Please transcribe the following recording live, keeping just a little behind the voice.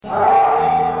There's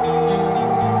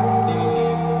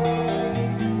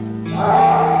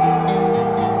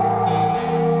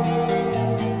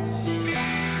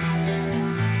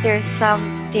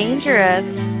some dangerous,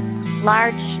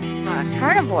 large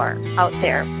carnivore out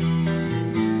there.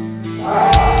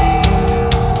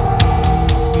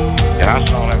 And I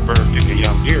saw that bird took a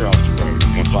young deer off the road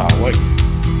and fly away.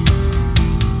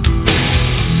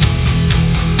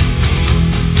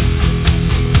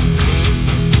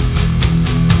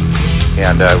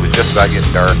 And it was just about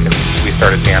getting dark, and we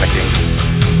started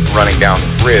panicking, running down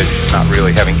this ridge, not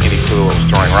really having any clue what was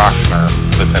throwing rocks in our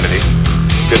vicinity,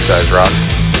 good-sized rocks.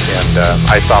 And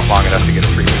I stopped long enough to get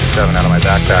a .357 out of my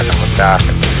backpack and looked back,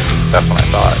 and that's when I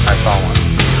saw one.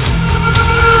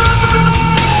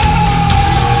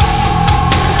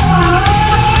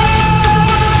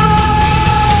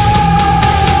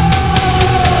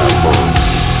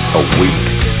 For a week,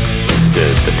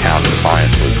 the town of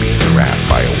Defiance was being harassed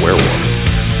by a werewolf,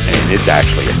 and it's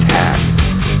actually attacked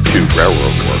two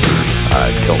railroad workers,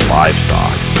 killed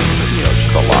livestock.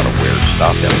 Just a lot of weird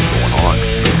stuff that was going on.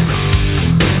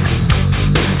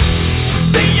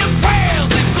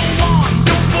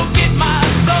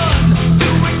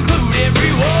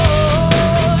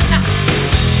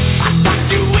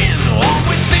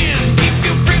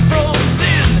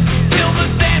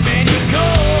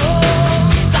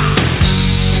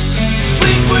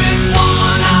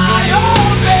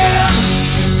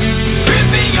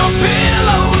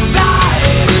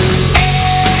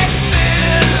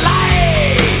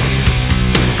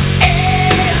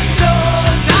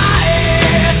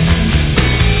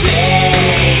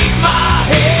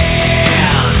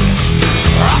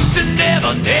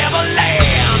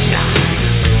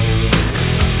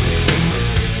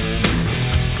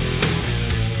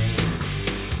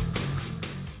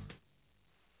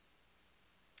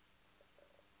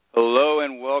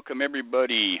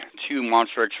 Everybody to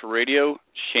Monster X Radio.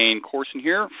 Shane Corson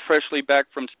here, freshly back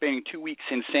from spending 2 weeks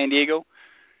in San Diego.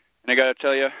 And I got to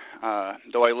tell you,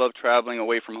 though I love traveling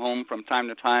away from home from time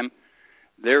to time,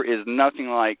 there is nothing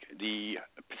like the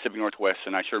Pacific Northwest,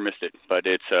 and I sure missed it. But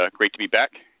it's great to be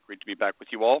back. Great to be back with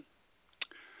you all.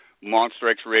 Monster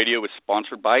X Radio is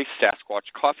sponsored by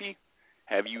Sasquatch Coffee.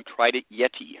 Have you tried it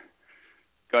yeti?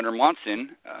 Gunnar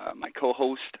Monson, my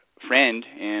co-host, friend,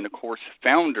 and of course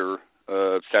founder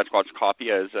Sasquatch Coffee,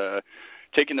 has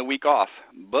taken the week off,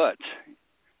 but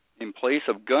in place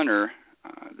of Gunnar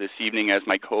this evening as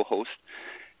my co-host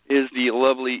is the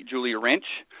lovely Julia Wrench,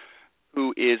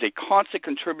 who is a constant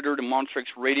contributor to Monster X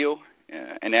Radio,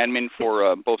 an admin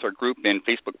for both our group and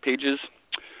Facebook pages.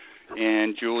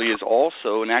 And Julie is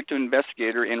also an active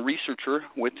investigator and researcher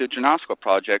with the Janoska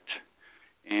Project.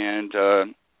 And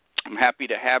I'm happy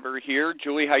to have her here.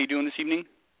 Julie, how are you doing this evening?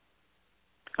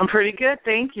 I'm pretty good,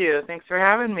 thank you. Thanks for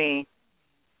having me.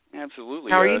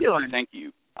 Absolutely. How are you doing? Thank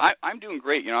you. I'm doing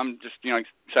great. I'm just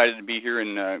excited to be here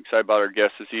and excited about our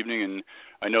guest this evening. And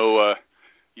I know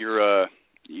you're an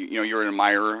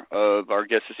admirer of our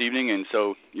guest this evening, and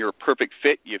so you're a perfect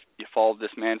fit. You followed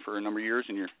this man for a number of years,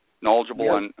 and you're knowledgeable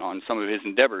on some of his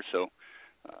endeavors. So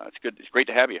it's good. It's great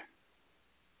to have you.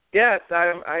 Yes,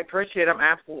 I appreciate it. I'm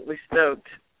absolutely stoked.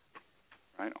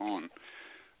 Right on.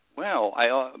 Well,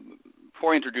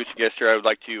 before I introduce the guest here, I would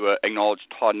like to acknowledge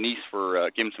Todd Neese for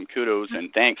giving some kudos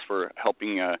and thanks for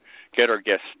helping get our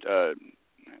guest,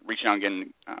 reaching out and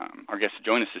getting our guest to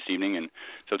join us this evening. And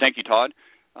so thank you, Todd.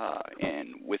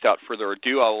 And without further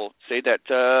ado, I will say that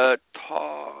our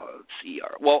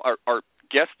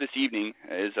guest this evening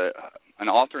is an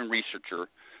author and researcher.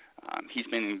 He's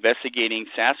been investigating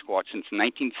Sasquatch since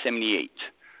 1978.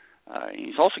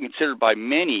 He's also considered by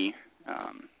many,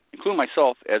 including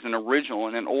myself, as an original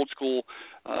and an old-school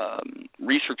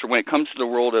researcher when it comes to the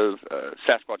world of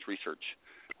Sasquatch research.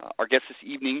 Our guest this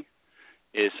evening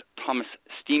is Thomas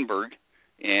Steenburg,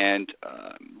 and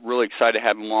really excited to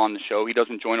have him on the show. He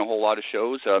doesn't join a whole lot of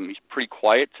shows. He's pretty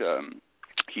quiet.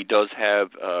 He does have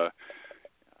a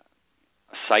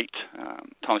site,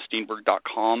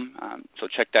 thomassteenburg.com, so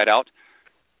check that out.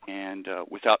 And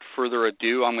without further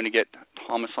ado, I'm going to get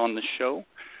Thomas on the show.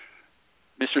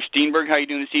 Mr. Steenburg, how are you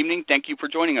doing this evening? Thank you for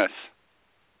joining us.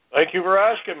 Thank you for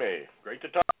asking me. Great to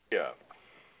talk to you.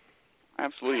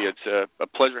 Absolutely. It's a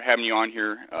pleasure having you on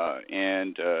here.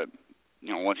 And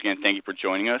once again, thank you for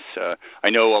joining us. I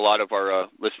know a lot of our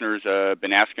listeners have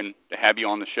been asking to have you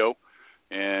on the show.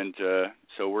 And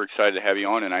so we're excited to have you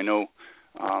on. And I know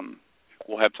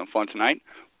we'll have some fun tonight.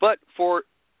 But for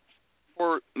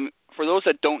those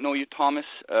that don't know you, Thomas,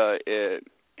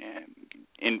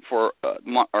 and for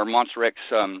our Monster X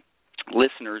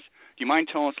listeners, do you mind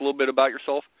telling us a little bit about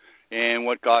yourself and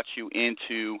what got you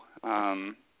into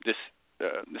this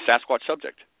the Sasquatch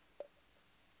subject?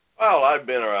 Well, I've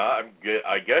been around.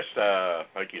 I guess,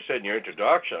 like you said in your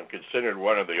introduction, I'm considered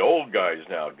one of the old guys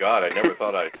now. God, I never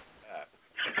thought I'd do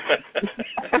that.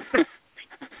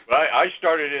 But I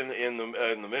started in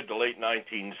the mid to late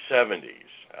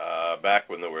 1970s, back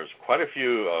when there was quite a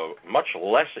few, much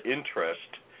less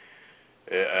interest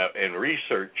in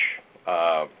research.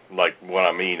 Like what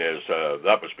I mean is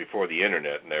that was before the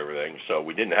internet and everything, so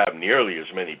we didn't have nearly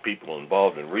as many people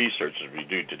involved in research as we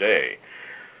do today.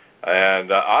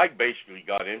 And I basically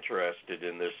got interested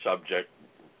in this subject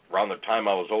around the time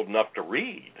I was old enough to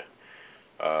read.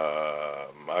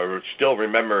 I still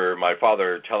remember my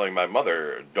father telling my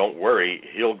mother, "Don't worry,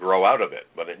 he'll grow out of it,"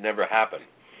 but it never happened.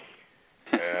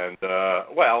 And,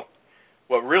 well,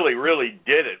 what really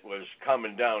did it was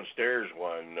coming downstairs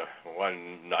one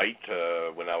night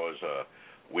when I was a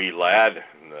wee lad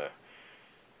in the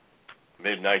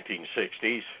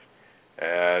mid-1960s,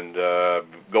 and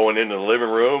going into the living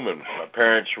room, and my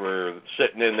parents were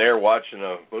sitting in there watching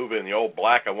a movie in the old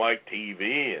black and white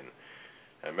TV, and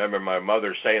I remember my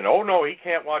mother saying, "Oh, no, he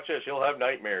can't watch this. He'll have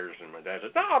nightmares." And my dad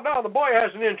said, No, the boy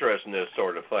has an interest in this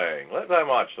sort of thing. Let them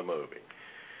watch the movie.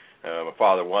 My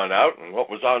father went out, and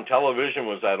what was on television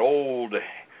was that old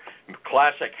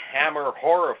classic Hammer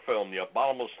horror film, The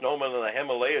Abominable Snowman in the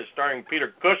Himalayas, starring Peter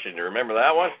Cushing. You remember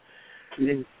that one?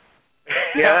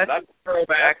 Yeah, that's a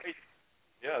throwback.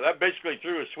 Yeah, that basically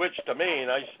threw a switch to me,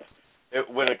 and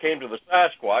when it came to the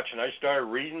Sasquatch, and I started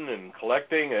reading and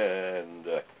collecting and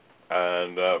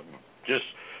just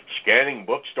scanning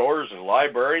bookstores and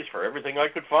libraries for everything I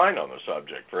could find on the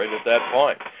subject right at that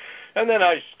point. And then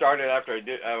I started after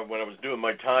when I was doing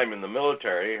my time in the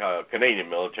military, Canadian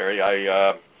military.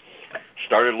 I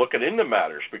started looking into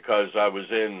matters because I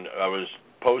was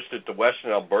posted to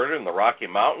Western Alberta in the Rocky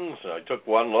Mountains, and I took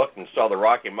one look and saw the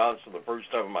Rocky Mountains for the first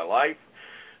time in my life.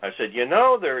 I said,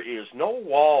 there is no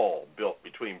wall built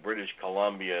between British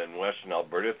Columbia and Western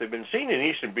Alberta. If they've been seen in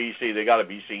eastern BC, they got to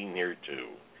be seen here too.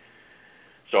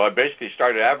 So I basically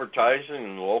started advertising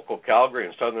in the local Calgary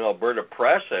and Southern Alberta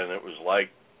press, and it was like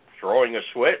throwing a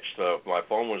switch. So my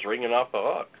phone was ringing off the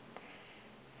hook.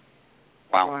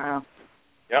 Wow.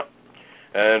 Yep.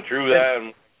 And through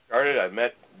that, I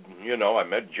met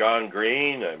John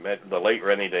Green. I met the late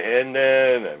Rennie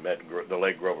DeHenden. I met the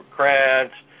late Grover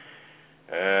Krantz.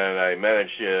 And I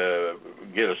managed to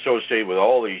get associated with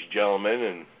all these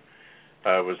gentlemen,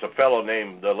 and was a fellow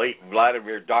named the late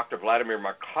Dr. Vladimir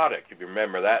Markotic, if you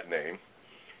remember that name.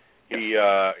 He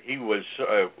was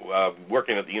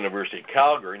working at the University of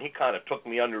Calgary, and he kind of took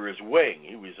me under his wing.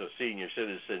 He was a senior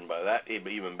citizen by that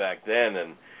even back then,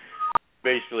 and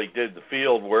basically did the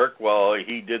field work while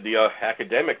he did the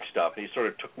academic stuff. He sort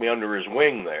of took me under his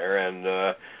wing there, and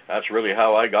that's really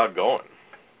how I got going.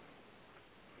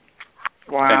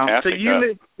 Wow. Fantastic. So you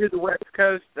moved to the west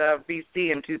coast of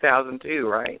BC in 2002,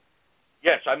 right?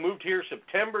 Yes, I moved here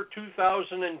September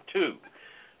 2002.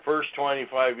 First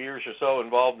 25 years or so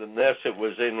involved in this, I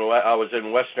was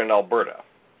in Western Alberta.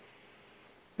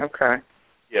 Okay.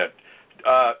 Yeah.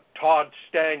 Todd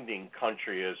Standing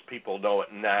country, as people know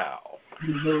it now.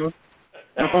 Mhm.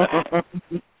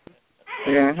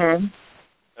 Mhm.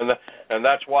 And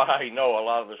that's why I know a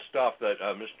lot of the stuff that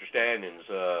Mr. Standing's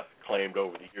claimed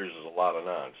over the years is a lot of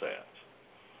nonsense.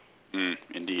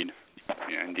 Indeed.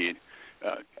 Yeah, indeed.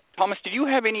 Thomas, did you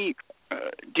have any?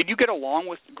 Did you get along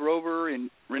with Grover and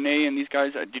Renee and these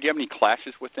guys? Did you have any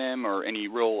clashes with them or any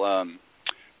real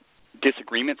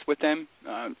disagreements with them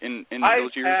in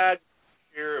those years? I had a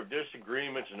year of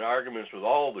disagreements and arguments with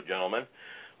all the gentlemen,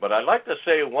 but I'd like to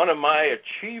say one of my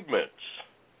achievements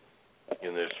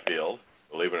in this field,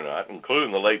 believe it or not,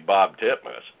 including the late Bob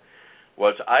Titmus,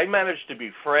 was I managed to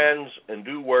be friends and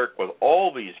do work with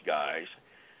all these guys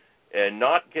and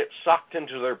not get sucked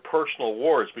into their personal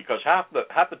wars, because half the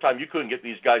time you couldn't get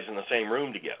these guys in the same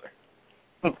room together.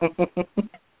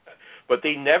 But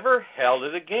they never held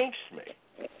it against me.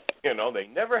 They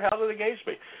never held it against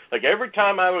me. Like every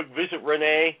time I would visit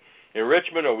Renee in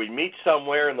Richmond or we'd meet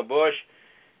somewhere in the bush,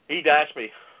 he'd ask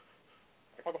me,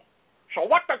 "So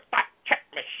what does that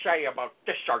Titmus say about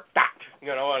this or that?"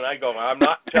 And I go, "I'm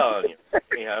not telling you.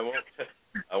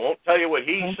 I won't tell you what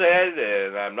he said,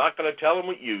 and I'm not going to tell him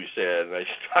what you said." And I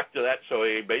stuck to that, so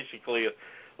he basically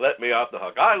let me off the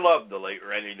hook. I loved the late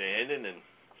Rennie DeHenden,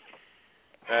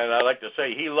 and I like to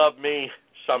say he loved me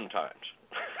sometimes.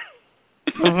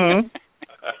 Mhm.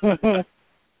 And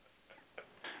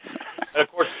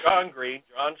of course, John Green.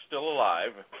 John's still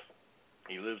alive.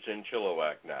 He lives in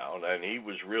Chilliwack now, and he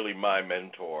was really my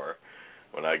mentor.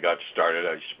 When I got started,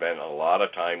 I spent a lot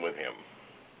of time with him.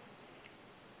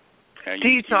 Do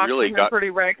you talk to him pretty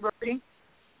regularly?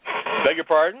 Beg your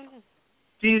pardon?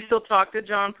 Do you still talk to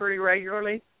John pretty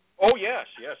regularly? Oh, yes.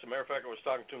 As a matter of fact, I was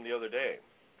talking to him the other day.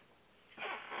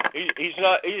 He's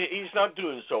not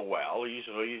doing so well. He's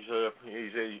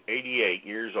 88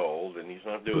 years old, and he's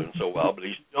not doing so well, but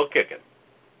he's still kicking.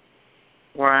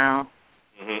 Wow.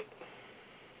 Mm-hmm.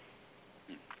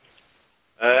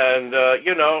 And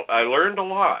I learned a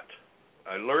lot.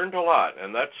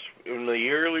 And that's in the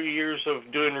early years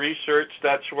of doing research.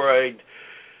 That's where I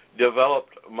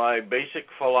developed my basic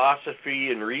philosophy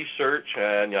in research.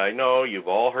 And I know you've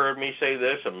all heard me say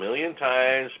this a million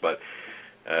times, but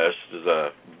as the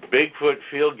Bigfoot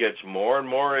field gets more and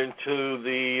more into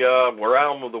the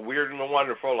realm of the weird and the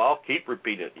wonderful, I'll keep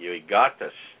repeating it. You got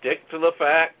to stick to the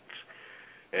facts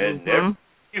and never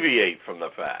deviate from the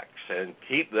facts, and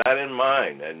keep that in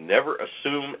mind, and never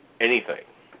assume anything.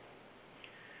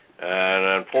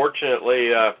 And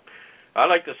unfortunately, I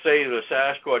like to say the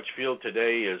Sasquatch field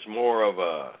today is more of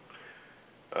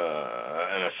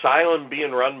an asylum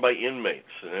being run by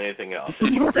inmates than anything else.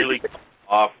 It's really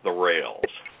off the rails.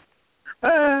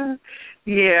 I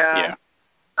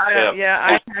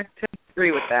have to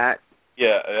agree with that.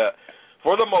 Yeah,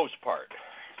 for the most part.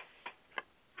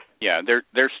 Yeah,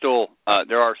 there's still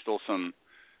there are still some,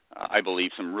 I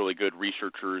believe, some really good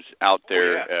researchers out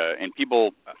there, and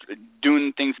people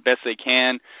doing things best they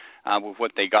can with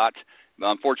what they got. But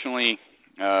unfortunately,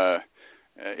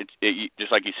 it's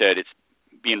just like you said, it's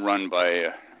being run by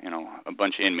a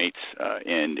bunch of inmates,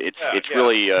 and it's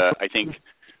really I think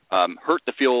hurt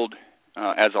the field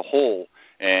as a whole,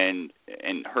 and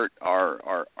hurt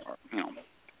our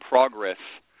progress.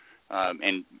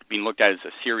 And being looked at as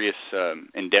a serious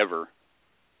endeavor.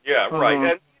 Yeah, right.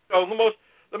 And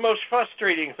the most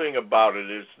frustrating thing about it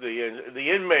is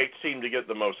the inmates seem to get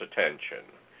the most attention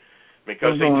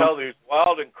because they tell these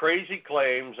wild and crazy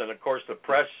claims, and of course the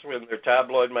press, with their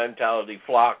tabloid mentality,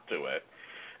 flock to it.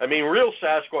 I mean, real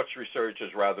Sasquatch research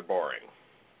is rather boring.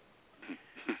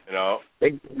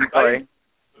 Exactly.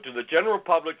 To the general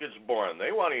public, it's boring.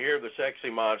 They want to hear the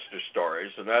sexy monster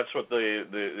stories, and that's what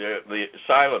the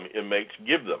asylum inmates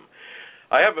give them.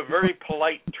 I have a very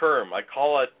polite term. I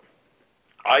call it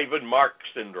Ivan Mark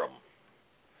syndrome.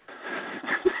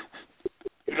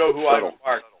 You know who Ivan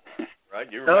Mark is,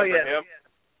 right? You remember him?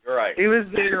 You're right. He was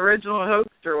the original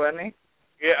hoaxer, wasn't he?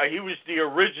 Yeah, he was the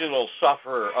original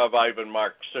sufferer of Ivan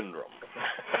Mark syndrome.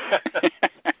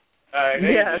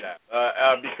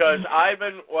 Because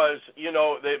Ivan was,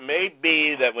 it may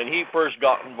be that when he first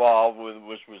got involved with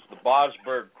was the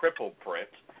Bosberg cripple print.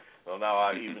 Well,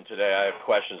 now even today I have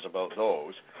questions about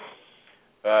those.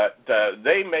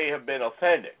 They may have been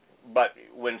authentic, but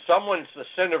when someone's the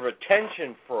center of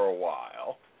attention for a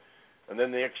while, and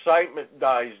then the excitement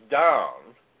dies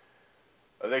down,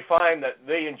 they find that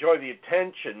they enjoy the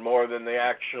attention more than they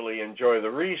actually enjoy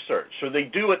the research. So they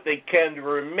do what they can to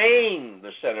remain the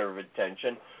center of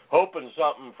attention, hoping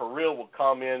something for real will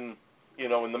come in, in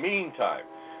the meantime.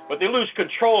 But they lose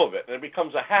control of it, and it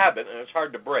becomes a habit, and it's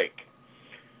hard to break.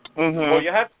 Well,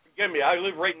 you have to forgive me. I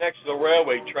live right next to the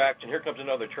railway tracks, and here comes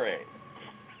another train.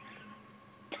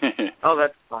 Oh,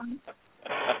 that's fun.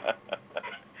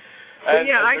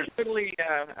 I totally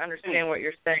understand what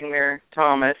you're saying there,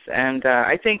 Thomas. And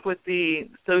I think with the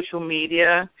social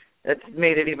media, that's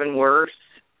made it even worse.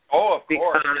 Oh, of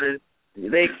course.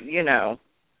 Because they,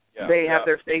 they have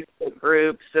their Facebook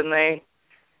groups, and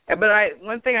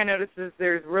one thing I noticed is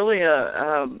there's really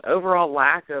a overall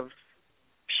lack of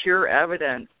pure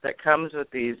evidence that comes with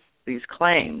these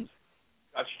claims.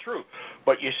 That's true.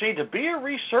 But you see, to be a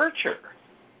researcher,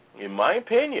 in my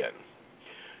opinion,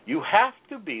 we have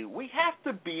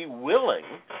to be willing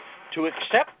to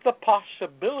accept the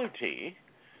possibility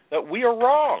that we are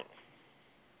wrong.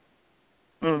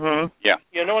 Yeah.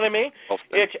 You know what I mean?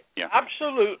 It's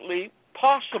absolutely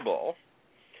possible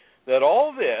that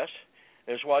all this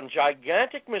is one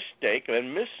gigantic mistake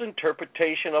and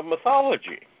misinterpretation of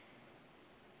mythology.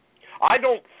 I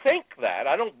don't think that.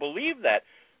 I don't believe that.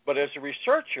 But as a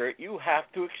researcher, you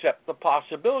have to accept the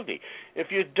possibility. If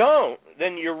you don't,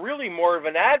 then you're really more of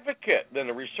an advocate than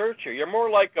a researcher. You're more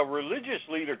like a religious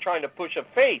leader trying to push a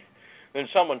faith than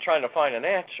someone trying to find an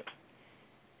answer.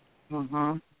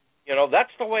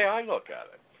 That's the way I look at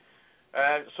it.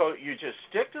 And so you just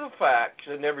stick to the facts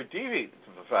and never deviate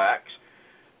from the facts.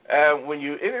 And when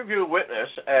you interview a witness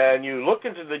and you look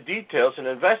into the details and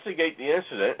investigate the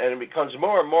incident, and it becomes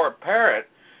more and more apparent,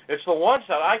 it's the ones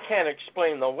that I can't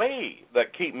explain the way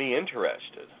that keep me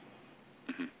interested.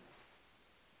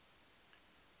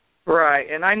 Right,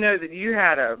 and I know that you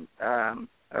had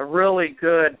a really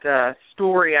good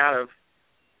story out of,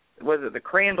 was it the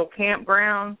Crandall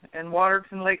Campground in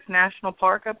Waterton Lakes National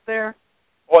Park up there?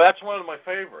 Oh, that's one of my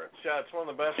favorites. Yeah, it's one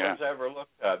of the best ones I ever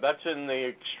looked at. That's in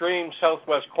the extreme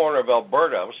southwest corner of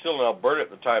Alberta. I was still in Alberta at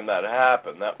the time that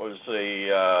happened. That was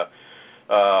the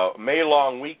May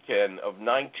long weekend of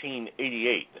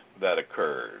 1988 that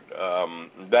occurred.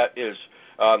 That is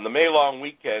the May long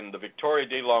weekend. The Victoria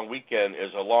Day long weekend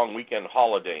is a long weekend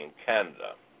holiday in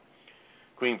Canada,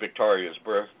 Queen Victoria's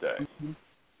birthday. Mm-hmm.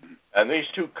 And these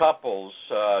two couples,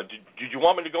 did you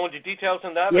want me to go into details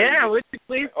on that? Yeah, would you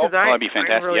please? That'd be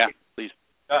fantastic. Really, please.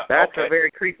 That's a very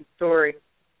creepy story.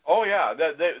 Oh, yeah.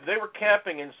 They were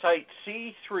camping in Site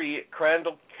C3 at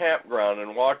Crandall Campground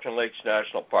in Washington Lakes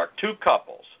National Park. Two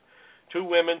couples, 2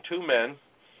 women, 2 men.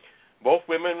 Both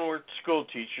women were school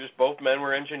teachers. Both men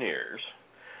were engineers.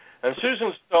 And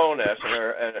Susan Stoneass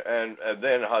and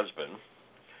then husband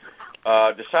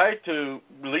decided to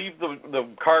leave the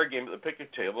card game at the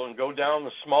picnic table and go down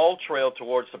the small trail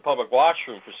towards the public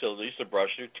washroom facilities to brush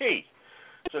their teeth.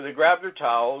 So they grabbed their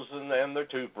towels and then their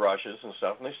toothbrushes and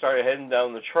stuff, and they started heading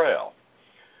down the trail.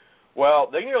 Well,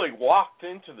 they nearly walked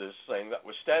into this thing that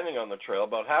was standing on the trail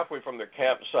about halfway from their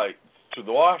campsite to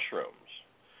the washrooms.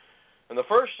 And the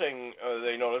first thing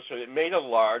they noticed was it made a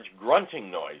large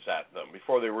grunting noise at them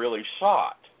before they really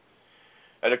saw it.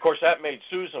 And, of course, that made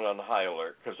Susan on high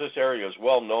alert because this area is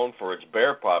well known for its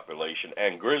bear population,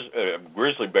 and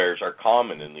grizzly bears are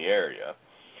common in the area.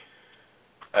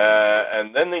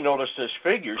 And then they noticed this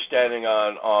figure standing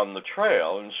on the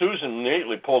trail, and Susan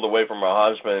immediately pulled away from her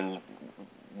husband,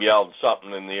 yelled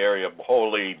something in the area,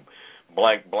 holy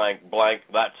blank, blank, blank,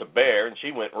 that's a bear, and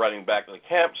she went running back to the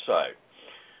campsite.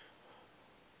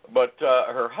 But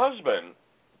her husband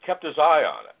kept his eye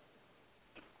on it.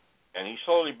 And he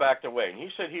slowly backed away. And he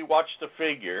said he watched the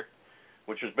figure,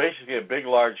 which was basically a big,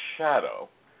 large shadow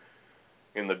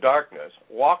in the darkness,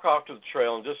 walk off to the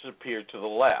trail and disappear to the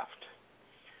left.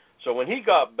 So when he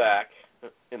got back,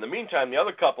 in the meantime, the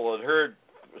other couple had heard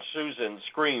Susan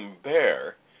scream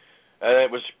bear, and it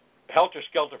was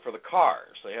helter-skelter for the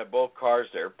cars. They had both cars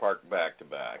there parked back to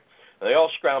back. And they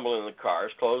all scrambled in the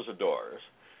cars, closed the doors.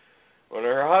 When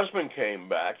her husband came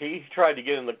back, he tried to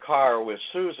get in the car with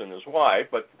Susan, his wife,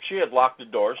 but she had locked the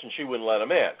doors and she wouldn't let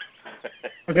him in.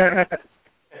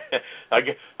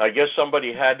 I guess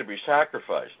somebody had to be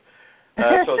sacrificed.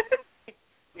 So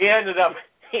he ended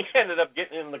up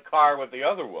getting in the car with the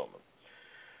other woman.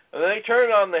 And then they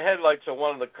turned on the headlights of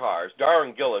one of the cars.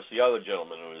 Darren Gillis, the other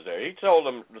gentleman who was there, he told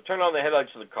them to turn on the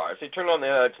headlights of the cars. They turned on the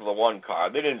headlights of the one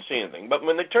car. They didn't see anything. But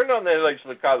when they turned on the headlights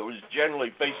of the car that was generally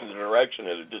facing the direction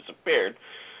it had disappeared,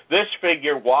 this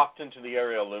figure walked into the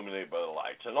area illuminated by the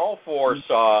lights. And all four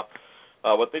saw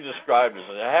what they described as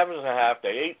a half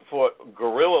to 8-foot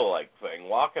gorilla-like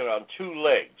thing walking on 2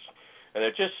 legs. And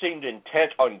it just seemed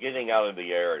intent on getting out of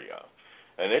the area.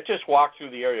 And it just walked through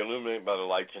the area illuminated by the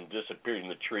lights and disappeared in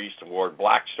the trees toward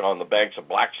Blackstone, on the banks of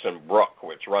Blackstone Brook,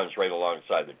 which runs right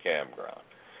alongside the campground.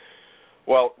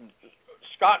 Well,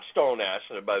 Scott Stoneass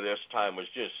by this time was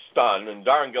just stunned, and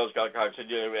Darren Gillis got a car and said,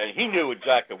 and he knew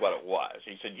exactly what it was.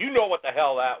 He said, you know what the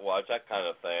hell that was, that kind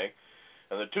of thing.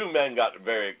 And the 2 men got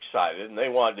very excited, and they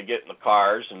wanted to get in the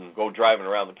cars and go driving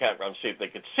around the campground and see if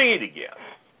they could see it again.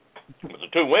 But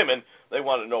the 2 women, they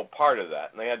wanted no part of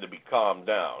that, and they had to be calmed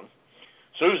down.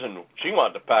 Susan, she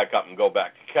wanted to pack up and go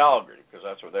back to Calgary because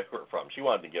that's where they were from. She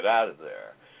wanted to get out of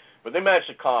there. But they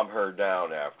managed to calm her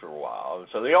down after a while.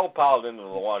 And so they all piled into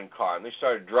the one car, and they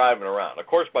started driving around. Of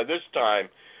course, by this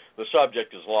time, the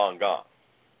subject is long gone.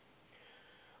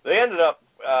 They ended up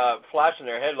flashing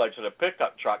their headlights at a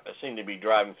pickup truck that seemed to be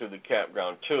driving through the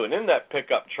campground, too. And in that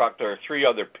pickup truck, there are 3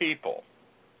 other people.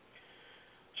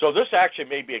 So this actually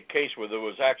may be a case where there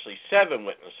was actually 7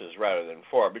 witnesses rather than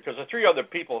 4, because the 3 other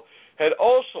people had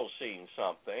also seen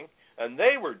something, and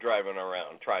they were driving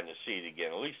around trying to see it again.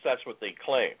 At least that's what they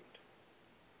claimed.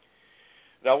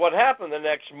 Now, what happened the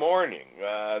next morning,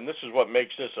 and this is what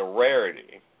makes this a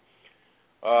rarity,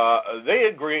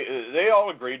 they all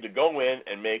agreed to go in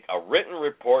and make a written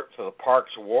report to the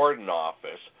park's warden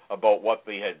office about what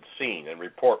they had seen and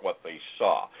report what they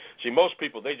saw. See, most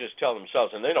people, they just tell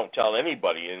themselves, and they don't tell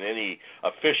anybody in any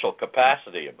official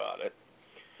capacity about it.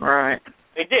 Right.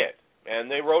 They did. And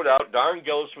they wrote out, Darren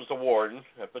Gillis was the warden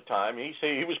at the time. He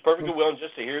said he was perfectly willing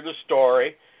just to hear the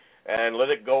story and let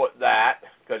it go at that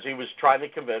because he was trying to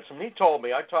convince them. He told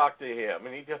me, I talked to him,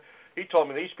 and he told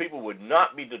me these people would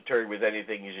not be deterred with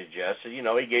anything he suggested. You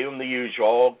know, he gave them the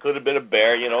usual, could have been a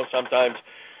bear, sometimes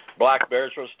black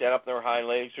bears will stand up on their hind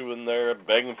legs when they're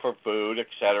begging for food, et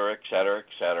cetera, et cetera,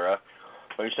 et cetera.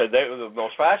 But he said the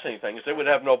most fascinating thing is they would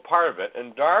have no part of it.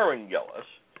 And Darren Gillis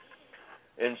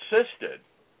insisted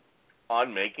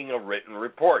on making a written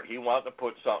report. He wanted to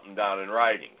put something down in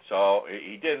writing. So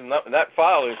he did, and that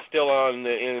file is still in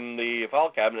the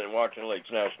file cabinet in Washington Lakes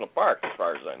National Park, as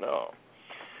far as I know.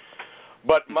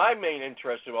 But my main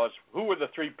interest was, who were the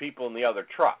three people in the other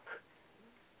truck?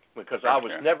 Because I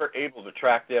was never able to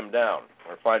track them down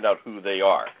or find out who they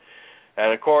are.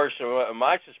 And, of course,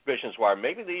 my suspicions were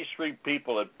maybe these three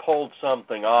people had pulled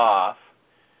something off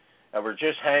and were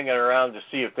just hanging around to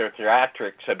see if their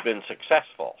theatrics had been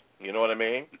successful. You know what I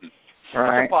mean?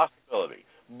 Right. It's a possibility.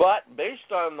 But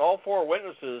based on all four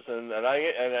witnesses, and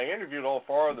I interviewed all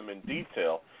four of them in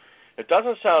detail, it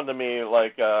doesn't sound to me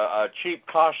like a cheap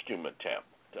costume attempt.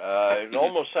 It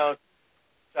almost sounds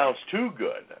too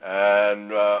good.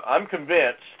 And I'm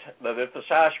convinced that if the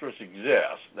Sasquatch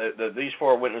exists, that these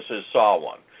four witnesses saw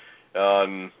one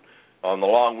on the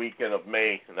long weekend of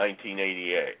May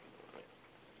 1988.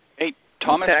 Hey,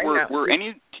 Thomas, were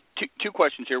any two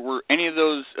questions here? Were any of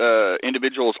those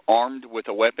individuals armed with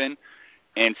a weapon?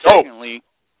 And secondly,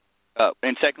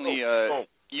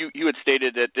 you had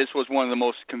stated that this was one of the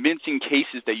most convincing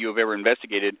cases that you have ever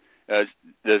investigated.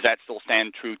 Does that still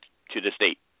stand true to this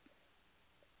date?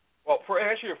 Well, for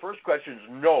answer your first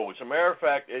question, no. As a matter of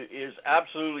fact, it is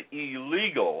absolutely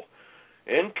illegal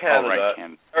in Canada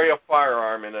to carry a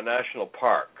firearm in a national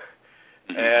park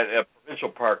and a provincial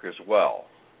park as well.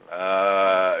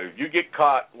 If you get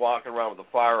caught walking around with a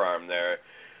firearm there,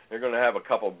 they're going to have a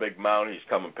couple of big Mounties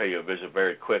come and pay you a visit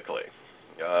very quickly.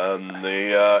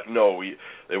 They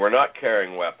were not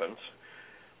carrying weapons.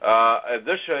 I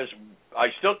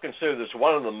still consider this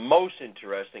one of the most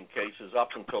interesting cases up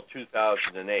until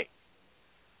 2008,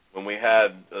 when we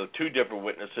had two different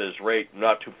witnesses right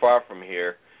not too far from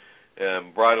here,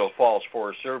 Bridal Falls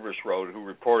Forest Service Road, who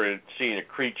reported seeing a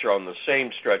creature on the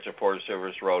same stretch of Forest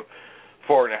Service Road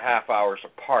 4.5 hours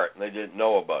apart, and they didn't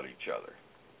know about each other.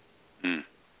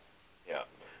 Yeah,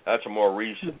 that's a more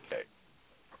recent case.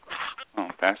 Oh,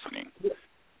 fascinating.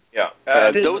 Yeah,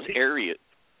 those areas.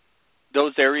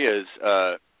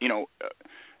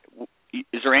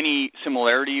 Is there any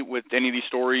similarity with any of these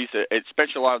stories,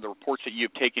 especially a lot of the reports that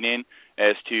you've taken in,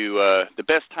 as to the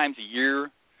best times of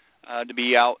year to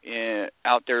be out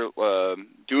there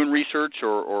doing research,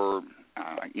 or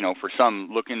for some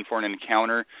looking for an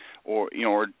encounter, or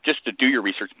just to do your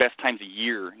research, best times of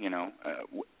year?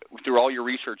 Through all your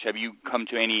research, have you come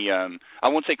to any I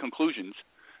won't say conclusions,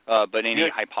 but any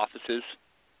hypotheses?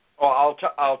 Well,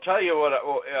 I'll tell you what.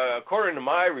 According to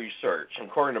my research, and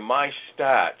according to my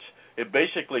stats, it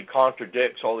basically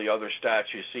contradicts all the other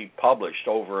stats you see published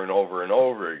over and over and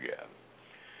over again.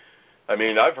 I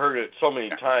mean, I've heard it so many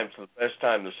times. The best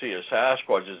time to see a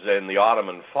Sasquatch is in the autumn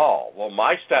and fall. Well,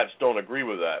 my stats don't agree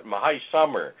with that. My high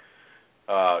summer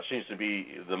seems to be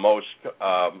the most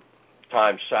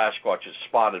time Sasquatch is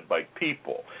spotted by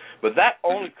people. But that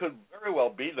only could very well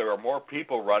be there are more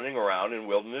people running around in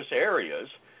wilderness areas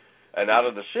and out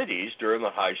of the cities during the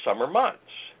high summer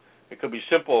months. It could be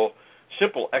simple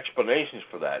explanations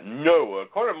for that. No,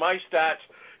 according to my stats,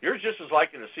 you're just as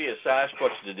likely to see a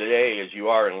Sasquatch today as you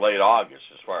are in late August,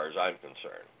 as far as I'm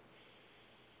concerned.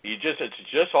 It's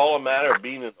just all a matter of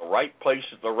being in the right place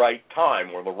at the right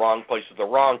time, or the wrong place at the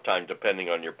wrong time, depending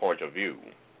on your point of view.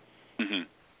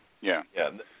 Yeah.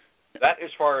 That,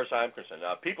 as far as I'm concerned.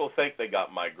 Now, people think they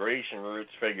got migration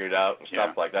routes figured out and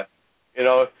stuff like that.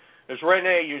 As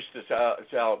Renee used to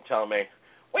tell me,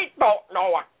 we don't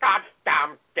know a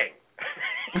goddamn thing.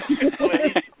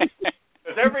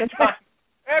 Because every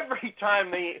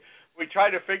time we try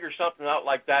to figure something out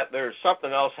like that, there's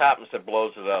something else happens that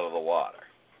blows it out of the water.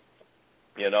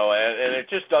 And it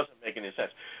just doesn't make any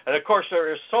sense. And, of course,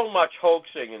 there is so much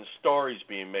hoaxing and stories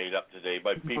being made up today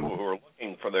by people who are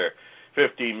looking for their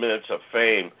 15 minutes of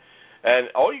fame. And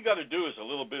all you got to do is a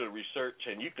little bit of research,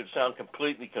 and you can sound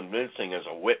completely convincing as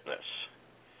a witness.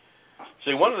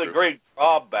 See, one of the great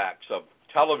drawbacks of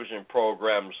television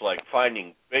programs like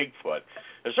Finding Bigfoot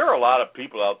is there are a lot of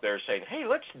people out there saying, hey,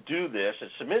 let's do this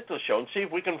and submit to the show and see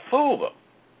if we can fool them.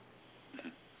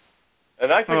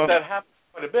 And I think that happens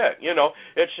quite a bit.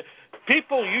 It's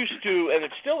people used to, and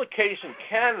it's still the case in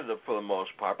Canada for the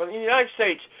most part, but in the United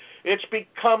States, it's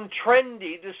become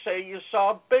trendy to say you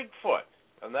saw Bigfoot.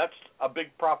 And that's a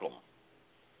big problem.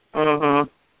 Yeah,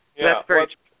 that's very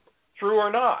true or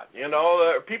not.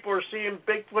 People are seeing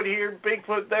Bigfoot here,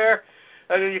 Bigfoot there,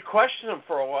 and then you question them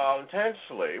for a while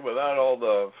intensely without all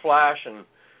the flash and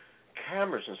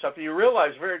cameras and stuff. You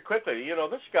realize very quickly,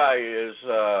 this guy is,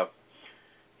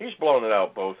 he's blowing it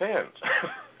out both ends.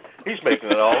 He's making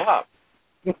it all up.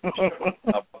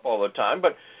 Up all the time.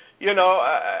 But,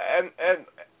 and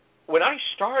when I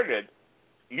started,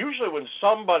 usually when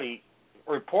somebody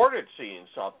reported seeing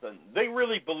something they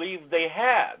really believed they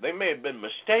had. They may have been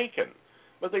mistaken,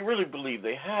 but they really believed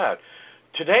they had.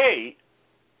 Today,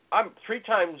 I'm 3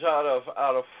 times out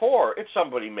of 4, it's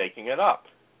somebody making it up.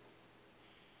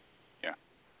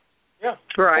 Yeah.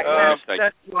 Right.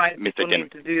 That's why people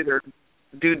need to do their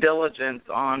due diligence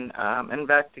on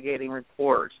investigating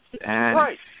reports. And,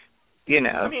 right. You know.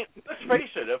 I mean, let's face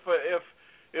it.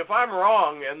 If I'm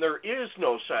wrong and there is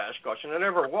no Sasquatch and there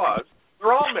never was,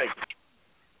 they're all making it.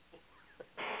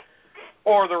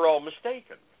 Or they're all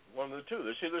mistaken. One of the two.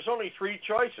 See, there's only 3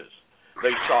 choices. They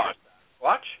saw a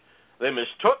Sasquatch, they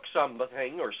mistook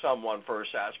something or someone for a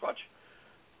Sasquatch,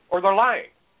 or they're lying.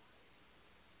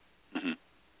 Mm-hmm.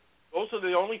 Those are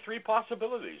the only 3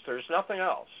 possibilities. There's nothing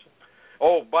else.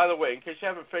 Oh, by the way, in case you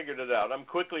haven't figured it out, I'm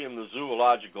quickly in the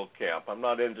zoological camp. I'm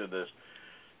not into this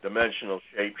dimensional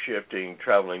shape-shifting,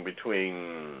 traveling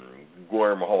between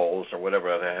wormholes or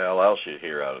whatever the hell else you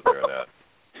hear out of there.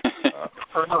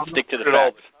 Stick to the facts.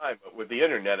 All the time, but with the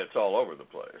internet, it's all over the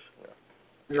place.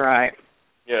 Yeah. Right.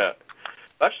 Yeah.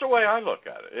 That's the way I look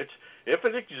at it. If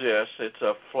it exists, it's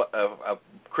a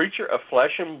creature of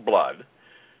flesh and blood,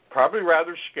 probably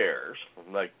rather scarce,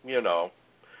 like,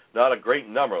 not a great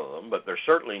number of them, but they're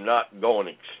certainly not going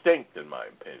extinct, in my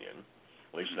opinion,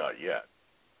 at least not yet.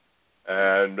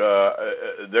 And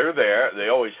they're there. They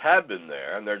always have been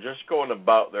there, and they're just going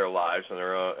about their lives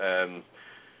and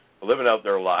living out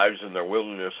their lives in their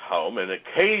wilderness home. And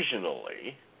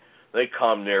occasionally, they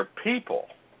come near people,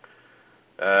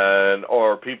 and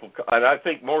I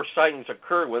think more sightings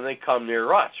occur when they come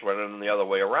near us rather than the other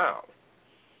way around.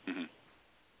 Mm-hmm.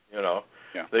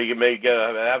 Yeah. They may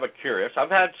have a curious. I've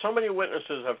had so many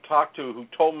witnesses I've talked to who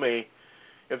told me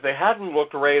if they hadn't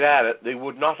looked right at it, they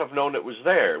would not have known it was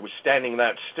there. It was standing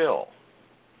that still.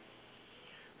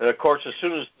 And, of course, as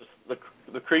soon as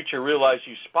the creature realized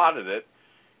you spotted it,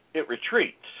 it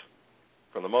retreats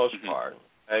for the most part.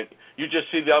 And you just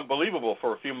see the unbelievable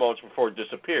for a few moments before it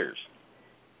disappears.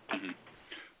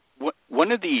 Mm-hmm.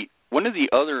 One of the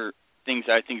other things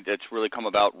I think that's really come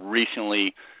about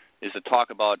recently is to talk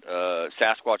about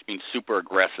Sasquatch being super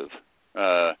aggressive.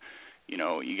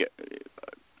 You get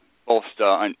both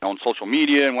on social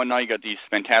media and whatnot. You got these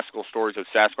fantastical stories of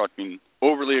Sasquatch being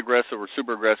overly aggressive or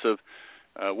super aggressive.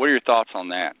 What are your thoughts on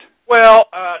that? Well,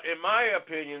 in my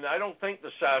opinion, I don't think the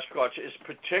Sasquatch is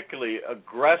particularly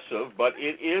aggressive, but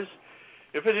it is.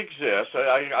 If it exists,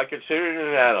 I consider it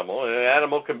an animal, and an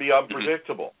animal can be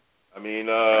unpredictable. I mean,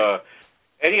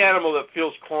 any animal that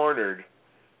feels cornered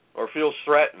or feels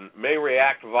threatened may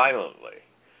react violently.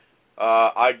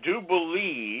 I do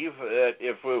believe that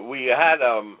if we had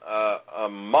a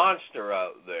monster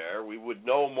out there, we would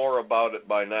know more about it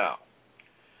by now.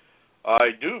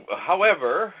 I do,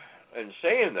 however, in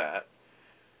saying that,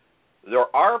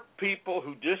 there are people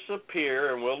who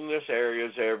disappear in wilderness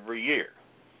areas every year.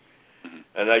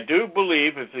 And I do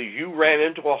believe if you ran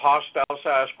into a hostile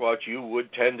Sasquatch, you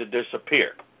would tend to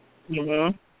disappear.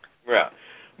 Mm-hmm. Yeah.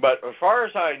 But as far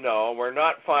as I know, we're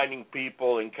not finding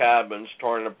people in cabins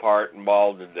torn apart and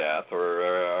mauled to death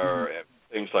or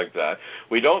things like that.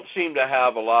 We don't seem to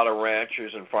have a lot of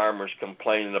ranchers and farmers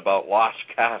complaining about lost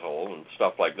cattle and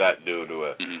stuff like that due to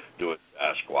a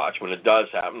Sasquatch. When it does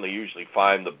happen, they usually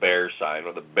find the bear sign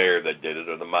or the bear that did it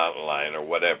or the mountain lion or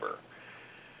whatever.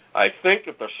 I think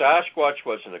if the Sasquatch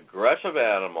was an aggressive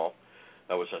animal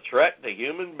that was a threat to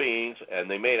human beings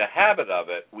and they made a habit of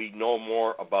it, we'd know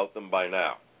more about them by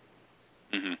now.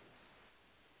 Mm-hmm.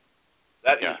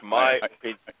 That is my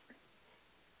opinion.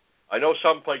 I know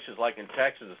some places like in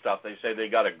Texas and stuff, they say they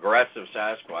got aggressive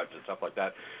Sasquatch and stuff like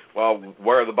that. Well,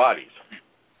 where are the bodies?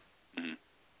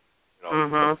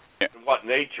 Mm-hmm. In what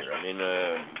nature? I mean,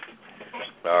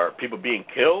 are people being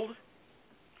killed?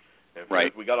 If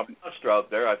we got a monster out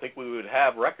there, I think we would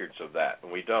have records of that,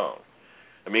 and we don't.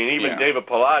 I mean, even David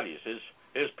Pilates,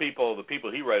 his people, the people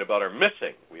he wrote about, are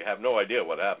missing. We have no idea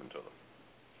what happened to them.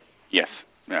 Yes.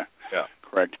 Yeah.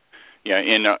 Correct. Yeah,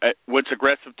 and what's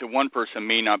aggressive to one person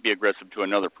may not be aggressive to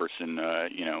another person.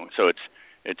 So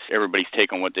it's everybody's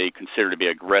take on what they consider to be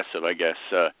aggressive, I guess.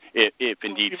 If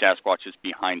indeed Sasquatch is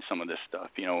behind some of this stuff,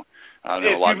 I know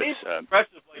a lot of this.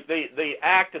 Aggressive, like they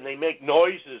act and they make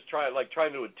noises, trying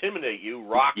to intimidate you,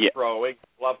 rock throwing,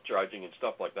 bluff charging, and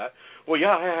stuff like that. Well,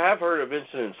 yeah, I have heard of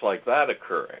incidents like that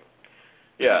occurring.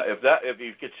 Yeah, if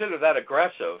you consider that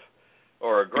aggressive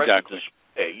or aggressive,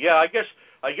 yeah, I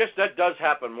guess that does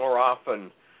happen more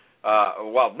often.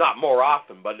 Well, not more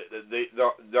often, but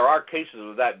there are cases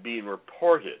of that being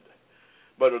reported.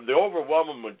 But the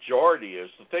overwhelming majority is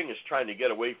the thing is trying to get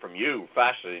away from you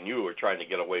faster than you are trying to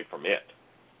get away from it.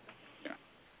 Yeah.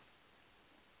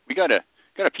 We got a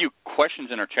few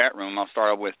questions in our chat room. I'll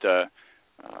start out with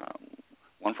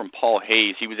one from Paul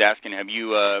Hayes. He was asking, have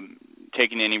you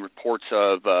taken any reports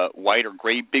of white or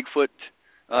gray Bigfoot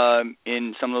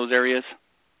in some of those areas,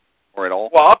 or at all?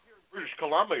 Well, up here in British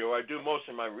Columbia, where I do most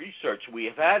of my research, we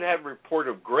have had report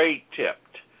of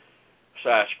gray-tipped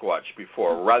Sasquatch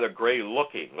before, rather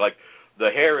gray-looking. Like the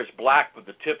hair is black, but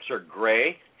the tips are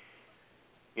gray.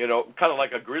 You know, kind of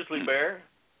like a grizzly bear.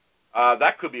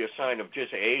 That could be a sign of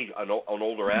just age, an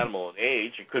older animal in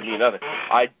age. It could be another.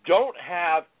 I don't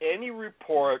have any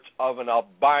reports of an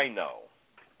albino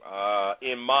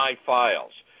in my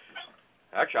files.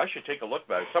 Actually, I should take a look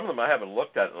back. Some of them I haven't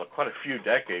looked at in quite a few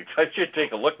decades. I should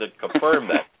take a look to confirm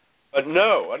that. But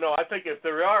no, I think if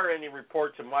there are any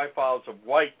reports in my files of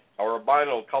white or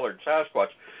albino-colored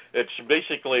Sasquatch, it's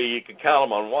basically you can count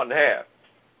them on one hand.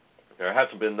 There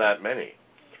hasn't been that many,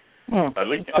 at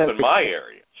least up in my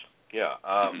areas. Yeah,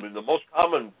 the most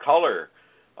common color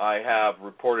I have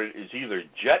reported is either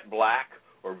jet black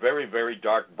or very, very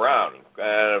dark brown.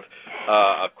 A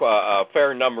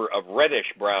fair number of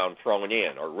reddish brown thrown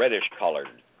in, or reddish-colored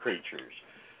creatures.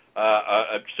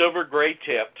 Silver gray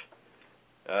tipped,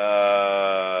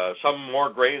 some more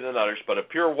gray than others, but a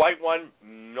pure white one,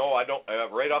 no, I don't.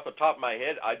 Right off the top of my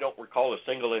head, I don't recall a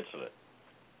single incident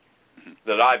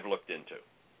that I've looked into.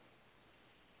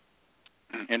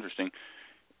 Interesting.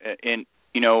 And,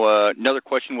 another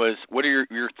question was, what are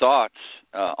your thoughts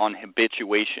on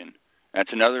habituation? That's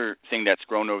another thing that's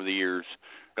grown over the years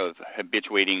of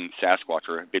habituating Sasquatch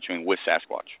or habituating with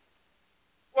Sasquatch.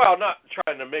 Well, not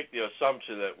trying to make the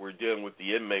assumption that we're dealing with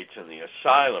the inmates in the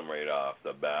asylum right off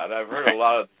the bat. I've heard a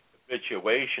lot of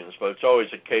habituations, but it's always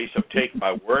a case of take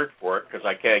my word for it because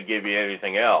I can't give you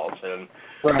anything else. And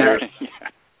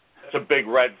it's a big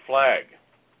red flag.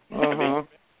 I mean,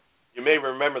 you may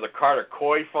remember the Carter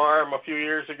Koi farm a few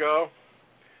years ago.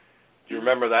 Do you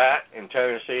remember that in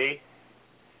Tennessee?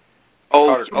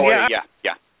 Oh, yeah.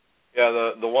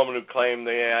 Yeah, the woman who claimed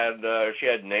she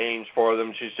had names for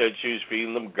them. She said she was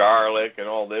feeding them garlic and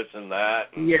all this and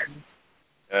that.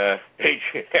 Yeah.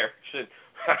 Adrian Harrison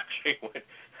actually went.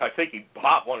 I think he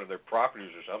bought one of their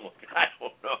properties or something. I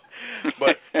don't know,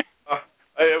 but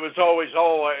it was always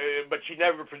but she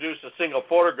never produced a single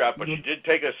photograph. But she did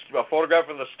take a photograph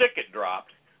of the stick it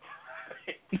dropped.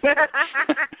 Come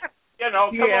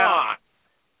on.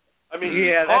 I mean,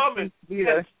 common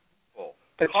sense.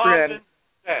 Common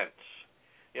sense.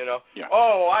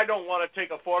 Oh, I don't want to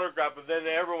take a photograph, but then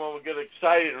everyone will get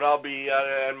excited, and I'll be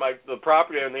and the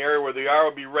property in the area where they are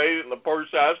will be raided, and the poor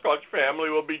Sasquatch family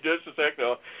will be just as heck.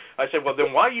 No. I said, well,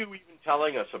 then why are you even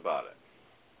telling us about it?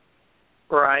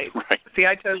 Right. See,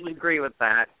 I totally agree with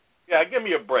that. Yeah, give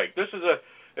me a break. This is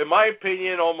in my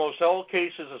opinion, almost all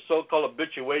cases of so-called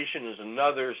habituation is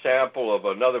another sample of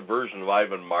another version of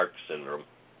Ivan Marks syndrome.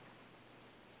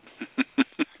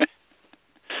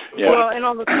 Yeah. Well, and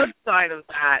on the flip side of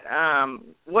that,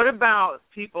 what about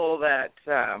people that,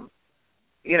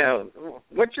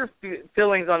 what's your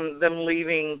feelings on them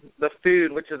leaving the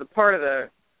food, which is a part of the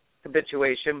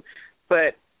habituation,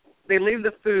 but they leave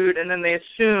the food and then they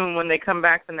assume when they come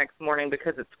back the next morning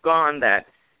because it's gone that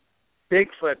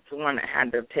Bigfoot's the one that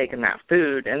had to have taken that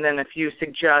food. And then if you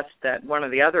suggest that one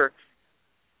of the other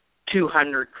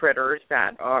 200 critters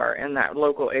that are in that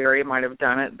local area might have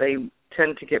done it, they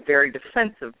tend to get very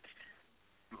defensive.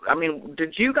 I mean,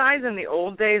 did you guys in the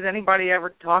old days, anybody ever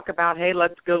talk about, hey,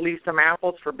 let's go leave some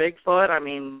apples for Bigfoot? I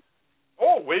mean...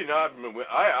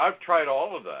 I've tried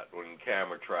all of that in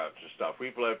camera traps and stuff.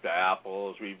 We've left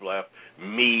apples, we've left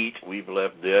meat, we've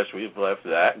left this, we've left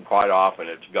that, and quite often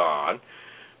it's gone.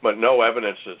 But no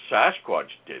evidence that Sasquatch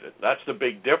did it. That's the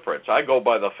big difference. I go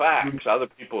by the facts. Other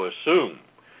people assume.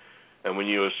 And when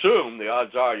you assume, the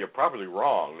odds are you're probably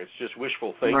wrong. It's just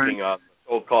wishful thinking on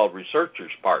the so-called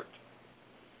researcher's part.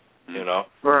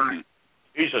 Right.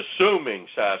 He's assuming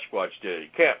Sasquatch did it.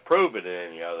 He can't prove it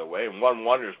in any other way, and one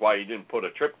wonders why he didn't put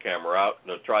a trip camera out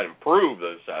to try and prove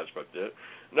that Sasquatch did it.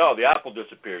 No, the apple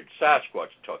disappeared.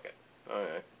 Sasquatch took it. All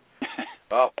right.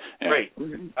 Well, great.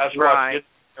 Sasquatch gets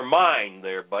your mind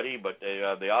there, buddy, but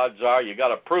the odds are you got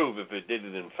to prove if it did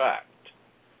it in fact.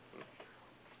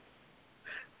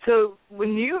 So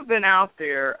when you've been out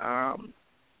there,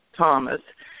 Thomas,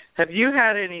 have you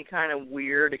had any kind of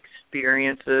weird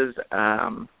experiences?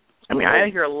 I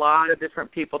hear a lot of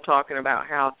different people talking about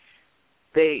how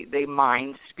they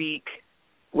mind speak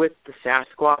with the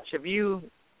Sasquatch. Have you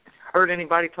heard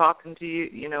anybody talking to you,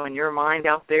 in your mind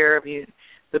out there? Have you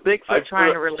the Bigfoot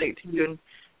trying to relate to you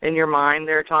in your mind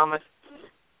there, Thomas?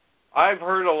 I've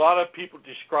heard a lot of people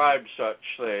describe such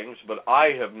things, but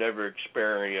I have never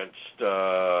experienced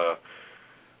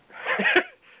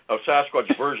a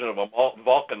Sasquatch version of a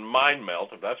Vulcan mind melt,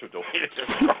 if that's what the way to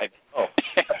describe it. Oh.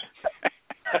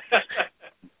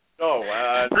 No,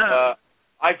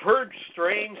 I've heard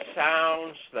strange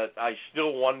sounds that I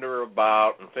still wonder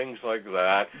about and things like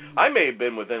that. I may have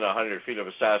been within 100 feet of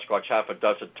a Sasquatch half a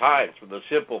dozen times, but the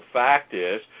simple fact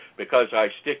is, because I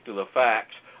stick to the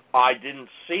facts, I didn't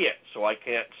see it, so I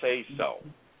can't say so.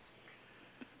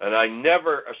 And I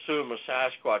never assume a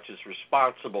Sasquatch is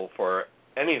responsible for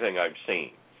anything I've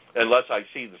seen, unless I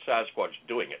see the Sasquatch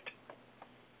doing it.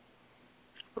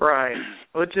 Right,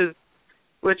 which is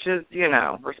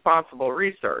responsible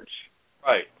research.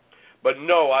 Right. But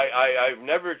no, I've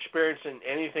never experienced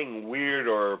anything weird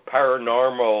or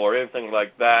paranormal or anything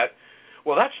like that.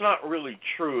 Well, that's not really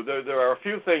true. There are a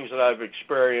few things that I've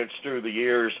experienced through the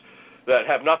years that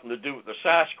have nothing to do with the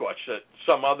Sasquatch that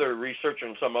some other researcher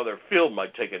in some other field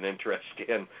might take an interest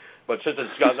in. But since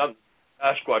it's got nothing to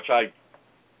do with Sasquatch, I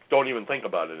don't even think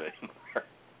about it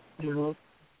anymore.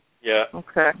 Yeah.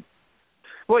 Okay.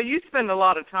 Well, you spend a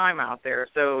lot of time out there,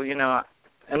 so, in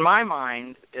my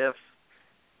mind, if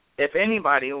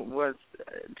anybody was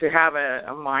to have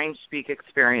a mind speak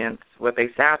experience with a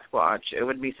Sasquatch, it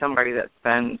would be somebody that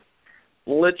spends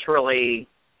literally,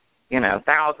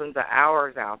 thousands of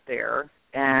hours out there.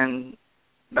 And,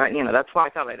 that's why I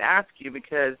thought I'd ask you,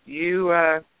 because you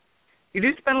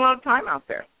do spend a lot of time out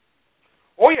there.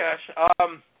 Oh, yes.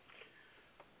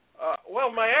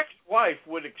 Well, my ex-wife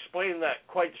would explain that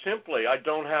quite simply. I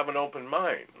don't have an open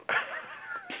mind.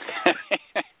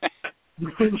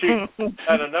 She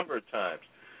said a number of times.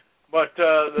 But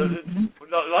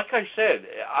like I said,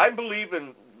 I believe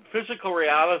in physical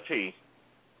reality.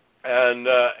 And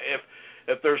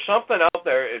if there's something out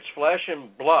there, it's flesh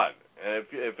and blood. And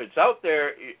if it's out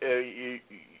there,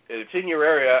 it's in your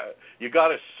area, you got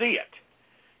to see it.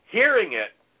 Hearing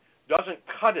it doesn't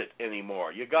cut it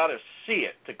anymore. You got to see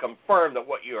it to confirm that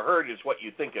what you heard is what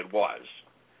you think it was.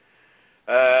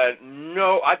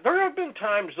 There have been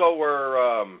times though where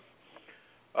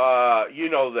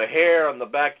the hair on the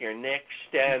back of your neck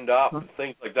stand up and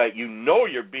things like that.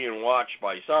 You're being watched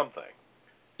by something.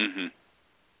 Mm-hmm.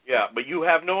 Yeah, but you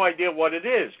have no idea what it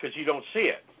is because you don't see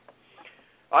it.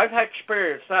 I've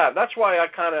experienced that. That's why I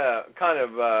kind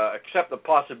of accept the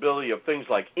possibility of things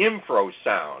like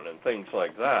infrasound and things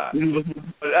like that. Mm-hmm.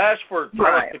 But as for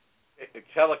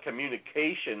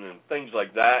telecommunication and things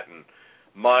like that, and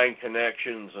mind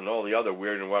connections and all the other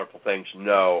weird and wonderful things,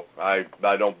 no, I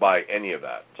don't buy any of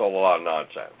that. It's all a lot of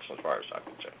nonsense as far as I'm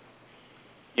concerned.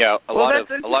 Yeah, a lot of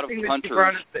hunters. That you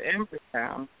brought up the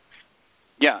infrasound.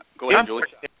 Yeah, go ahead, Julie.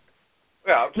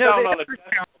 Yeah, sound on a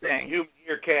thing. human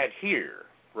ear can't hear.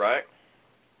 Right?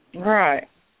 Right.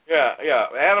 Yeah.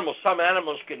 Some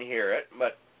animals can hear it,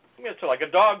 but it's like a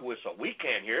dog whistle. We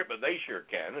can't hear it, but they sure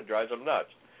can. It drives them nuts.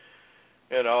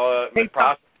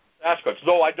 Sasquatch.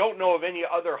 Though I don't know of any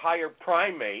other higher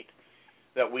primate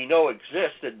that we know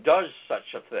exists that does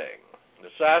such a thing. The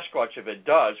Sasquatch, if it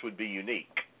does, would be unique.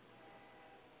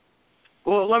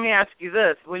 Well, let me ask you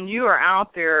this. When you are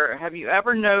out there, have you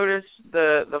ever noticed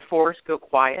the forest go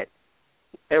quiet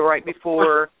right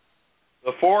before...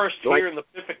 The forest here in the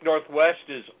Pacific Northwest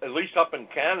is, at least up in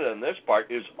Canada in this part,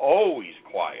 is always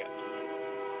quiet.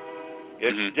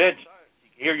 It's dead silent. You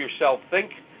can hear yourself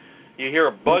think. You hear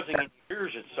a buzzing in your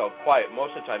ears. It's so quiet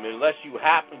most of the time, unless you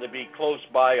happen to be close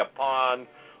by a pond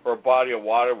or a body of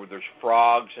water where there's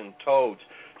frogs and toads.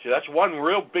 See, that's one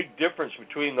real big difference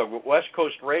between the West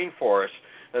Coast rainforest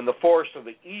and the forest of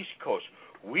the East Coast.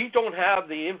 We don't have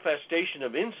the infestation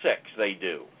of insects they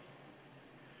do.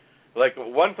 Like,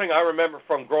 one thing I remember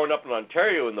from growing up in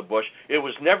Ontario in the bush, it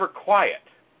was never quiet.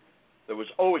 There was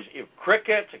always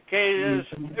crickets, cicadas,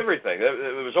 everything.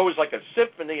 It was always like a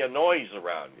symphony of noise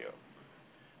around you.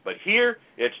 But here,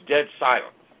 it's dead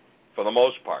silent for the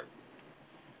most part.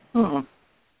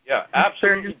 Yeah,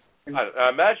 absolutely. I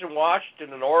imagine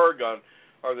Washington and Oregon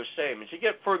are the same. As you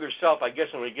get further south, I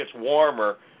guess when it gets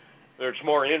warmer, there's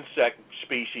more insect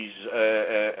species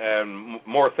and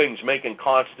more things making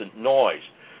constant noise.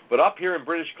 But up here in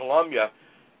British Columbia,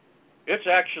 it's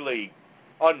actually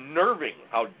unnerving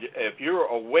how, if you're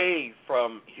away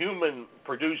from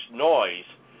human-produced noise,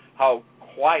 how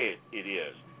quiet it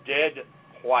is. Dead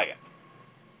quiet.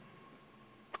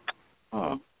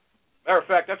 Matter of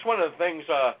fact, that's one of the things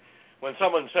when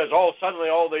someone says, suddenly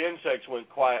all the insects went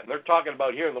quiet, and they're talking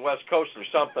about here in the West Coast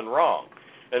there's something wrong,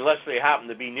 unless they happen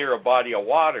to be near a body of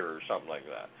water or something like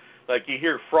that. Like you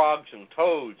hear frogs and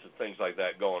toads and things like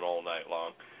that going all night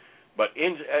long. But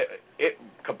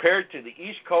compared to the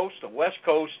East Coast, the West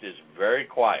Coast is very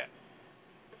quiet.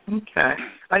 Okay.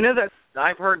 I know that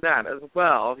I've heard that as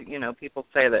well. People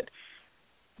say that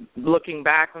looking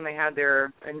back when they had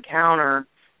their encounter,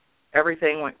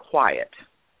 everything went quiet.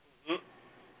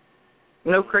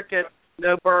 Mm-hmm. No crickets,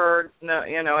 no birds, no,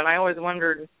 and I always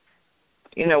wondered,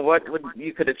 what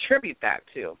you could attribute that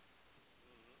to.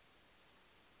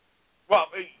 Well,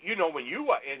 when you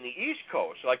were in the East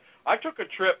Coast, like I took a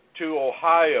trip to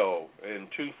Ohio in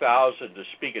 2000 to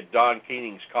speak at Don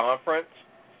Keating's conference.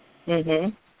 Mm-hmm.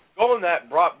 Going that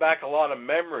brought back a lot of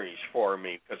memories for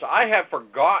me because I had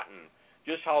forgotten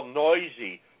just how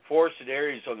noisy forested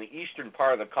areas on the eastern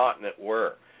part of the continent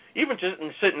were. Even just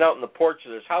sitting out in the porch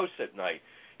of this house at night,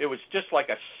 it was just like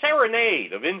a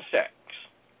serenade of insects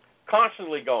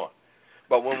constantly going.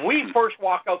 But when we first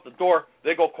walk out the door,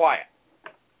 they go quiet.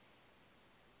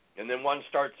 And then one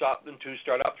starts up, then two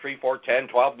start up, 3, 4, 10,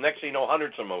 12. Next thing you know,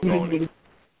 hundreds of them are going.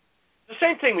 The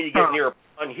same thing when you get near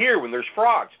on here when there's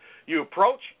frogs. You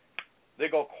approach, they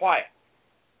go quiet.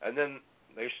 And then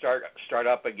they start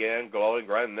up again, glowing,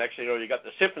 grinding. The next thing you know, you got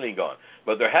the symphony going.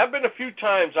 But there have been a few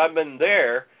times I've been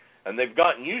there, and they've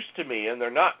gotten used to me, and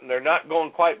they're not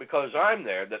going quiet because I'm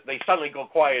there, that they suddenly go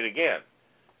quiet again.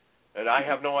 And I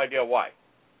have no idea why.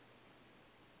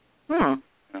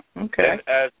 Okay.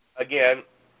 And again,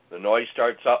 the noise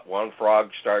starts up, one frog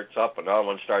starts up, another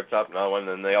one starts up, another one,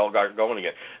 and they all got going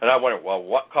again. And I wonder, well,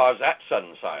 what caused that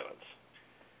sudden silence?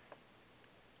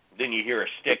 Then you hear a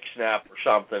stick snap or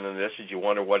something, and you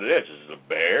wonder what it is. Is it a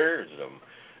bear? Is it an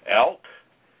elk?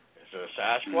 Is it a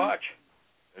Sasquatch?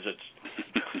 Is it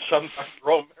some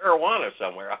grow marijuana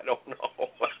somewhere? I don't know.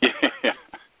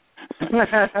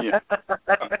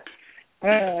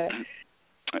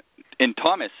 And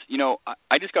Thomas,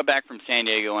 I just got back from San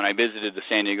Diego, and I visited the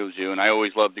San Diego Zoo, and I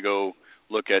always love to go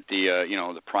look at the,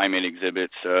 the primate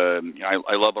exhibits. I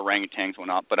love orangutans and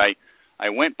whatnot, but I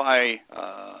went by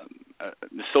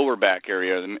the silverback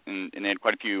area, and they had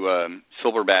quite a few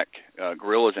silverback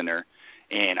gorillas in there.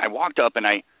 And I walked up, and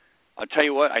I'll tell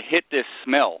you what, I hit this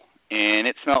smell, and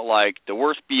it smelled like the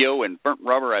worst BO and burnt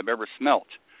rubber I've ever smelt.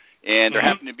 And there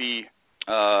happened to be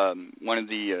one of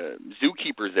the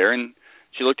zookeepers there, and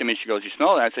she looked at me and she goes, "You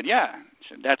smell that?" I said, "Yeah."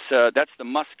 She said, that's the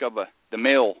musk of the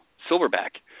male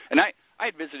silverback. And I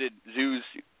had visited zoos.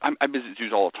 I visit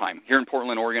zoos all the time. Here in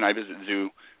Portland, Oregon, I visit zoo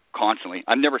constantly.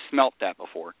 I've never smelt that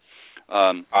before.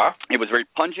 It was very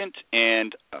pungent,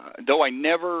 and though I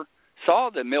never saw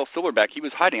the male silverback, he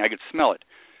was hiding. I could smell it.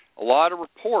 A lot of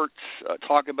reports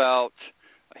talk about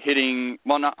hitting,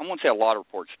 I won't say a lot of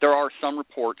reports. There are some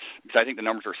reports, because I think the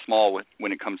numbers are small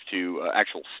when it comes to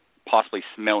actual possibly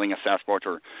smelling a Sasquatch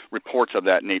or reports of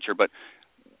that nature. But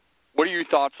what are your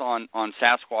thoughts on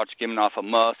Sasquatch giving off a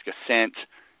musk, a scent,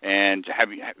 and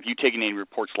have you taken any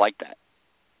reports like that?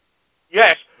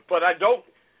 Yes, but I don't.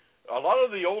 A lot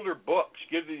of the older books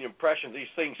give you the impression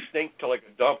these things stink to like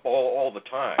a dump all the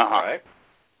time, right?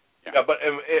 Yeah, but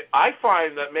I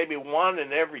find that maybe 1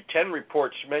 in every 10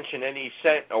 reports mention any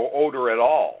scent or odor at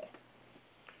all.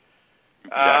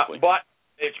 Exactly. But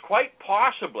it's quite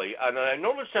possibly, and I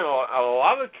noticed in a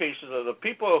lot of cases of the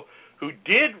people who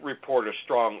did report a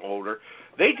strong odor,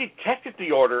 they detected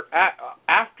the odor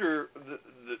after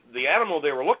the animal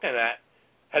they were looking at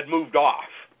had moved off.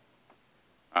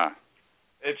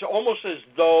 It's almost as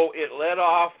though it let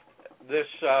off this,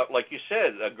 like you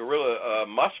said, a gorilla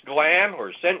musk gland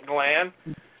or scent gland,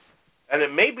 and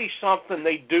it may be something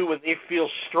they do when they feel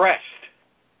stressed.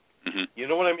 Mm-hmm. You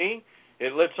know what I mean?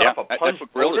 It lets off a pungent that's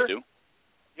what gorillas odor. do.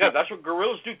 Yeah, that's what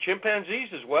gorillas do. Chimpanzees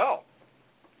as well,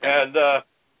 and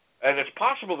it's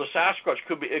possible the Sasquatch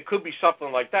could be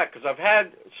something like that, because I've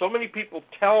had so many people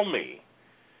tell me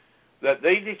that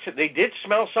they did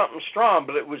smell something strong,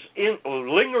 but it was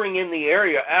lingering in the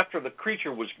area after the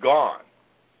creature was gone.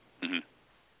 Mm-hmm.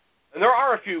 And there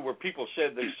are a few where people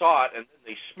said they saw it and then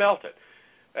they smelt it.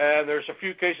 And there's a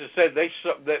few cases that said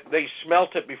they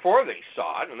smelt it before they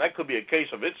saw it, and that could be a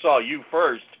case of it saw you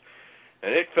first,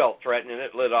 and it felt threatening, and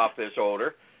it lit off this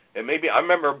odor. And maybe I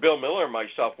remember Bill Miller and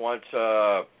myself once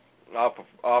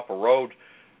off a road.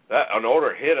 An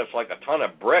odor hit us like a ton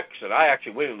of bricks, and I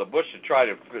actually went in the bush to try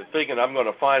to, thinking I'm going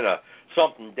to find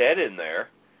something dead in there.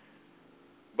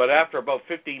 But after about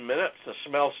 15 minutes, the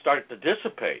smell started to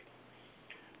dissipate.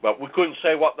 But we couldn't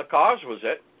say what the cause was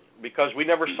because we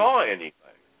never saw anything.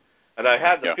 And I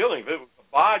had the feeling if it was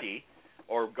a body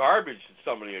or garbage that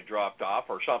somebody had dropped off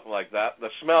or something like that, the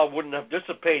smell wouldn't have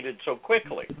dissipated so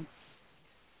quickly.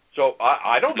 So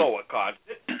I don't know what caused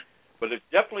it. But it's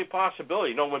definitely a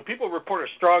possibility. When people report a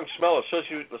strong smell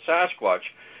associated with the Sasquatch,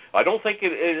 I don't think it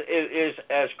is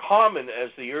as common as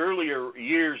the earlier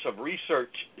years of research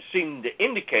seem to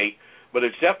indicate, but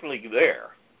it's definitely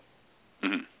there.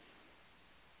 Mm-hmm.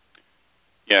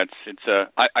 Yeah, it's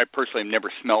I personally have never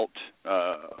smelt.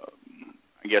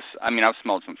 I've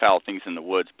smelled some foul things in the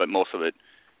woods, but most of it,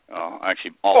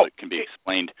 actually, all of it can be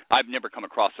explained. I've never come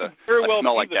across a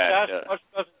smell like that. Sasquatch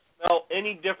doesn't smell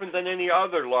any different than any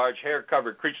other large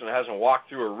hair-covered creature that hasn't walked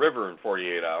through a river in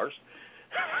 48 hours.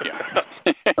 Yeah.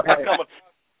 I've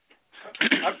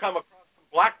come across some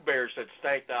black bears that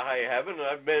stank to high heaven, and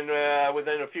I've been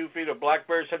within a few feet of black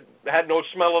bears that had no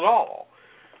smell at all.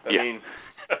 I mean,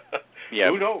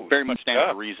 who knows? Very much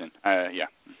stands to reason.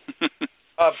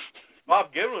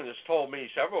 Bob Gimlin has told me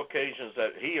several occasions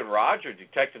that he and Roger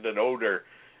detected an odor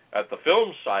at the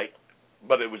film site,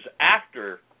 but it was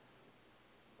after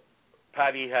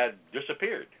Patty had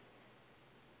disappeared.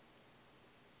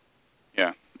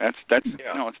 Yeah, that's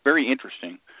it's very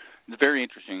interesting. It's very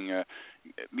interesting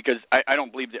because I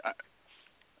don't believe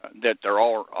that there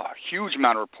are a huge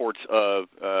amount of reports of,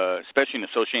 especially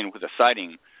associated with a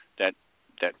sighting, that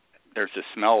there's a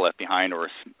smell left behind or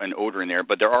an odor in there.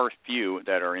 But there are a few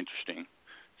that are interesting.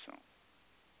 So.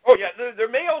 Oh yeah, there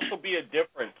may also be a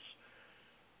difference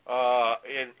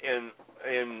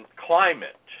in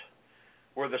climate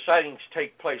where the sightings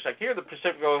take place. Like here in the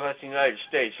Pacific Northwest of the United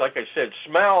States, like I said,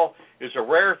 smell is a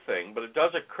rare thing, but it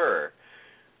does occur.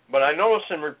 But I notice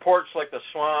in reports like the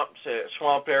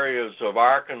swamp areas of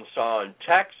Arkansas and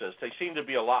Texas, they seem to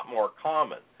be a lot more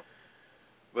common.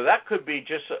 But that could be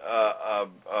just a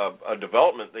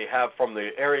development they have from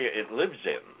the area it lives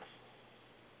in.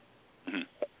 Mm-hmm.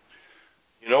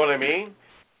 You know what I mean?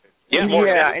 Yeah.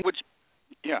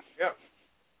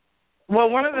 Well,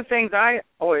 one of the things I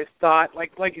always thought,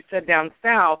 like you said down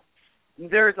south,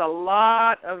 there's a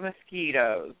lot of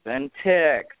mosquitoes and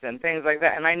ticks and things like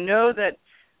that. And I know that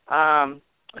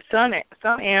some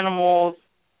animals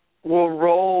will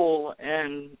roll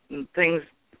and things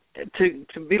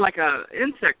to be like a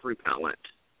insect repellent.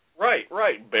 Right.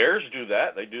 Bears do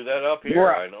that. They do that up here.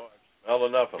 Right. I know. I smell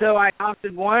enough of them. So I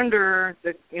often wonder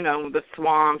that the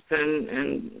swamps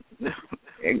and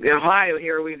in Ohio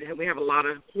here we have a lot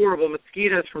of horrible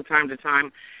mosquitoes from time to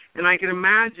time, and I can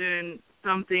imagine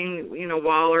something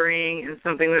wallering and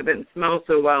something that didn't smell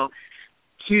so well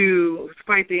to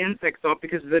fight the insects off,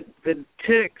 because the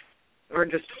ticks are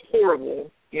just horrible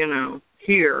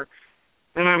here.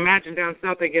 And I imagine down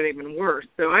south they get even worse.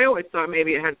 So I always thought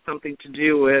maybe it had something to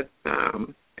do with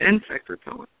insect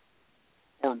repellent.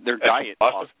 Or their diet,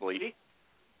 possibly.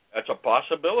 That's a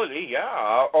possibility,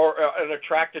 yeah. Or and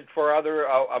attracted for other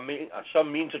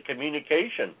some means of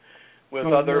communication with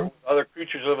other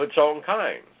creatures of its own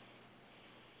kind.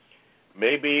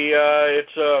 Maybe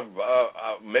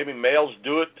maybe males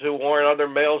do it to warn other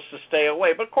males to stay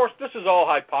away. But of course, this is all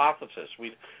hypothesis. We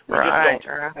just don't.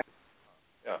 Right.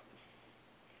 Yeah.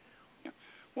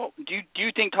 Well, do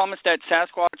you think, Thomas, that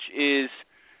Sasquatch is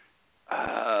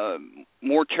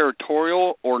more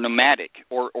territorial or nomadic,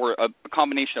 or a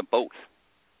combination of both?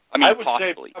 I mean,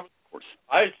 possibly, of course.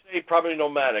 I'd say probably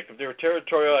nomadic. If they were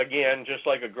territorial, again, just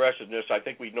like aggressiveness, I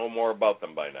think we'd know more about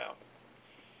them by now.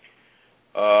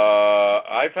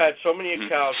 I've had so many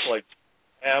accounts like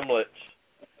hamlets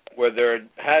where there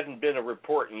hadn't been a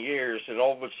report in years, and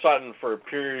all of a sudden, for a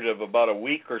period of about a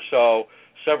week or so,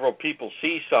 several people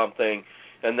see something,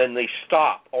 and then they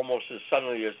stop almost as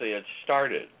suddenly as they had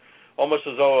started. Almost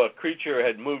as though a creature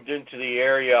had moved into the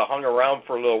area, hung around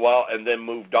for a little while, and then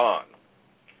moved on.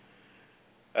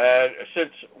 And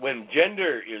since when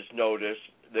gender is noticed,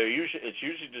 it's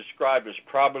usually described as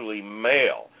probably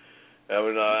male. I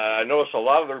mean, I notice a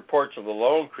lot of the reports of the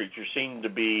lone creature seem to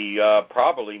be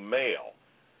probably male.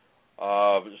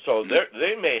 So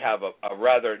they may have a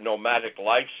rather nomadic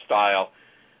lifestyle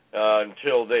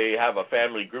until they have a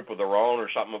family group of their own or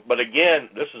something. But again,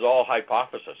 this is all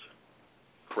hypothesis.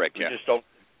 Correct. We just don't.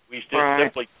 We just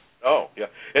simply know. Yeah,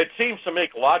 it seems to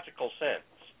make logical sense.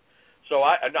 So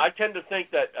I tend to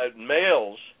think that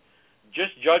males,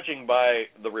 just judging by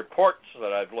the reports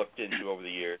that I've looked into over the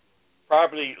years,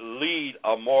 probably lead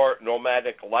a more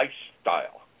nomadic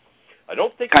lifestyle. I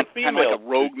don't think the female, kind of like a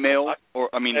rogue male, or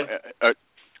I mean, a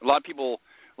lot of people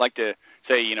like to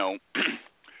say, I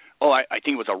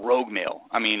think it was a rogue male.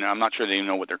 I mean, I'm not sure they even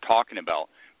know what they're talking about.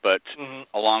 But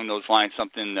along those lines,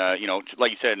 something,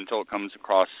 like you said, until it comes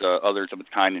across others of its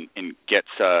kind and gets,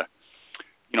 sort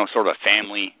of a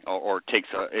family or takes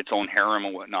its own harem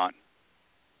or whatnot.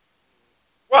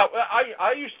 Well,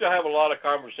 I used to have a lot of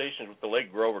conversations with the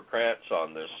late Grover Krantz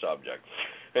on this subject.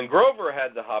 And Grover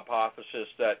had the hypothesis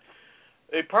that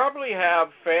they probably have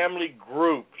family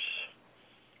groups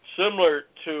similar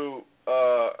to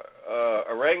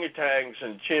orangutans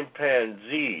and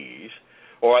chimpanzees,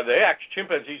 or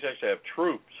chimpanzees actually have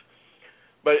troops,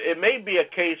 But it may be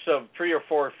a case of 3 or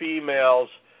 4 females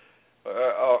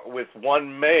with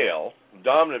one male,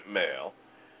 dominant male,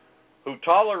 who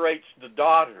tolerates the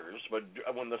daughters, but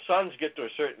when the sons get to a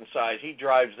certain size, he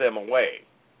drives them away.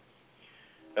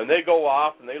 And they go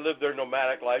off and they live their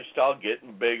nomadic lifestyle,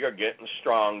 getting bigger, getting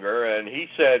stronger. And he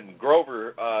said,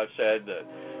 Grover said that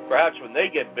perhaps when they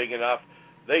get big enough,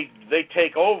 they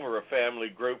take over a family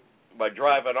group by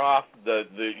driving off the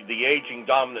aging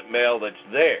dominant male that's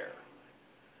there.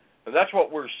 And that's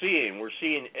what we're seeing. We're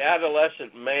seeing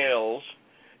adolescent males,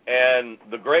 and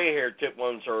the gray-haired tip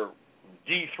ones are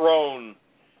dethrone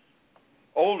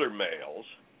older males,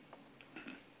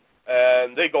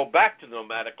 and they go back to the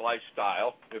nomadic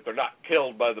lifestyle if they're not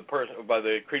killed by the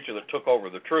creature that took over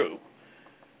the troop,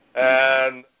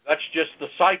 and that's just the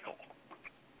cycle.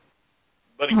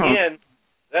 But again,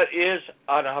 that is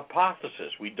on a hypothesis.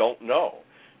 We don't know.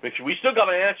 We still got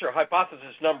to answer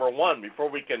hypothesis number 1 before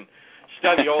we can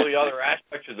study all the other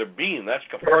aspects of their being. That's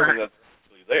confirming that they're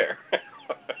actually there.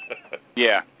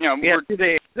 Yeah. Do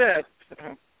they exist?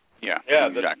 Yeah,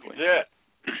 exactly. That's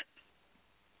it.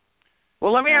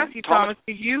 Well, let me ask you, Thomas,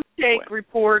 do you take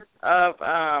reports of,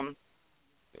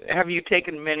 have you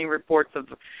taken many reports of,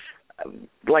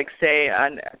 like, say, a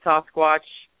Sasquatch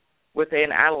with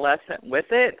an adolescent with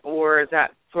it, or is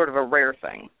that sort of a rare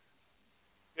thing?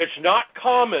 It's not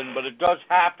common, but it does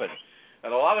happen.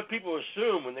 And a lot of people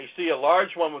assume when they see a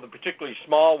large one with a particularly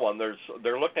small one,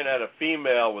 they're looking at a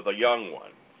female with a young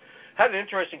one. Had an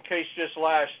interesting case just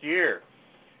last year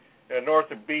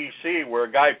north of B.C. where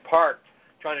a guy parked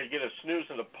trying to get a snooze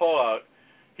and a pull-out.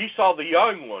 He saw the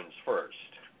young ones first.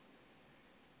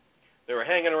 They were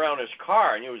hanging around his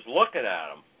car, and he was looking at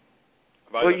them.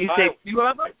 Well, you say 2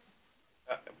 of them?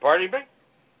 Pardon me?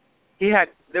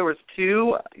 There was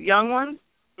 2 young ones?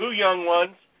 2 young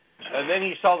ones, and then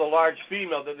he saw the large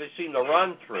female that they seemed to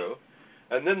run through.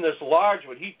 And then this large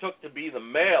one he took to be the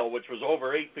male, which was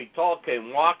over 8 feet tall,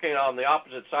 came walking on the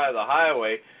opposite side of the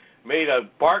highway, made a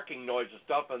barking noise and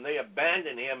stuff, and they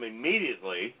abandoned him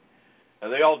immediately,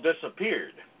 and they all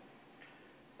disappeared.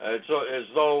 So as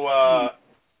though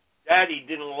Daddy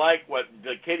didn't like what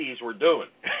the kiddies were doing.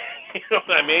 You know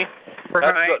what I mean?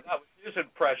 Right. That was his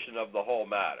impression of the whole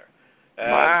matter.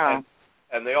 Wow.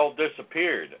 And they all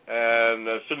disappeared, and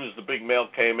as soon as the big male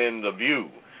came into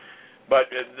view. But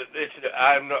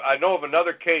I know of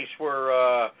another case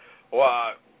where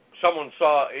someone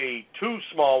saw 2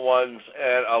 small ones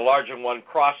and a larger one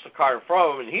cross the car in front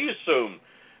of him, and he assumed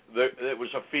that it was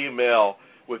a female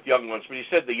with young ones. But he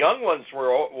said the young ones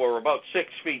were about 6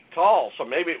 feet tall, so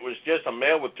maybe it was just a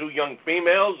male with 2 young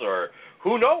females, or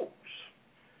who knows?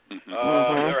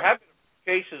 There have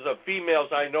been cases of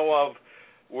females I know of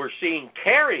were seen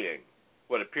carrying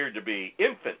what appeared to be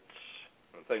infants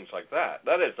and things like that.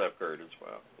 That has occurred as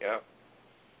well. Yeah.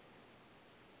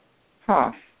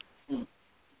 Huh.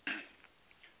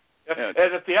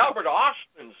 And if the Albert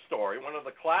Ostman story, one of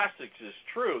the classics, is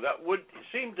true, that would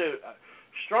seem to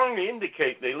strongly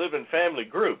indicate they live in family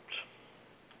groups.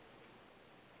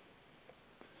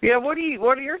 Yeah, what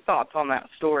are your thoughts on that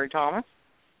story, Thomas?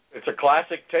 It's a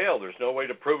classic tale. There's no way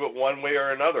to prove it one way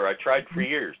or another. I tried for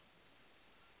years.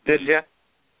 Did you?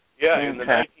 Yeah, in the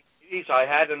 1980s, I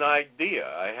had an idea.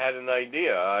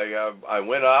 I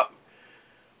went up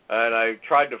and I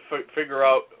tried to figure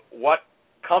out what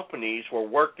companies were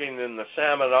working in the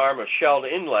salmon arm of Shell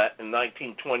Inlet in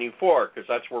 1924, because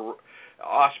that's where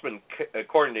Ostman,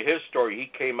 according to his story,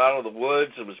 he came out of the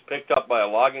woods and was picked up by a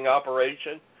logging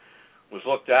operation, was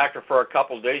looked after for a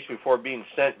couple of days before being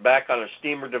sent back on a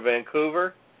steamer to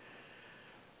Vancouver.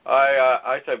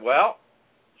 I said, well,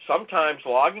 sometimes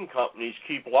logging companies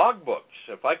keep logbooks.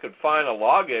 If I could find a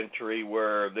log entry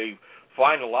where they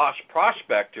find a lost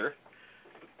prospector,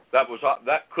 that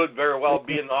could very well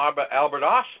be an Albert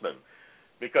Ostman,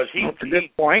 because he said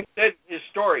in his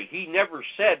story he never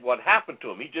said what happened to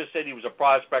him. He just said he was a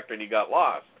prospector and he got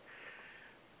lost.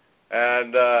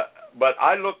 And but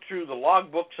I looked through the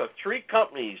logbooks of 3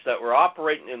 companies that were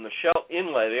operating in the Shell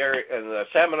Inlet area, in the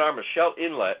salmon arm of Shell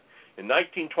Inlet in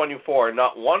 1924, and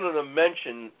not one of them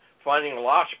mentioned finding a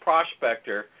lost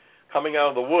prospector coming out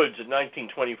of the woods in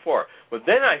 1924. But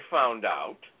then I found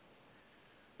out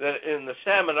that in the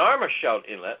salmon arm of Shell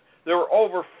Inlet, there were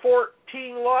over 14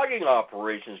 logging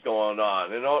operations going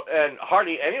on, and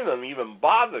hardly any of them even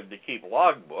bothered to keep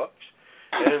logbooks.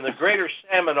 And in the greater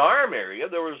salmon arm area,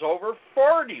 there was over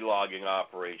 40 logging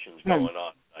operations going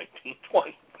on in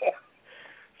 1924.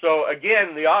 So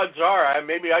again, the odds are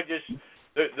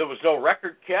there was no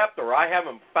record kept, or I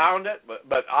haven't found it,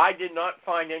 but I did not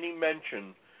find any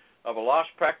mention of a lost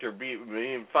prospector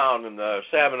being found in the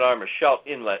salmon arm of Shell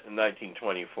Inlet in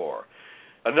 1924.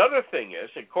 Another thing is,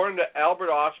 according to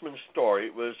Albert Osman's story,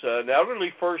 it was an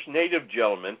elderly First Native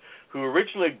gentleman who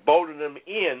originally boated him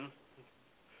in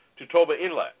to Toba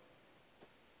Inlet.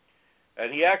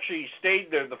 And he actually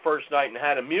stayed there the first night and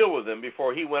had a meal with him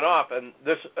before he went off. And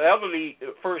this elderly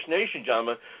First Nation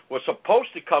gentleman was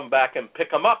supposed to come back and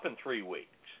pick him up in 3 weeks.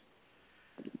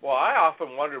 Well, I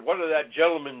often wondered, what did that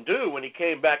gentleman do when he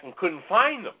came back and couldn't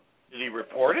find them? Did he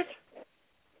report it?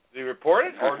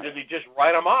 Or did he just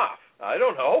write them off? I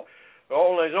don't know.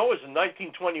 All I know is in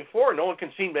 1924, no one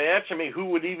can seem to answer me who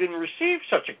would even receive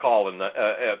such a call in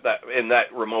that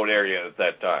remote area at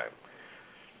that time.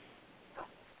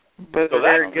 But so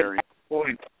very good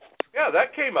point. Yeah,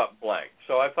 that came up blank.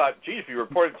 So I thought, gee, if you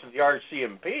reported to the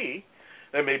RCMP,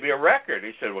 there may be a record.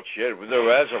 He said, well, shit, if there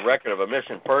was a record of a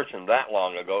missing person that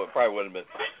long ago, it probably would have been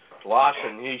lost.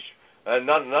 And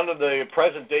none of the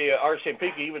present-day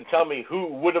RCMP can even tell me who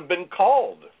would have been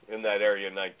called in that area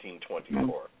in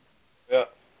 1924. Yeah.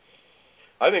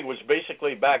 I think it was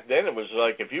basically back then, it was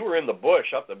like if you were in the bush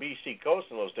up the BC coast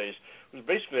in those days, it was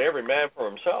basically every man for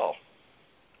himself.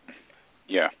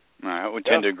 Yeah, I would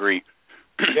tend to agree.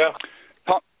 Yeah.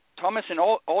 Thomas, in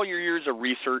all your years of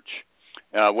research,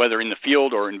 whether in the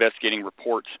field or investigating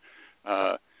reports,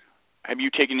 have you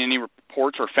taken any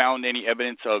reports or found any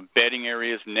evidence of bedding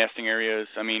areas, nesting areas?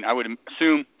 I mean, I would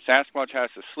assume Sasquatch has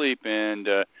to sleep, and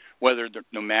whether they're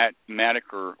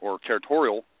nomadic or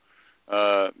territorial,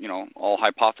 all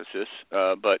hypothesis.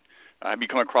 But have you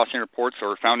come across any reports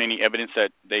or found any evidence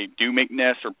that they do make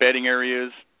nests or bedding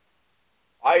areas?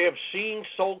 I have seen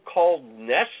so-called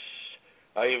nests.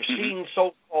 I have seen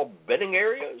so-called bedding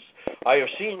areas. I have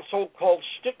seen so-called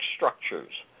stick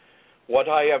structures. What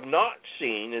I have not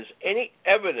seen is any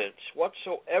evidence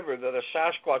whatsoever that a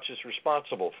Sasquatch is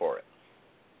responsible for it.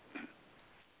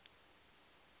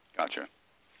 Gotcha.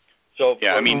 So,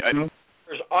 yeah, as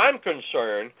far as I'm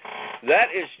concerned,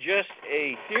 that is just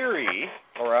a theory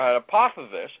or a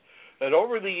hypothesis that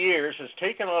over the years has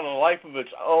taken on a life of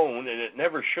its own, and it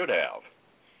never should have.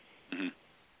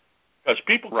 Because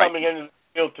people coming into the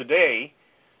field today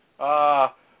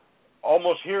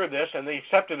almost hear this and they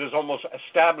accept it as almost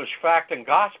established fact and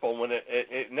gospel when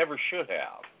it never should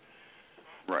have.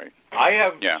 Right. I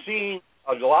have seen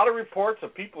a lot of reports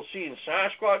of people seeing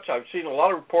Sasquatch. I've seen a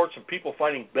lot of reports of people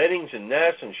finding beddings and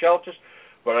nests and shelters,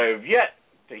 but I have yet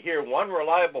to hear one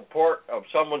reliable report of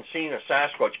someone seeing a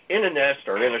Sasquatch in a nest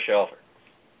or in a shelter.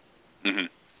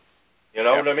 You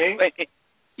know what I mean?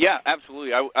 Yeah,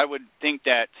 absolutely. I would think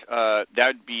that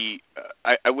that'd be.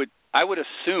 I would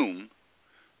assume,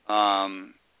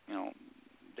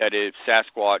 that if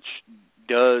Sasquatch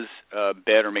does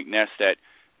bed or make nests, that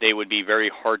they would be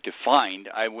very hard to find.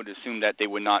 I would assume that they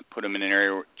would not put them in an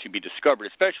area to be discovered,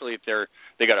 especially if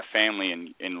they got a family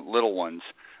and little ones.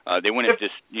 They wouldn't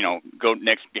just go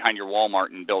next behind your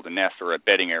Walmart and build a nest or a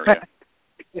bedding area.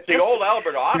 The old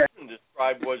Albert Austin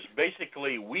described was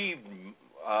basically weaved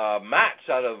mats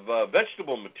out of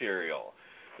vegetable material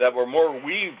that were more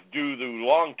weaved due to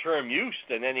long-term use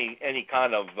than any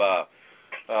kind of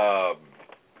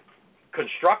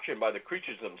construction by the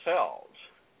creatures themselves.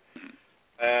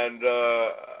 And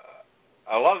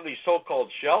a lot of these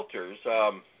so-called shelters,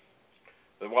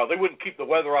 they wouldn't keep the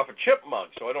weather off a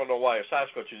chipmunk, so I don't know why a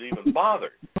Sasquatch is even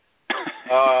bothered.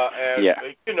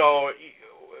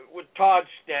 With Todd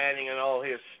Standing and all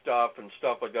his stuff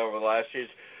like that over the last years,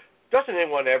 doesn't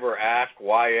anyone ever ask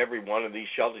why every one of these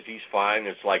shelters he's finding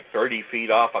is like 30 feet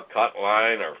off a cut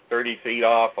line or 30 feet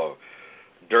off a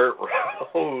dirt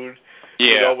road?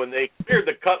 Yeah. When they cleared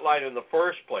the cut line in the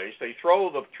first place, they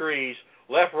throw the trees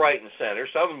left, right, and center.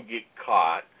 Some of them get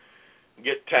caught,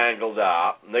 get tangled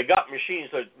up. And they got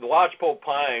machines, the lodgepole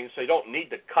pines, they don't need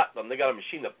to cut them. They got a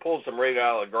machine that pulls them right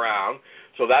out of the ground,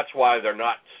 so that's why they're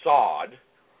not sawed.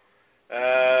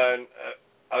 And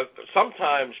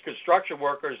sometimes construction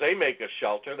workers, they make a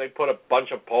shelter. They put a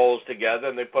bunch of poles together,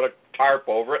 and they put a tarp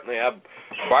over it, and they have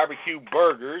barbecue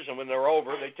burgers, and when they're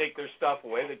over, they take their stuff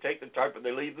away. They take the tarp, and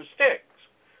they leave the sticks.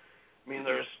 I mean,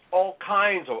 there's all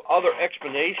kinds of other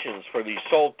explanations for these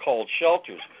so-called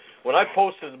shelters. When I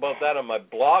posted about that on my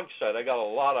blog site, I got a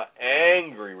lot of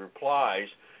angry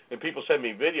replies, and people send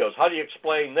me videos. How do you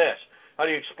explain this? How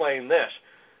do you explain this?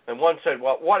 And one said,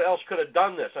 well, what else could have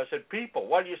done this? I said, people.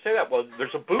 Why do you say that? Well,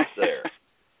 there's a boot there.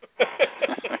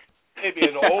 Maybe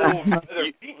an old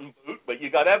leather-beaten boot, but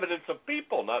you got evidence of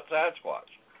people, not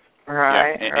Sasquatch.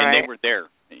 Right, and they were there.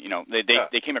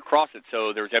 They came across it,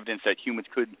 so there was evidence that humans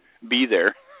could be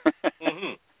there.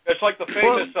 It's like the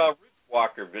famous Ridge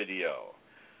Walker video.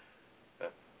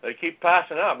 They keep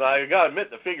passing out. Now, I got to admit,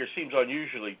 the figure seems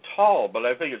unusually tall, but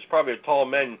I think it's probably a tall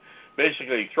man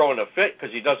basically throwing a fit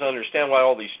because he doesn't understand why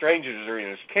all these strangers are in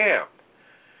his camp.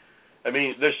 I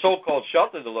mean, this so-called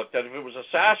shelter they looked at, if it was a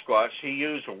Sasquatch, he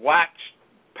used wax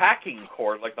packing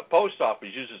cord like the post office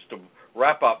uses to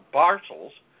wrap up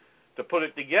parcels to put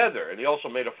it together, and he also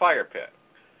made a fire pit.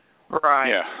 Right.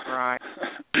 Yeah. Right.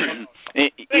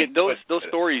 Those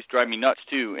stories drive me nuts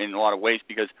too in a lot of ways,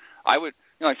 because I would,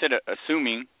 like I said,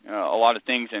 assuming a lot of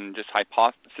things and just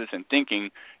hypothesis and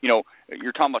thinking.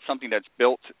 You're talking about something that's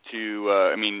built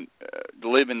to,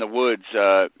 live in the woods.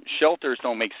 Shelters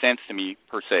don't make sense to me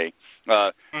per se.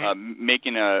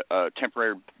 Making a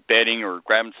temporary bedding or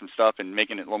grabbing some stuff and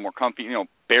making it a little more comfy.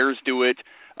 Bears do it.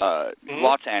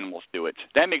 Lots of animals do it.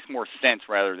 That makes more sense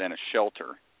rather than a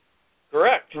shelter.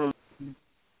 Correct.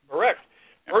 Correct.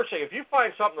 First thing, if you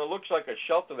find something that looks like a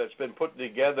shelter that's been put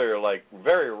together like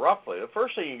very roughly, the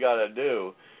first thing you got to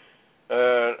do,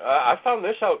 I found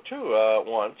this out too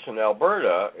once in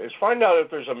Alberta, is find out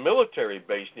if there's a military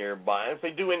base nearby and if they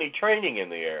do any training in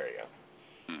the area.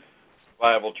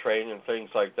 Viable training and things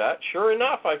like that. Sure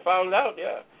enough, I found out,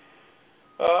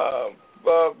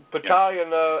 battalion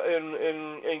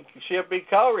in CFB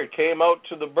Calgary came out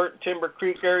to the Burnt Timber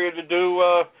Creek area to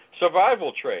do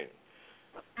survival training.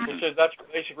 They said that's the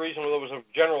basic reason there was a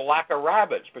general lack of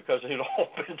rabbits, because they'd all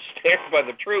been stared by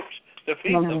the troops to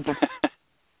feed them.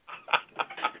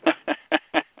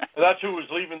 And that's who was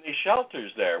leaving these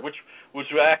shelters there, which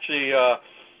actually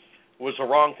was the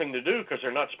wrong thing to do, because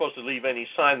they're not supposed to leave any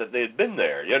sign that they had been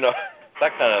there,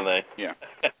 that kind of thing. Yeah.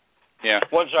 Yeah.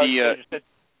 One sergeant said,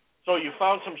 so you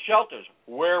found some shelters.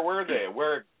 Where were they?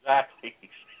 Where exactly?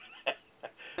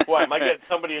 Why, am I getting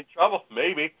somebody in trouble?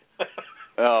 Maybe.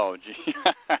 Oh, gee.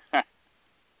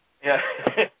 Yeah.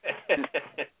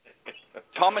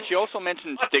 Thomas, you also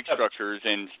mentioned stick structures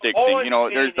and sticks. Oh, and,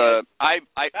 there's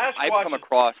I've come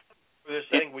across this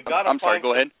thing. We gotta I'm sorry.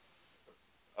 Go ahead.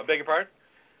 I beg your pardon.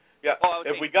 Yeah. Oh,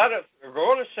 if we're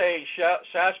going to say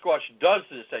Sasquatch does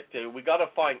this activity, we got to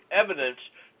find evidence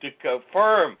to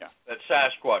confirm that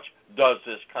Sasquatch does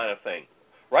this kind of thing.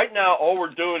 Right now, all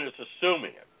we're doing is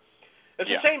assuming it. It's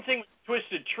the same thing with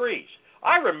twisted trees.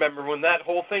 I remember when that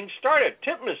whole thing started.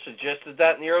 Titmus suggested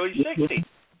that in the early 60s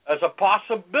as a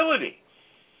possibility.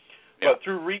 Yeah. But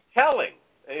through retelling,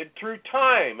 and through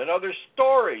time, and other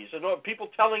stories, and people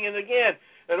telling it again,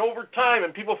 and over time,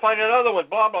 and people find another one,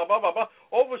 blah, blah, blah, blah, blah.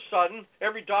 All of a sudden,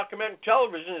 every documentary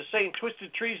television is saying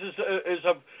twisted trees is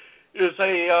a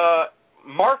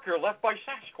marker left by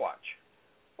Sasquatch.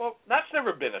 Well, that's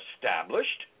never been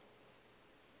established.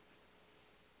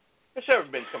 It's never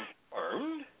been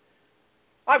confirmed.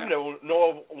 I know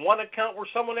of one account where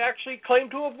someone actually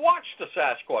claimed to have watched a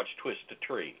Sasquatch twist a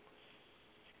tree.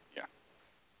 Yeah.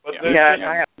 But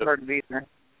I haven't heard of either.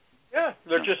 Yeah,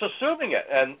 they're just assuming it,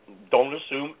 and don't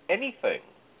assume anything.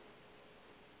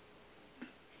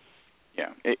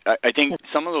 Yeah, I think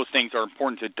some of those things are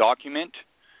important to document,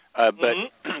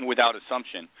 but without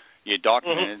assumption. You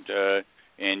document it,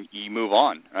 and you move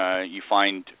on. You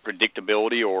find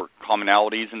predictability or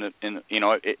commonalities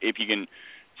if you can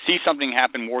see something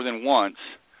happen more than once,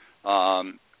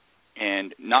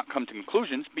 and not come to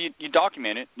conclusions, but you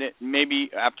document it. That maybe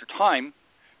after time,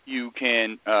 you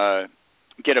can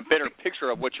get a better picture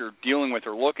of what you're dealing with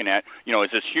or looking at.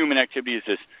 Is this human activity? Is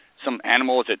this some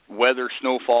animal? Is it weather,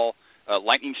 snowfall,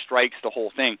 lightning strikes, the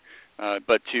whole thing?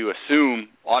 But to assume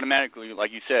automatically,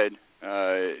 like you said,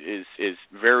 is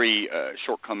very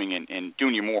shortcoming and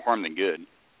doing you more harm than good.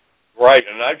 Right,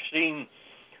 and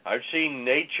I've seen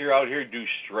nature out here do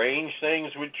strange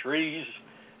things with trees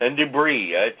and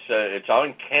debris. It's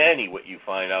uncanny what you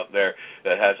find out there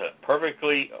that has a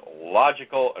perfectly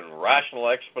logical and rational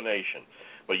explanation.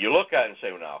 But you look at it and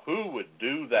say, well, now, who would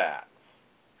do that?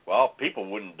 Well, people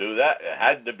wouldn't do that. It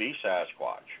had to be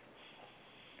Sasquatch.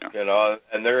 Yeah.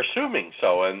 And they're assuming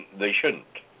so, and they shouldn't.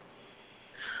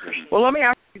 Well, let me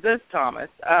ask you this, Thomas.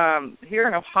 Here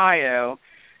in Ohio,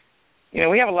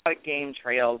 we have a lot of game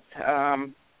trails.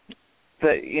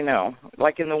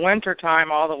 Like in the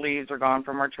wintertime, all the leaves are gone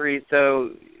from our trees, so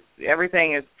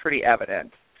everything is pretty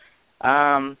evident.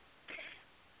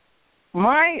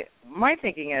 My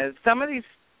thinking is some of these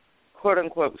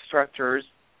quote-unquote structures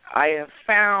I have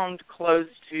found close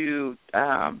to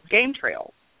game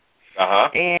trails.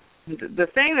 And the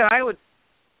thing that I would,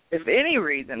 if any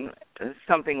reason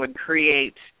something would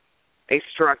create a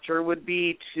structure, would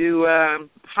be to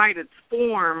hide its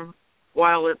form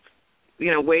while it's,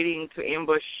 waiting to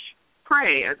ambush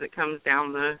prey as it comes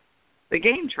down the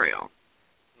game trail,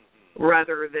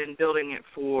 rather than building it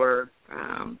for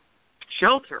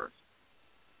shelter.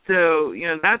 So,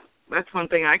 that's one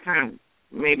thing I kind of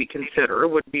maybe consider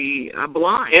would be a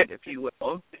blind, if you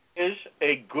will. It is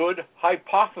a good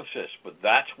hypothesis, but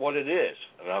that's what it is,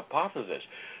 an hypothesis.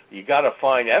 You got to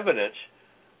find evidence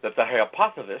that the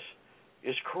hypothesis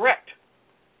is correct.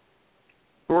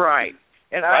 Right.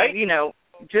 And right?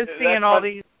 Just seeing all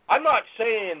these. I'm not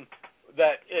saying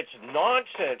that it's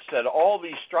nonsense that all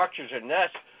these structures and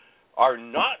nests are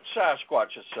not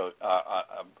Sasquatch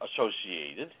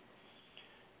associated.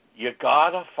 You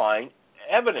gotta find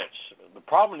evidence. The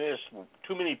problem is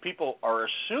too many people are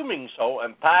assuming so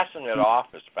and passing it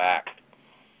off as fact.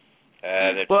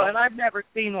 And and I've never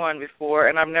seen one before,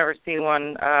 and I've never seen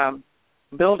one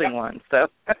building one. So,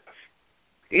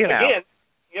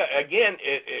 Again,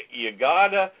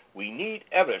 we need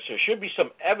evidence. There should be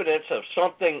some evidence of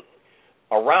something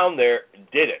around there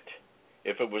did it,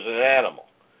 if it was an animal.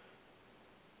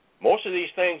 Most of these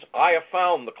things, I have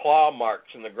found the claw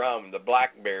marks in the ground when the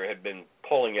black bear had been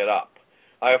pulling it up.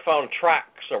 I have found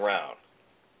tracks around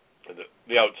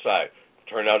the outside.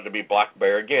 Turned out to be black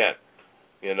bear again.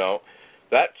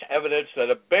 That's evidence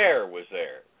that a bear was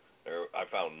there. I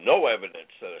found no evidence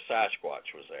that a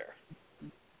Sasquatch was there.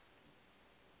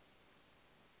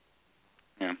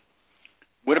 Yeah.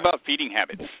 What about feeding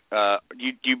habits?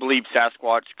 Do you believe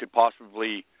Sasquatch could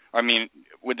possibly,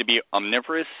 would they be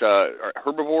omnivorous,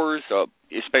 herbivores,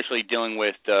 especially dealing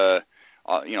with,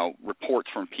 reports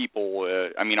from people?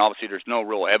 Obviously there's no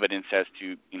real evidence as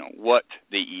to, what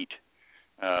they eat,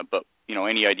 but,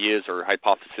 any ideas or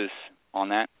hypothesis on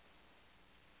that?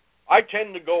 I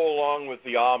tend to go along with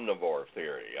the omnivore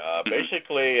theory.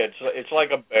 Basically, it's like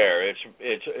a bear.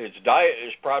 Its diet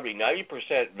is probably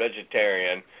 90%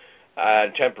 vegetarian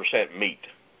and 10% meat.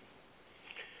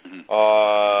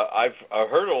 I've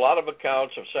heard a lot of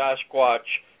accounts of Sasquatch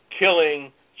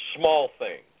killing small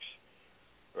things,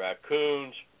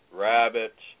 raccoons,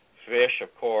 rabbits, fish,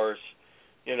 of course,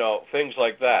 things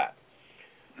like that.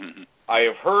 I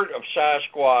have heard of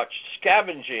Sasquatch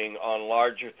scavenging on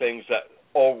larger things that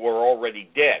were already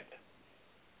dead.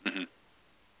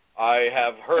 I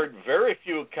have heard very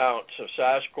few accounts of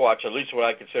Sasquatch, at least what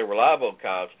I consider reliable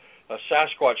accounts, of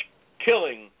Sasquatch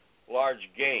killing large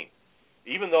game.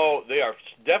 Even though they are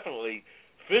definitely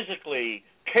physically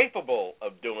capable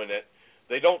of doing it,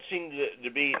 they don't seem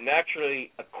to be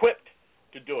naturally equipped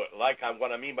to do it.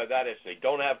 What I mean by that is they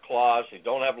don't have claws, they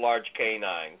don't have large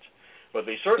canines, but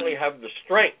they certainly have the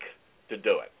strength to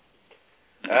do it.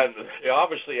 And they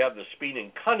obviously have the speed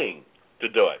and cunning to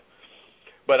do it.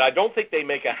 But I don't think they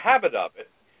make a habit of it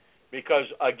because,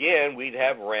 again, we'd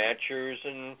have ranchers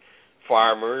and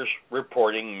farmers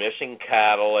reporting missing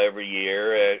cattle every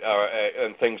year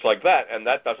and things like that, and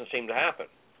that doesn't seem to happen.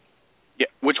 Yeah,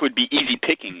 which would be easy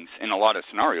pickings in a lot of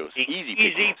scenarios. Easy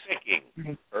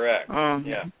picking. Correct.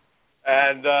 Yeah.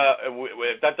 And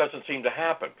that doesn't seem to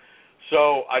happen.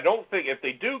 So I don't think if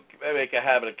they do make a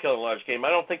habit of killing large game, I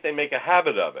don't think they make a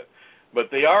habit of it. But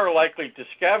they are likely to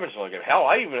scavenge like it. Hell,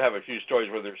 I even have a few stories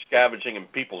where they're scavenging in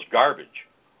people's garbage.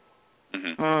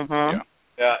 Yeah.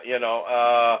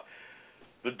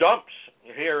 The dumps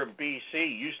here in B.C.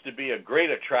 used to be a great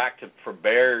attractant for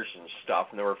bears and stuff,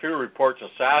 and there were a few reports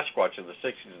of Sasquatch in the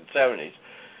 60s and 70s.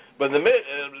 But in the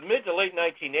mid to late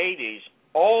 1980s,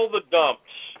 all the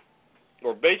dumps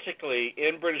were basically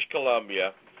in British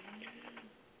Columbia.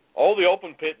 All the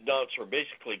open pit dumps were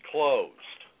basically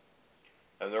closed,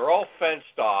 and they're all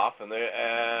fenced off. And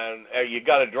you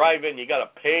got to drive in, you got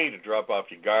to pay to drop off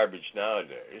your garbage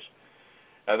nowadays.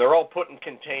 And they're all put in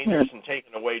containers and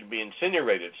taken away to be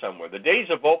incinerated somewhere. The days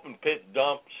of open pit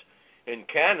dumps in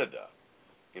Canada,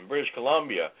 in British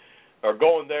Columbia, or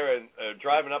going there and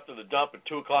driving up to the dump at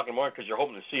 2 o'clock in the morning because you're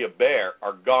hoping to see a bear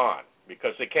are gone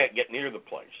because they can't get near the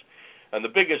place. And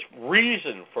the biggest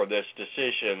reason for this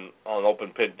decision on open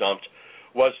pit dumps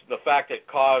was the fact it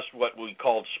caused what we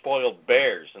called spoiled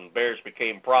bears, and bears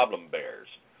became problem bears.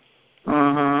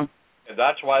 And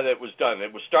that's why that was done.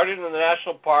 It was started in the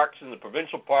national parks and the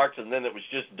provincial parks, and then it was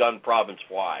just done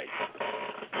province-wide.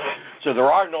 So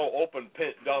there are no open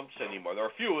pit dumps anymore. There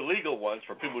are a few illegal ones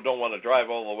for people who don't want to drive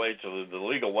all the way to the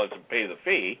legal ones and pay the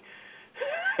fee.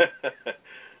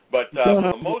 But for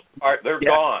the most part, they're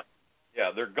gone.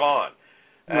 Yeah, they're gone.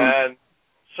 And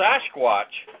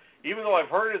Sasquatch, even though I've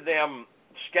heard of them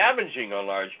scavenging on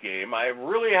large game, I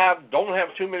really don't have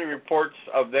too many reports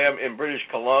of them in British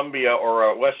Columbia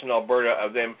or Western Alberta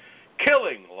of them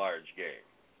killing large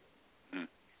game.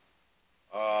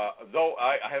 Though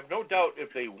I have no doubt if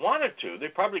they wanted to, they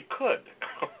probably could.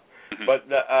 But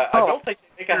I don't think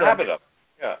they make a habit of it.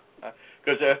 Yeah.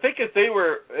 Because I think if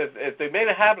they made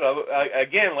a habit of it,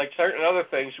 again, like certain other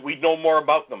things, we'd know more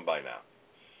about them by now.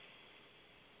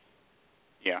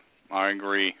 Yeah, I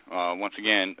agree. Once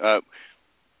again,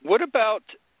 what about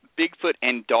Bigfoot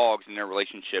and dogs and their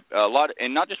relationship.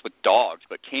 And not just with dogs,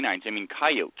 but canines. I mean,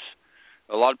 coyotes.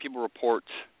 A lot of people report,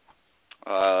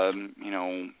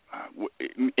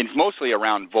 it's mostly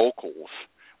around vocals,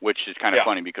 which is kind of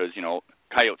funny because,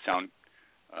 coyotes sound,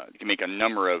 can make a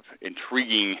number of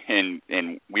intriguing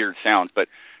and weird sounds. But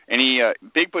any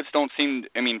Bigfoots don't seem,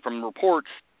 from reports,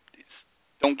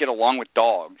 don't get along with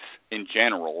dogs in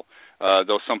general,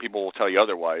 though some people will tell you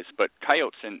otherwise. But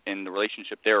coyotes and the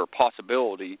relationship there, a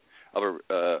possibility of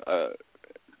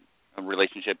a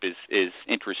relationship is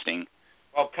interesting.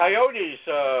 Well, coyotes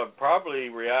probably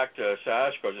react to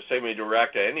Sasquatch the same way they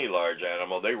react to any large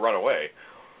animal. They run away.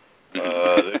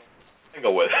 They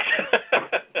go with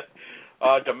it.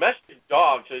 Domestic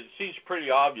dogs, it seems pretty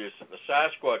obvious that the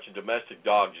Sasquatch and domestic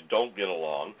dogs don't get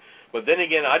along. But then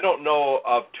again, I don't know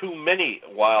of too many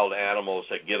wild animals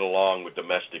that get along with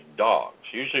domestic dogs.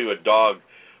 Usually a dog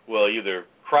will either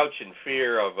crouch in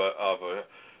fear of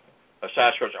a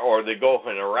Sasquatch or they go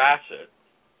and harass it.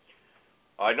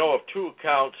 I know of two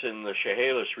accounts in the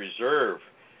Chehalis Reserve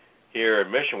here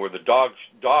in Mission where the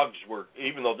dogs were,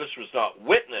 even though this was not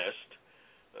witnessed,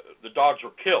 the dogs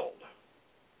were killed.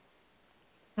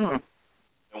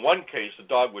 In one case, the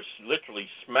dog was literally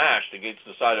smashed against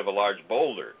the side of a large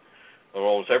boulder.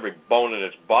 Almost every bone in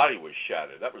its body was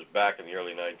shattered. That was back in the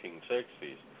early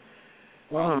 1960s.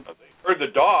 Wow. They heard the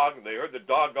dog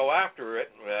go after it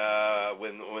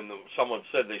when someone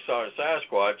said they saw a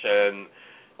Sasquatch, and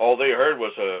all they heard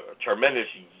was a tremendous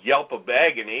yelp of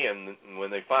agony, and when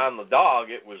they found the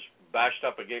dog, it was bashed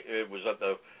up against, it was at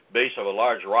the base of a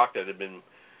large rock that had been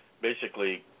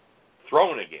basically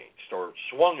thrown against or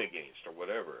swung against or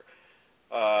whatever.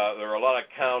 There are a lot of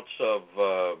accounts of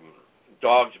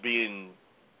dogs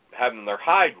having their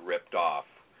hide ripped off.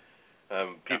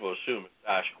 People assume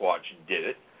Sasquatch did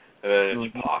it, and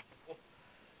it's possible.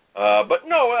 But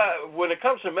no, when it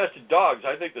comes to domestic dogs,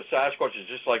 I think the Sasquatch is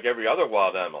just like every other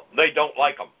wild animal. They don't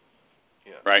like them.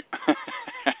 Yeah. Right.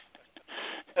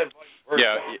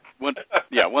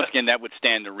 Once again, that would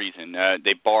stand to reason.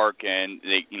 They bark and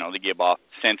they give off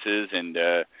senses, and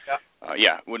it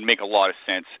would make a lot of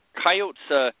sense.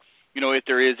 Coyotes, if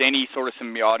there is any sort of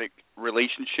symbiotic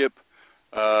relationship,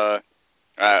 I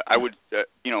would,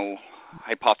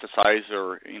 hypothesize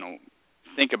or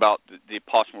think about the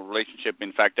possible relationship.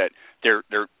 In fact, that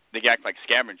they act like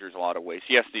scavengers a lot of ways.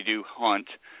 Yes, they do hunt,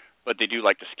 but they do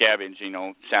like to scavenge.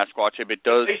 Sasquatch, if it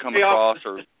does come across,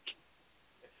 or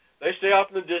they stay off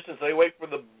in the distance. They wait for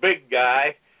the big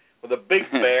guy, or the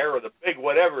big bear, or the big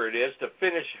whatever it is to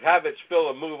have its fill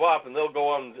and move off, and they'll go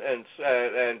on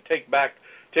and take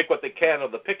what they can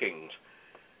of the pickings.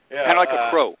 Yeah, kind of like a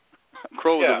crow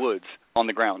of the woods on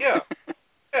the ground.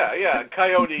 And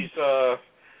coyotes.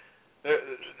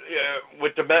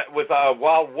 With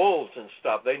wild wolves and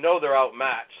stuff, they know they're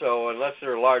outmatched. So unless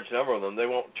there are a large number of them, they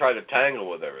won't try to tangle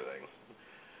with everything.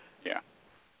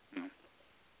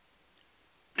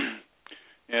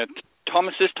 Yeah,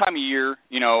 Thomas, this time of year,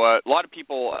 a lot of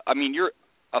people. You're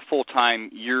a full-time,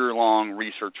 year-long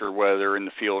researcher, whether in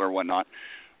the field or whatnot.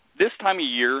 This time of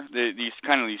year,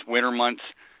 these winter months,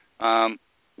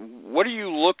 what are you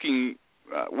looking?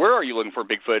 Where are you looking for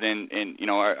Bigfoot? And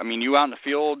you out in the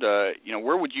field,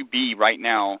 where would you be right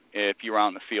now if you were out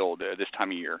in the field this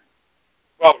time of year?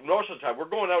 Well, most of the time, we're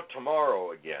going out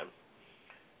tomorrow again.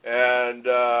 And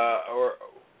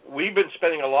we've been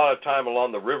spending a lot of time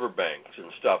along the riverbanks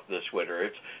and stuff this winter.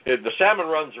 The salmon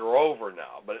runs are over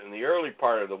now, but in the early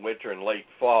part of the winter and late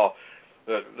fall,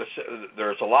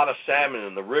 there's a lot of salmon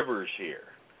in the rivers here.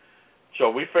 So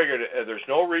we figured there's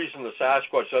no reason the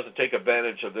Sasquatch doesn't take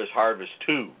advantage of this harvest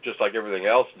too, just like everything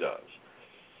else does.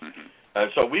 Mm-hmm.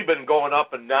 And so we've been going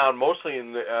up and down, mostly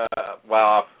in the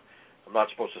I'm not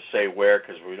supposed to say where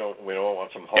because we don't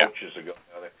want some hoaxes to go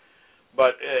down there.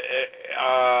 But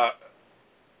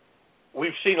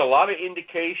we've seen a lot of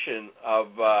indication of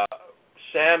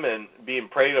salmon being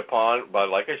preyed upon by,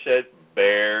 like I said,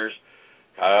 bears,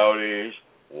 coyotes,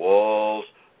 wolves,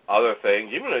 other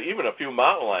things, even a few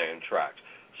mountain lion tracks.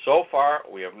 So far,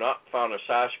 we have not found a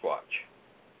Sasquatch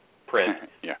print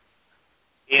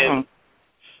in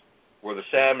where the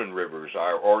salmon rivers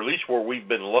are, or at least where we've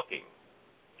been looking.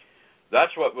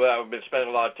 That's what I've been spending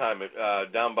a lot of time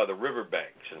down by the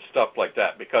riverbanks and stuff like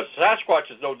that, because Sasquatch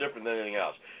is no different than anything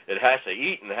else. It has to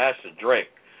eat and it has to drink.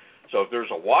 So if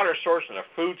there's a water source and a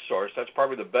food source, that's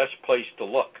probably the best place to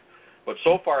look. But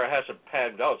so far, it hasn't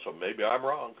panned out, so maybe I'm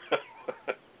wrong.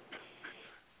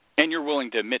 And you're willing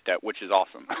to admit that, which is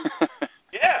awesome.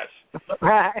 Yes. So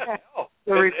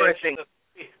refreshing.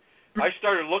 I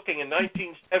started looking in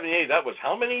 1978. That was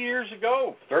how many years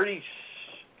ago? 38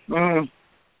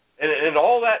 And in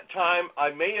all that time,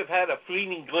 I may have had a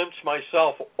fleeting glimpse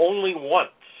myself only once.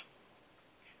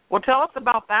 Well, tell us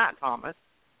about that, Thomas.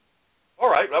 All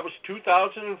right, that was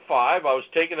 2005. I was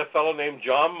taking a fellow named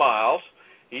John Miles.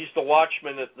 He's the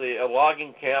watchman at the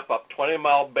logging camp up 20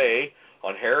 Mile Bay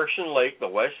on Harrison Lake, the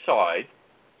west side.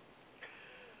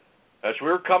 As we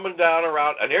were coming down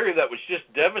around an area that was just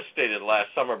devastated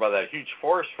last summer by that huge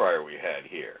forest fire we had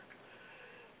here.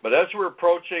 But as we're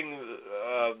approaching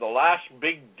the last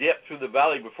big dip through the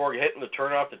valley before hitting the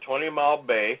turnoff to 20 Mile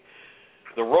Bay,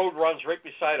 the road runs right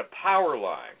beside a power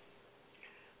line.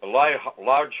 A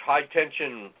large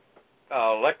high-tension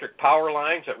electric power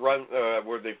lines that run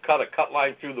where they've cut a cut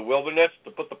line through the wilderness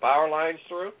to put the power lines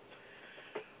through.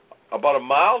 About a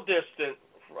mile distant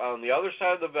on the other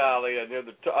side of the valley, and near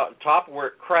the top where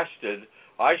it crested,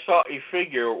 I saw a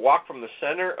figure walk from the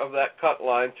center of that cut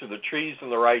line to the trees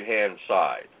on the right-hand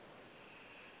side.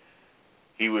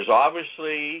 He was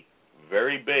obviously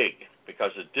very big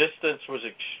because the distance was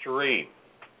extreme,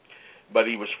 but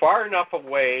he was far enough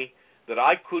away that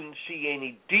I couldn't see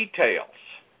any details.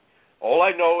 All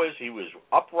I know is he was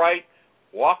upright,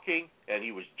 walking, and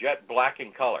he was jet black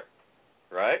in color,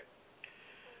 right?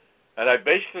 And I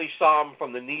basically saw him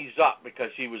from the knees up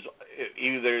because he was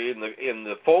either in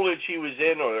the foliage he was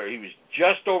in, or he was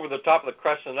just over the top of the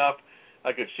crest enough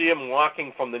I could see him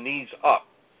walking from the knees up.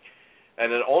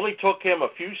 And it only took him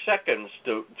a few seconds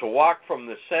to walk from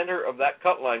the center of that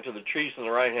cut line to the trees on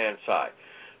the right-hand side.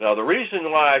 Now, the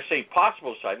reason why I say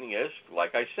possible sighting is,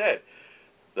 like I said,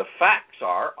 the facts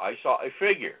are I saw a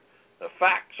figure. The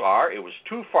facts are it was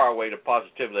too far away to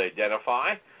positively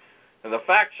identify. And the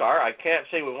facts are I can't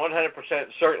say with 100%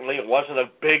 certainty it wasn't a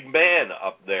big man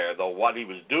up there, though what he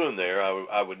was doing there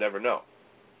I would never know.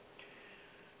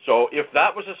 So if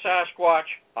that was a Sasquatch,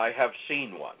 I have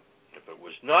seen one. If it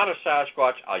was not a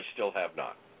Sasquatch, I still have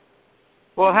not.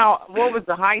 Well, what was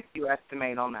the height you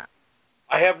estimate on that?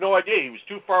 I have no idea. He was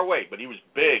too far away, but he was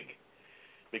big.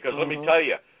 Because let me tell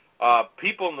you,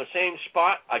 people in the same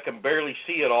spot, I can barely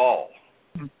see at all.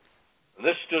 And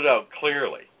this stood out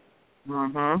clearly.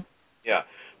 Mm-hmm. Yeah,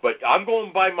 but I'm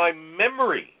going by my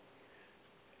memory.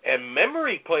 And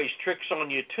memory plays tricks on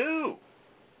you, too.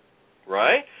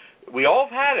 Right? We all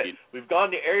have had it. We've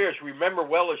gone to areas we remember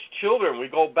well as children. We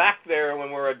go back there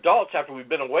when we're adults after we've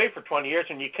been away for 20 years,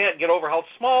 and you can't get over how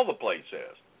small the place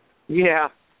is. Yeah.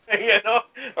 You know,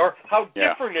 or how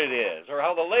different it is, or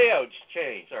how the layout's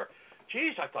changed, or,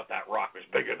 geez, I thought that rock was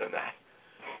bigger than that.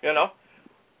 You know,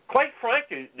 quite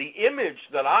frankly, the image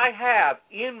that I have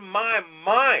in my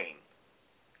mind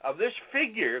of this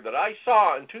figure that I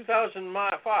saw in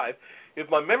 2005, if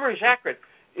my memory is accurate,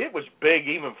 it was big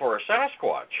even for a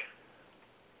Sasquatch.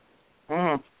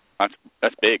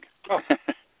 That's big. Oh.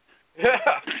 Yeah,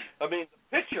 I mean,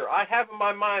 the picture I have in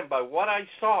my mind by what I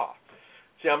saw.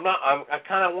 See, I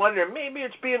kind of wonder, maybe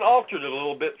it's being altered a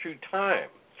little bit through time.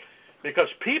 Because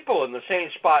people in the same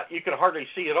spot, you can hardly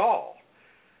see at all.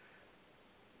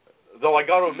 Though I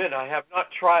got to admit, I have not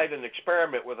tried an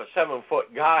experiment with a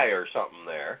 7-foot guy or something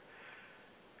there.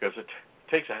 Because it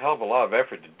takes a hell of a lot of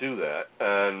effort to do that.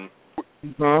 And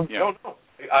I don't know.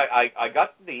 I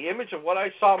got the image of what I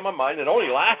saw in my mind. It only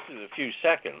lasted a few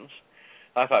seconds.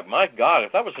 I thought, my God,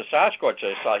 if that was a Sasquatch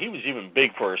I saw, he was even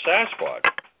big for a Sasquatch.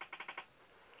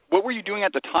 What were you doing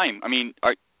at the time? I mean,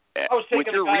 I was taking with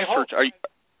your a guy research, home.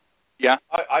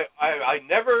 I I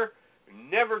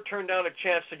never turned down a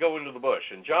chance to go into the bush.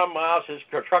 And John Miles, his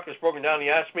truck was broken down. He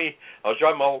asked me, I was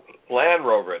driving my old Land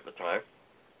Rover at the time.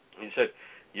 He said,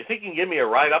 you think you can give me a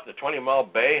ride up to 20 Mile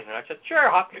Bay? And I said,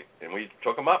 sure, hop me. And we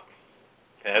took him up.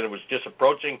 And it was just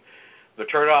approaching the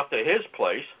turnoff to his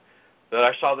place that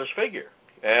I saw this figure.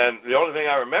 And the only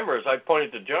thing I remember is I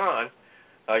pointed to John.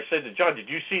 I said to John, did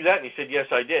you see that? And he said, yes,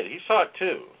 I did. He saw it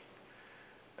too.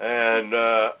 And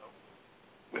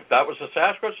if that was a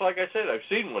Sasquatch, like I said, I've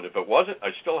seen one. If it wasn't, I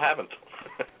still haven't.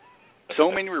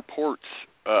 So many reports,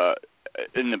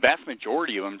 and the vast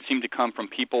majority of them seem to come from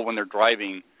people when they're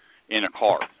driving in a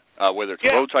car, whether it's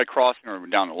a roadside crossing or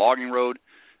down a logging road.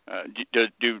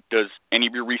 Does any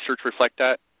of your research reflect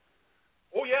that?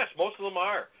 Oh, yes, most of them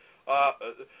are.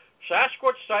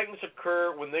 Sasquatch sightings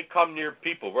occur when they come near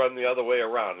people, run the other way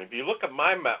around. If you look at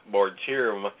my map boards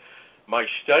here, my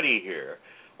study here,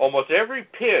 almost every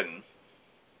pin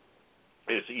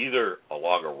is either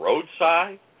along a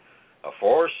roadside, a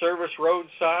Forest Service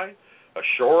roadside, a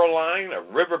shoreline, a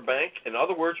riverbank, in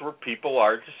other words, where people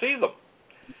are to see them.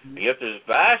 And yet there's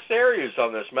vast areas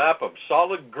on this map of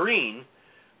solid green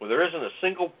where there isn't a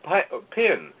single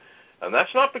pin. And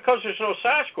that's not because there's no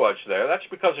Sasquatch there. That's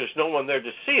because there's no one there to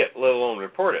see it, let alone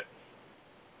report it.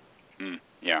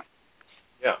 Yeah.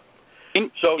 Yeah. In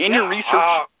your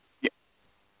research,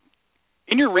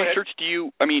 in your research,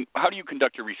 how do you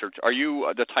conduct your research? Are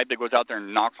you the type that goes out there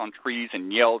and knocks on trees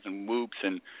and yells and whoops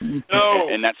and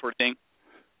that sort of thing?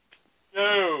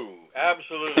 No,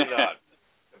 absolutely not.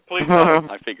 Please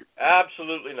don't. I figured.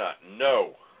 Absolutely not.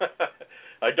 No.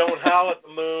 I don't howl at the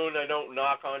moon. I don't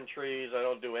knock on trees. I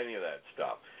don't do any of that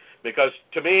stuff. Because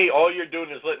to me, all you're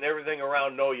doing is letting everything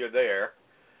around know you're there.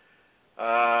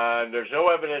 There's no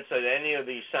evidence that any of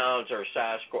these sounds are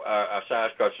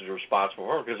Sasquatch is responsible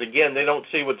for, because again, they don't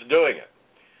see what's doing it.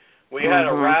 We had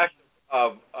a rash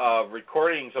of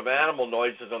recordings of animal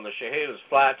noises on the Chehalis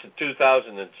Flats in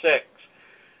 2006,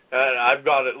 and I've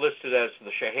got it listed as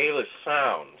the Chehalis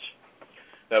sounds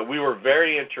that we were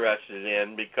very interested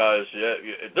in, because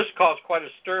this caused quite a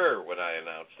stir when I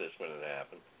announced this when it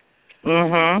happened.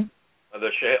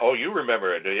 You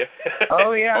remember it, do you?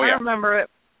 Oh yeah, I remember it.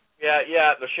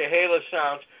 Yeah, the Chehalis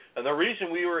sounds, and the reason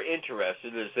we were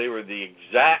interested is they were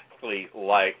exactly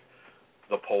like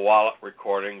the Puyallup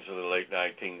recordings of the late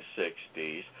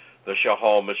 1960s, the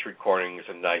Chehalis recordings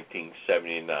in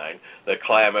 1979, the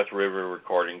Klamath River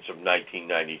recordings of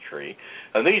 1993,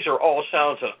 and these are all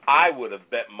sounds that I would have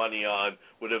bet money on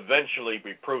would eventually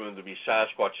be proven to be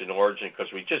Sasquatch in origin,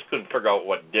 because we just couldn't figure out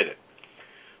what did it.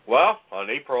 Well,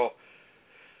 on April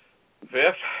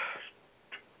 5th,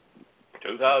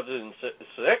 2006,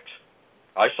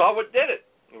 I saw what did it.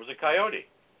 It was a coyote.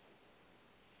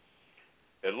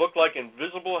 It looked like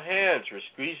invisible hands were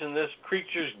squeezing this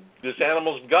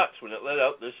animal's guts when it let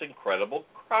out this incredible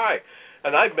cry.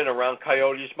 And I've been around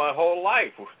coyotes my whole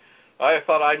life. I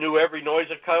thought I knew every noise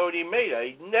a coyote made.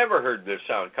 I never heard this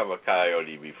sound come a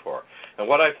coyote before. And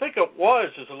what I think it was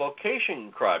is a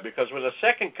location cry, because when a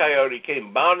second coyote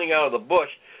came bounding out of the bush,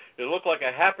 it looked like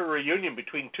a happy reunion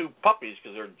between two puppies,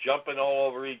 because they're jumping all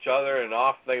over each other, and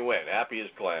off they went, happy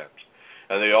as clams.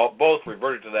 And they all both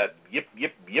reverted to that yip,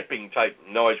 yip, yipping type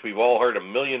noise we've all heard a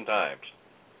million times.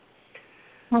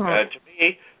 And to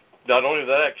me, not only does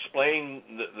that explain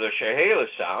the Chehalis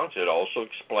sounds, it also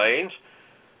explains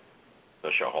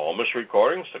the Chehalis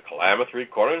recordings, the Klamath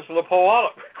recordings, and the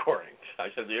Puyallup recordings.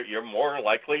 I said you're more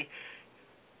likely.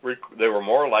 They were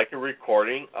more like a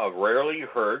recording of rarely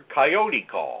heard coyote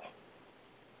call.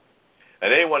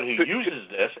 And anyone who uses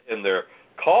this in their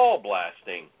call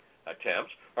blasting attempts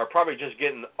are probably just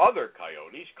getting other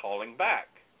coyotes calling back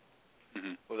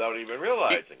without even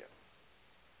realizing it.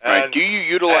 Right. Do you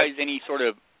utilize any sort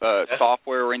of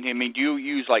software or anything? I mean, do you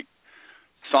use like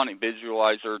Sonic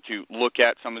Visualizer to look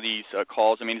at some of these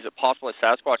calls? I mean, is it possible that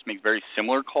Sasquatch make very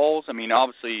similar calls? I mean,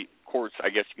 obviously, of course, I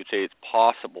guess you could say it's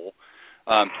possible.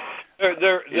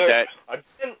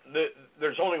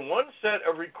 There's only one set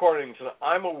of recordings that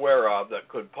I'm aware of that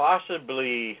could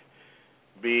possibly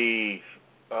be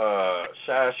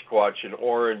Sasquatch in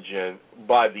origin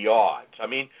by the odds. I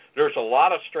mean, there's a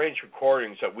lot of strange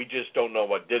recordings that we just don't know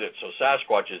what did it, so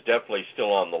Sasquatch is definitely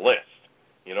still on the list.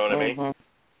 You know what I mean?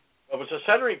 It was a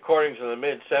set of recordings in the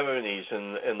mid-'70s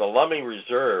in the Lummi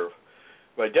Reserve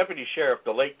by Deputy Sheriff,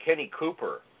 the late Kenny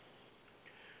Cooper,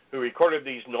 who recorded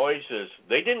these noises.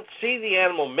 They didn't see the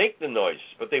animal make the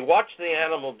noises, but they watched the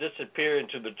animal disappear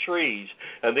into the trees,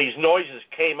 and these noises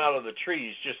came out of the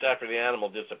trees just after the animal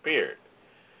disappeared.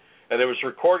 And it was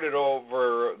recorded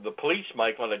over the police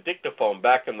mic on a dictaphone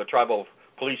back in the Tribal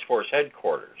Police Force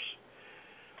headquarters.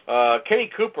 Kenny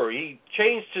Cooper, he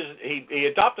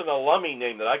adopted a Lummi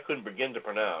name that I couldn't begin to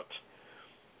pronounce.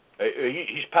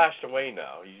 He's passed away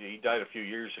now. He died a few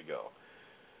years ago.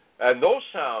 And those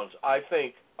sounds, I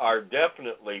think, are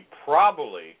definitely,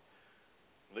 probably,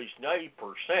 at least 90%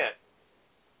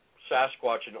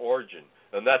 Sasquatch in origin.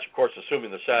 And that's, of course,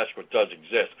 assuming the Sasquatch does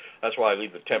exist. That's why I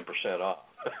leave the 10% off.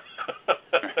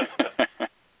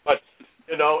 But,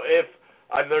 you know,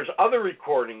 there's other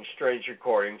recordings, strange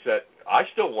recordings, that I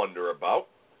still wonder about.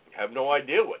 Have no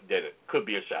idea what did it. Could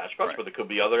be a Sasquatch, but there could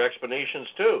be other explanations,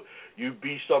 too. You'd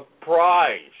be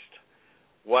surprised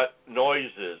what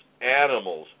noises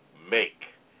animals make.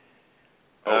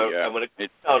 And when it comes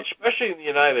down, especially in the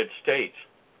United States,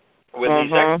 when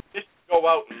these expeditions go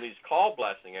out in these call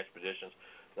blasting expeditions,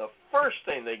 the first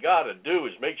thing they got to do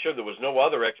is make sure there was no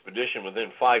other expedition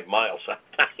within 5 miles that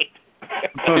night.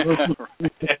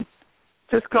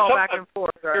 Just call back and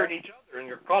forth, right? You're hearing each other and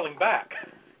you're calling back.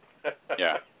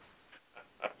 Yeah.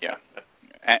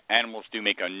 Animals do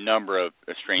make a number of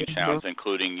strange sounds,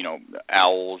 including, you know,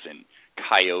 owls and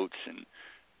coyotes and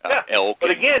elk.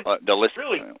 But again, the list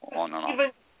really, on and on.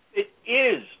 Even it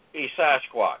is a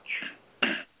Sasquatch.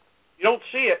 You don't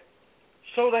see it,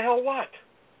 so the hell what?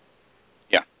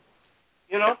 Yeah.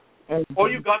 You know? All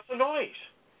you got's the noise.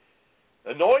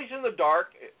 A noise in the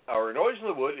dark or a noise in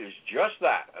the wood is just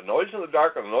that, a noise in the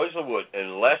dark or a noise in the wood,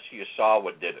 unless you saw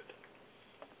what did it.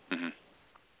 Mm-hmm.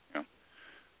 Yeah.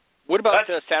 What about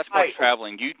Sasquatch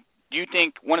traveling? Do you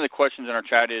think, one of the questions in our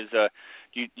chat is,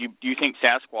 do you think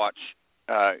Sasquatch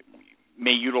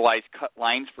may utilize cut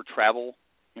lines for travel?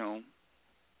 Oh,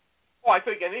 I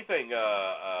think anything.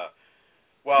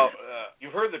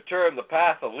 You've heard the term the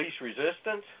path of least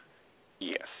resistance?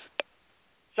 Yes.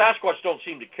 Sasquatch don't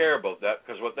seem to care about that,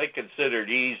 because what they considered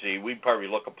easy, we probably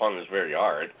look upon as very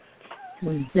hard.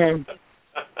 Mm-hmm.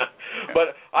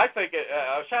 But I think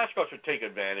Sasquatch would take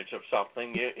advantage of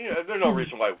something. There's no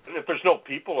reason why. If there's no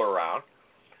people around,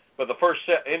 but the first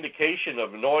indication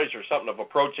of noise or something of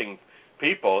approaching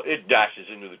people, it dashes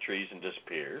into the trees and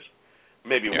disappears.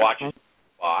 Maybe watches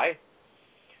by.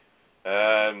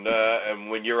 And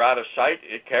when you're out of sight,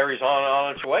 it carries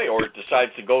on its way, or it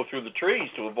decides to go through the trees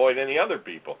to avoid any other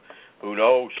people. Who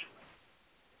knows?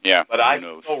 Yeah, but I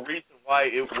know no reason why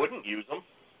it wouldn't use them.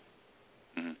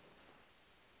 Mm-hmm.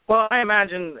 Well, I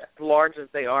imagine, large as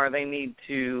they are, they need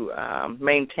to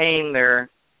maintain their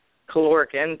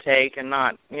caloric intake and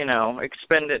not,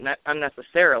 expend it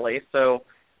unnecessarily. So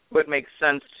it would make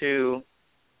sense to,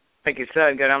 like you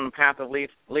said, go down the path of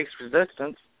least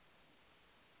resistance.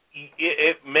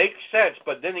 It makes sense,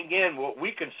 but then again, what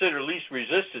we consider least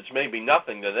resistance may be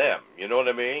nothing to them. You know what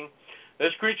I mean?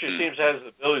 This creature seems to have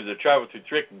the ability to travel through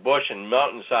thick bush and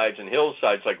mountainsides and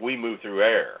hillsides like we move through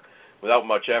air without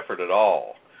much effort at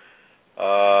all.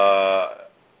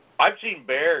 I've seen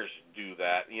bears do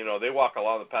that. They walk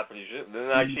along the path of least resistance, and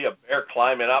then I see a bear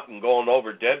climbing up and going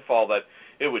over deadfall that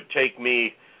it would take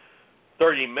me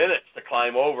 30 minutes to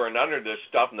climb over and under this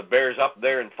stuff, and the bear's up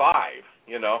there in 5,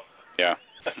 Yeah.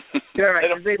 Yeah,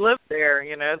 because they live there,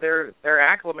 they're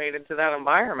acclimated to that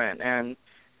environment, and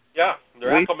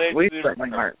they're acclimated to the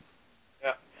environment.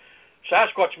 Yeah,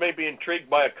 Sasquatch may be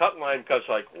intrigued by a cut line because,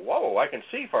 whoa, I can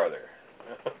see farther.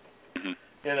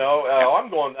 I'm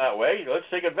going that way. Let's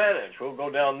take advantage. We'll go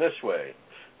down this way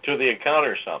till they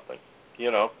encounter something.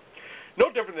 No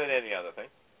different than any other thing.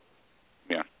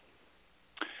 Yeah.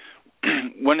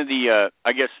 One of the,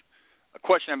 I guess, a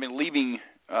question I've been leaving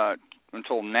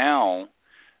until now.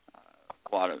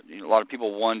 A lot of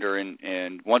people wonder,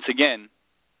 and once again,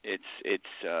 it's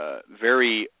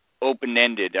very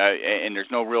open-ended, and there's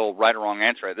no real right or wrong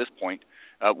answer at this point.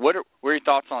 What are your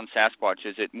thoughts on Sasquatch?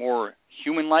 Is it more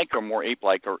human-like or more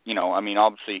ape-like? Or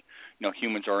obviously,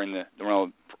 humans are in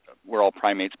we're all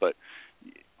primates, but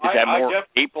is that more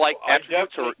ape-like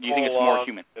attributes, or do you think it's more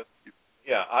human?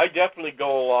 Yeah, I definitely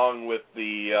go along with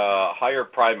the higher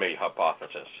primate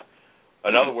hypothesis.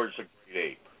 In other words, a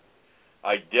great ape.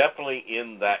 I definitely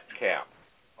in that camp.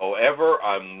 However,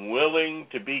 I'm willing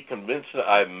to be convinced that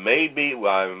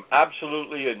I'm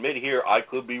absolutely admit here I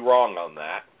could be wrong on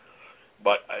that.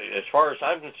 But as far as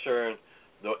I'm concerned,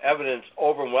 the evidence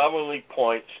overwhelmingly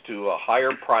points to a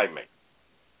higher primate.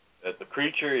 That the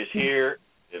creature is here,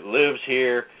 it lives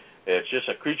here, it's just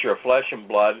a creature of flesh and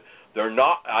blood.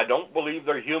 I don't believe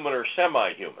they're human or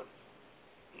semi-human.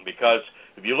 Because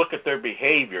if you look at their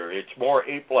behavior, it's more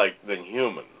ape-like than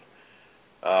human.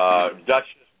 That's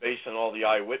just based on all the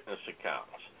eyewitness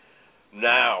accounts.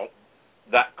 Now,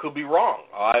 that could be wrong.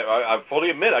 I fully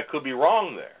admit I could be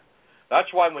wrong there. That's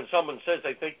why when someone says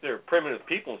they think they're primitive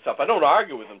people and stuff, I don't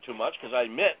argue with them too much because I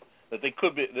admit that they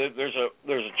could be. There's a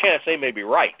chance they may be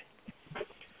right.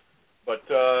 But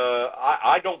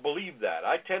I don't believe that.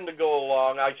 I tend to go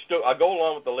along. I go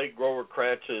along with the late Grover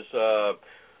Krantz's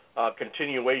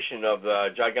continuation of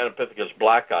the Gigantopithecus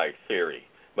black-eye theory.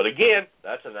 But again,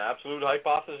 that's an absolute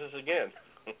hypothesis again.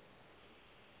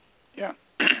 Yeah.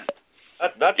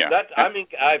 I've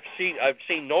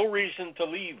seen no reason to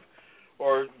leave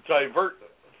or divert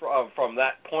from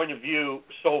that point of view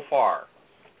so far.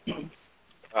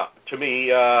 To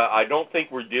me, I don't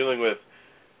think we're dealing with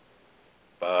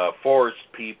forest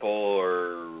people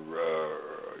or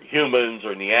humans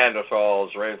or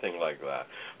Neanderthals or anything like that.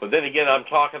 But then again, I'm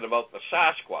talking about the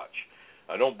Sasquatch.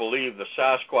 I don't believe the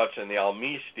Sasquatch and the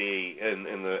Almisti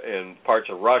in parts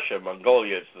of Russia,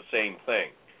 Mongolia, is the same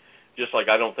thing. Just like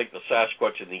I don't think the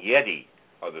Sasquatch and the Yeti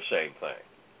are the same thing.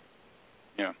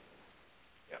 Yeah.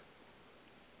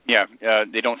 Yeah,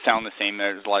 they don't sound the same.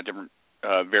 There's a lot of different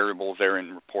variables there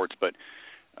in reports, but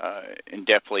and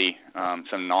definitely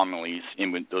some anomalies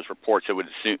in those reports that would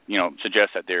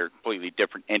suggest that they're completely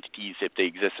different entities if they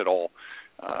exist at all.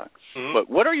 But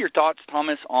what are your thoughts,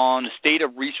 Thomas, on the state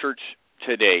of research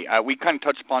today? We kind of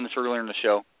touched upon this earlier in the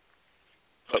show,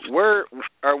 but where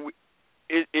are we?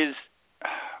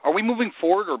 Are we moving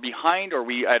forward or behind? Are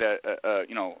we at a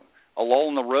lull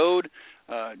in the road?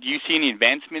 Do you see any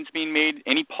advancements being made?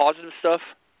 Any positive stuff?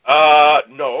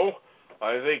 No.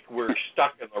 I think we're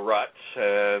stuck in the ruts,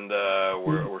 and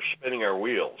we're spinning our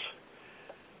wheels.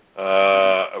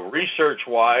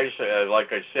 Research-wise, like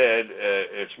I said,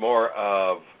 it's more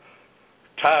of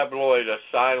tabloid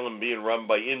asylum being run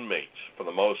by inmates for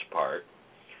the most part.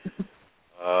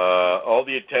 All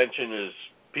the attention is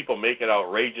people making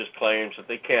outrageous claims that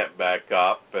they can't back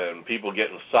up, and people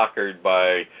getting suckered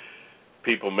by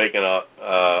people making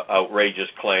outrageous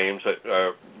claims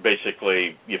that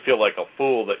basically you feel like a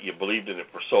fool that you believed in it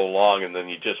for so long, and then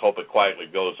you just hope it quietly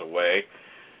goes away.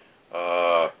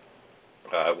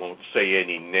 I won't say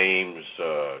any names.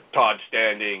 Todd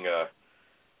Standing.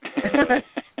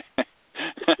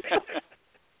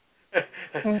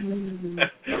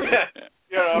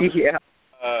 You know. Yeah.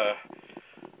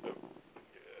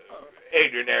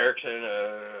 Adrian Erickson.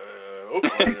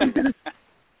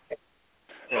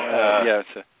 Yeah,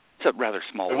 it's a rather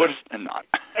small list and not.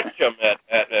 Jump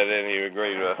at any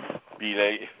grade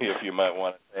B8, if you might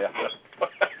want to say.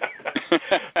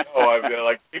 No, I've got,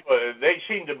 like, people. They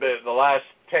seem to be the last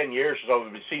 10 years or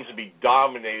so. It seems to be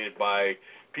dominated by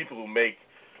people who make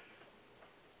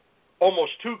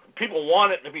almost too. People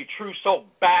want it to be true so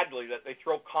badly that they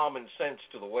throw common sense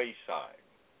to the wayside.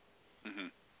 Mm-hmm.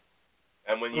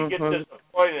 And when you get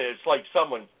disappointed, it's like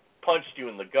someone punched you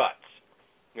in the guts.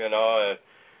 You know,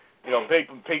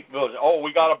 people. Oh,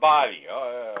 we got a body.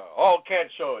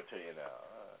 Can't show it to you now.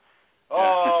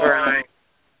 Right.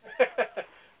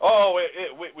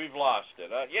 We've lost it.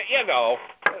 That's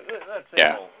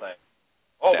the whole thing.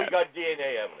 We got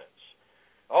DNA evidence.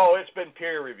 It's been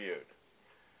peer reviewed.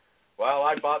 Well,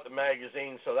 I bought the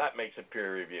magazine, so that makes it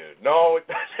peer reviewed. No, it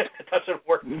doesn't. It doesn't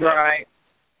work. Right.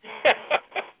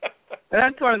 And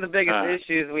that's one of the biggest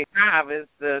issues we have is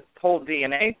the whole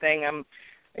DNA thing.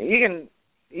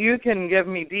 You can give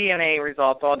me DNA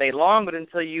results all day long, but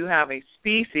until you have a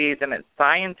species and it's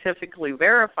scientifically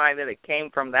verified that it came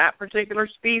from that particular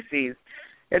species,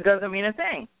 it doesn't mean a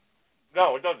thing.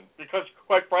 No, it doesn't, because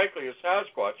quite frankly, a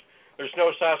Sasquatch, there's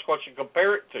no Sasquatch to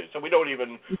compare it to, so we don't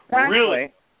even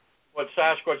really what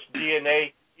Sasquatch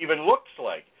DNA even looks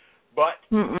like. But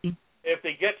if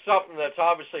they get something that's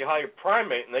obviously higher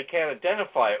primate and they can't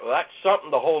identify it, well, that's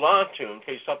something to hold on to in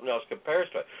case something else compares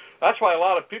to it. That's why a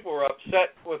lot of people were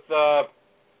upset with,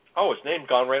 his name's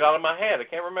gone right out of my head. I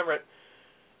can't remember it.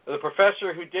 The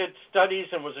professor who did studies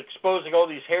and was exposing all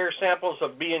these hair samples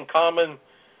of being common.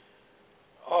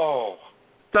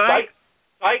 Sykes?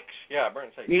 Sykes? Yeah,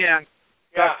 Burns Sykes. Yeah.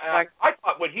 Yeah, I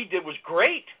thought what he did was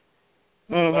great.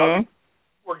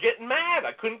 We're getting mad.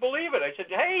 I couldn't believe it. I said,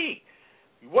 hey,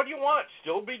 what do you want?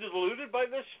 Still be deluded by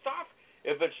this stuff?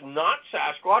 If it's not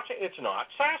Sasquatch, it's not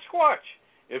Sasquatch.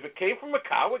 If it came from a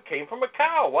cow, it came from a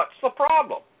cow. What's the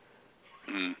problem?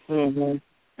 You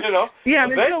know? Yeah,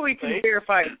 until we can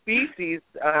verify a species,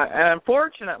 and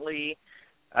unfortunately,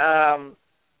 a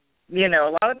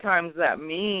lot of times that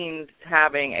means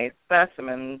having a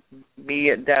specimen, be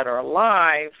it dead or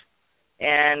alive,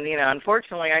 and,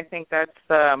 unfortunately, I think that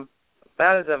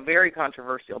is a very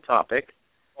controversial topic.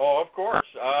 Oh, of course,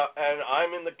 and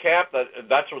I'm in the camp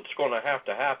that's what's going to have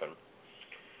to happen.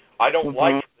 I don't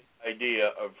like the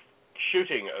idea of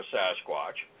shooting a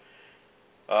Sasquatch,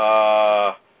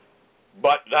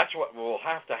 but that's what will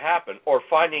have to happen, or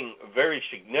finding very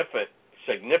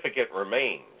significant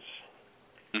remains,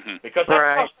 because that's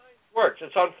how science works.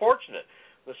 It's unfortunate.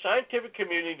 The scientific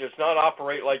community does not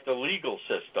operate like the legal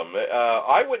system.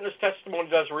 Eyewitness testimony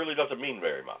doesn't mean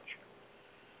very much.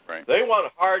 Right. They want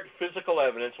hard physical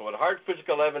evidence, and what hard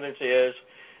physical evidence is,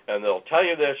 and they'll tell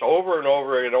you this over and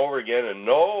over and over again, and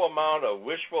no amount of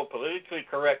wishful, politically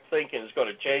correct thinking is going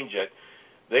to change it.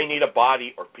 They need a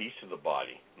body or piece of the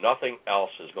body. Nothing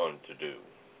else is going to do.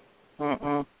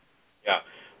 Yeah,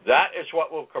 that is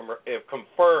what will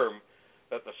confirm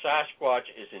that the Sasquatch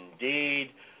is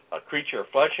indeed a creature of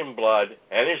flesh and blood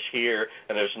and is here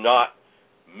and is not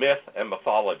myth and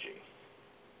mythology.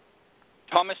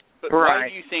 Thomas, but why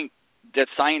do you think that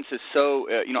science is so,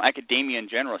 academia in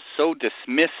general, is so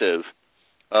dismissive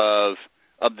of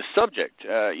the subject?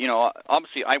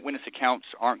 Obviously eyewitness accounts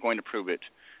aren't going to prove it,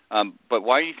 but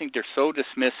why do you think they're so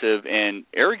dismissive and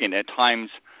arrogant at times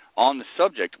on the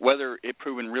subject, whether it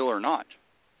proven real or not?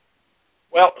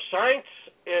 Well, science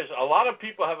is, a lot of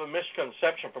people have a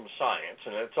misconception from science,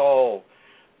 and it's all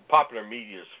popular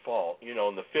media's fault. In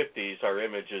the 50s, our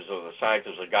images of the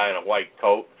scientist, a guy in a white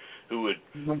coat who would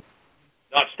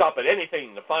not stop at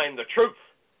anything to find the truth.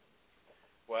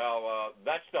 Well,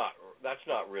 that's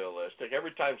not realistic.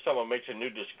 Every time someone makes a new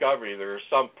discovery, there's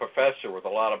some professor with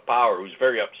a lot of power who's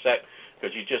very upset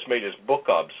because he just made his book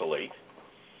obsolete.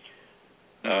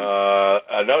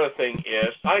 another thing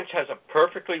is science has a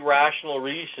perfectly rational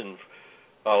reason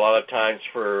a lot of times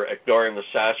for ignoring the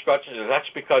Sasquatch, and that's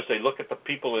because they look at the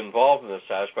people involved in the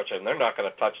Sasquatch, and they're not going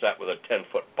to touch that with a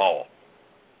 10-foot pole.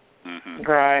 Mm-hmm.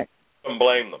 Right. Who can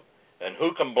blame them? And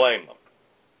who can blame them?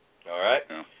 All right?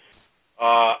 Yeah.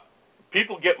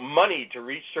 People get money to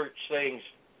research things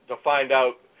to find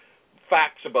out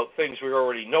facts about things we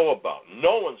already know about.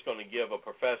 No one's going to give a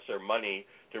professor money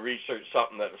to research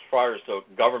something that, as far as the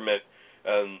government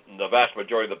and the vast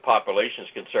majority of the population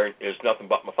is concerned, is nothing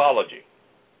but mythology.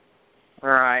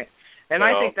 Right. And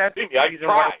I think that's the reason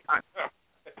why I've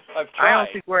tried. I don't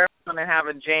think we're ever going to have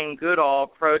a Jane Goodall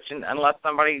approach unless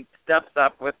somebody steps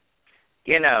up with,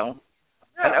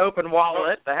 an open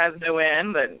wallet that has no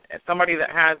end, that somebody that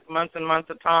has months and months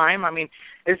of time. I mean,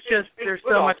 it's just there's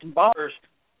so much involved.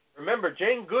 Remember,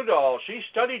 Jane Goodall, she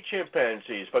studied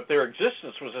chimpanzees, but their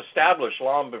existence was established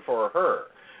long before her,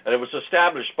 and it was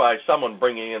established by someone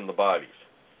bringing in the bodies.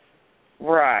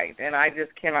 Right, and I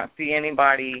just cannot see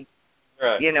anybody,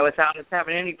 without us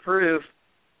having any proof,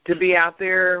 to be out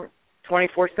there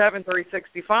 24/7,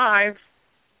 365.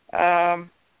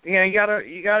 You gotta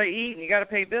eat and you gotta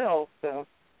pay bills. So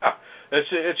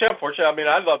it's unfortunate. I mean,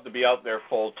 I'd love to be out there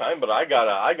full time, but I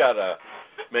gotta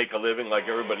make a living like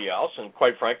everybody else. And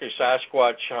quite frankly,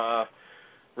 Sasquatch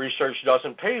research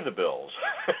doesn't pay the bills.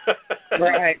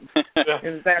 Right.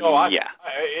 Exactly. So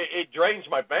it drains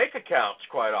my bank accounts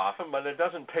quite often, but it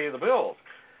doesn't pay the bills.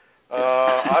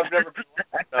 I've never been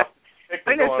enough.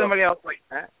 I know somebody else like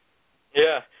that.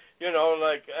 Yeah,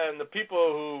 and the people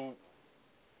who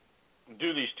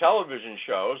do these television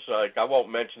shows, like I won't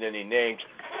mention any names,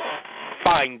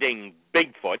 Finding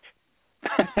Bigfoot.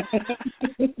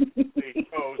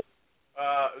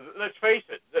 Let's face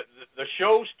it, the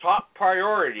show's top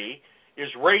priority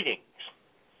is ratings.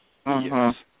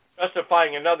 Uh-huh.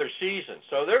 Justifying another season.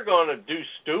 So they're going to do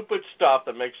stupid stuff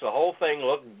that makes the whole thing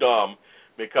look dumb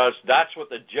because that's what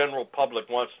the general public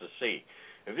wants to see.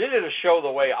 If they did a show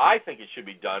the way I think it should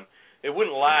be done, it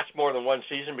wouldn't last more than one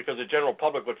season because the general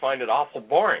public would find it awful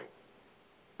boring.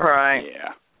 Right.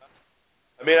 Yeah.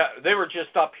 I mean, they were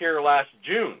just up here last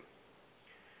June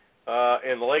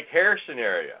in the Lake Harrison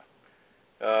area.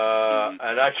 And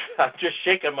I'm just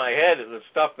shaking my head at the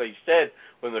stuff they said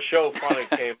when the show finally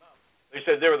came out. They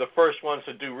said they were the first ones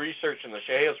to do research in the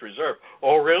Chehalis Reserve.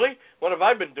 Oh, really? What have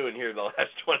I been doing here the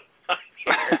last 25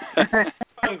 years?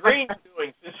 I'm Green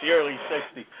doing since the early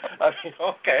 60s. I mean,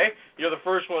 okay, you're the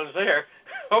first ones there.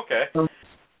 Okay.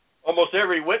 Almost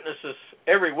every witness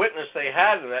they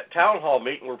had in that town hall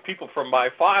meeting were people from my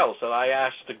files that I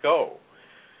asked to go.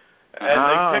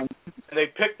 And they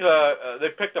picked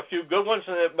a few good ones,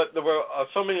 but there were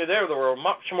so many there that were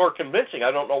much more convincing.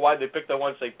 I don't know why they picked the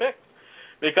ones they picked,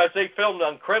 because they filmed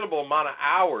an incredible amount of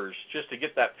hours just to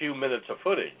get that few minutes of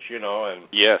footage, And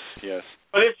yes.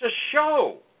 But it's a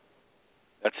show.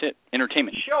 That's it.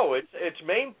 Entertainment. Show. Its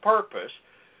main purpose.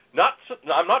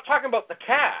 I'm not talking about the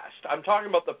cast. I'm talking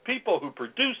about the people who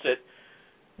produce it,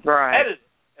 edit it,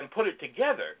 and put it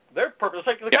together. Their purpose,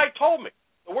 like the guy told me,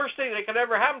 the worst thing that could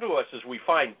ever happen to us is we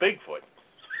find Bigfoot.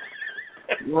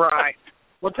 Right.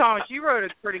 Well, Thomas, you wrote a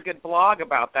pretty good blog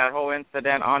about that whole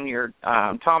incident on your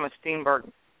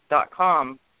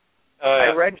ThomasSteenburg.com.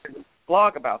 I read your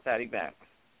blog about that event.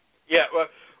 Yeah.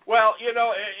 Well,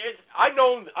 I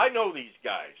know these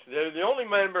guys. The only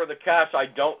member of the cast I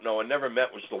don't know and never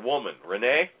met was the woman,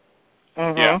 Renee.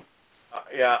 Mm-hmm.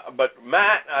 Yeah. But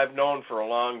Matt, I've known for a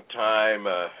long time.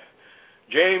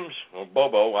 James,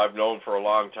 Bobo, I've known for a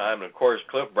long time, and of course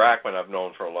Cliff Brackman, I've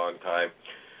known for a long time.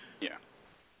 Yeah.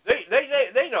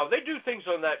 They know they do things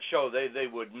on that show they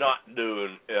would not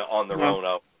do on their own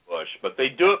out in the bush, but they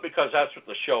do it because that's what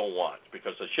the show wants.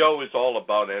 Because the show is all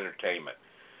about entertainment.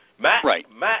 Matt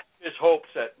just hopes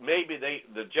that maybe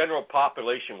the general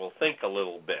population will think a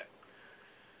little bit.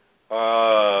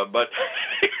 But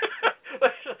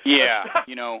yeah,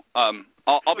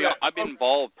 I've been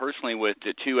involved personally with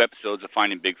the 2 episodes of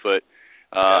Finding Bigfoot.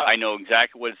 I know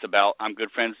exactly what it's about. I'm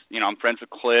good friends. I'm friends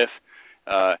with Cliff,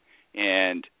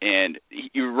 and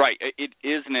you're right. It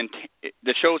is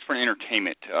the show is for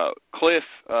entertainment. Cliff,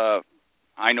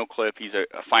 I know Cliff. He's a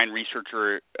fine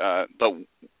researcher, but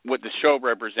what the show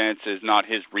represents is not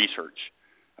his research.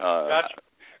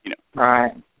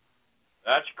 Right.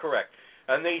 That's correct.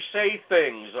 And they say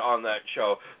things on that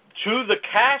show. To the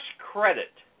cast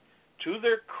credit, to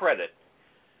their credit,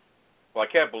 well,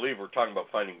 I can't believe we're talking about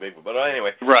Finding Bigfoot, but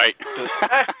anyway. Right.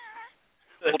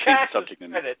 The cast's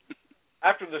credit,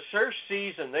 after the first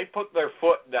season, they put their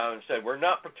foot down and said, we're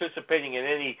not participating in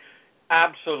any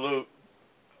absolute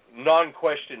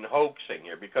non-question hoaxing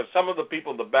here, because some of the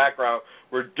people in the background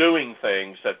were doing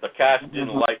things that the cast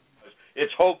didn't like.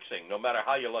 It's hoaxing, no matter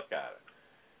how you look at it.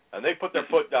 And they put their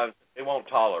foot down. They won't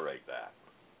tolerate that.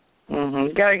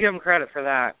 Got to give them credit for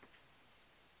that.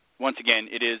 Once again,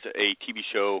 it is a TV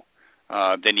show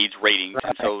that needs ratings,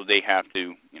 and so they have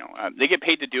to, they get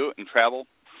paid to do it and travel,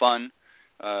 fun.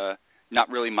 Not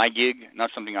really my gig,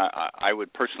 not something I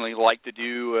would personally like to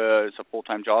do as a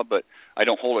full-time job, but I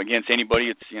don't hold it against anybody.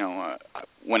 It's,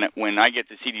 when I get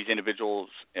to see these individuals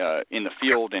in the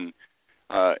field and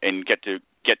get to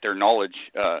get their knowledge,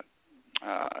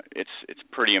 it's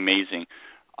pretty amazing.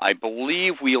 I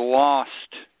believe we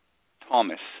lost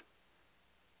Thomas.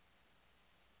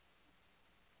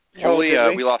 Julie,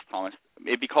 we lost Thomas.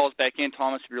 If he calls back in,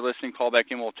 Thomas, if you're listening, call back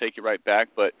in. We'll take you right back.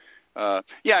 But Find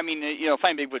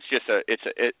Bigfoot's just it's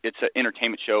an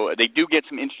entertainment show. They do get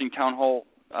some interesting town hall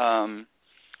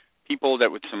people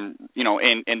that with some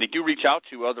and they do reach out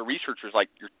to other researchers like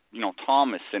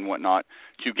Thomas and whatnot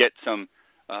to get some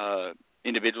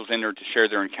individuals in there to share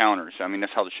their encounters. I mean,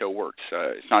 that's how the show works.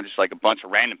 It's not just like a bunch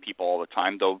of random people all the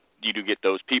time, though. You do get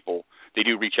those people. They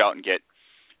do reach out and get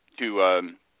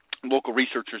to local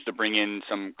researchers to bring in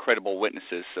some credible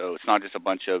witnesses, so it's not just a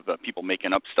bunch of people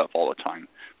making up stuff all the time,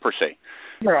 per se.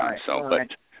 Right.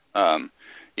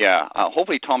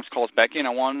 Hopefully Thomas calls back in. I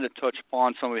wanted to touch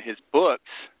upon some of his books,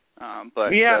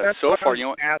 but that's so far, he's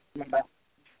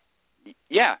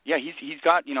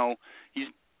got, he's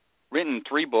written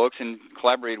 3 books and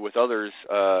collaborated with others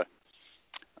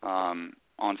on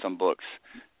some books.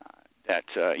 That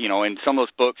in some of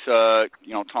those books,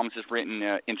 Thomas has written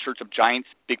In Search of Giants,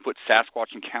 Bigfoot,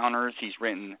 Sasquatch Encounters. He's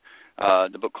written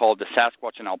the book called The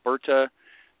Sasquatch in Alberta,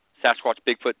 Sasquatch,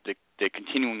 Bigfoot, The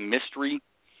Continuing Mystery,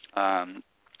 and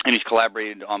he's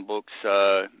collaborated on books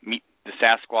Meet the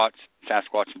Sasquatch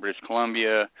in British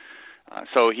Columbia.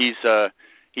 So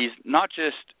he's not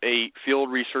just a field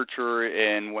researcher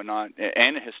and whatnot,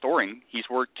 and a historian. He's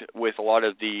worked with a lot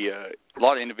of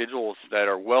individuals that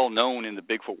are well known in the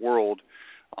Bigfoot world,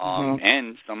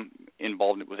 and some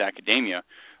involved with academia.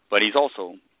 But he's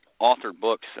also authored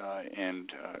books, and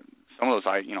some of those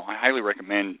I highly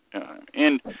recommend.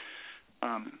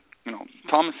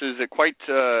 Thomas is quite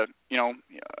an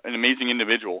amazing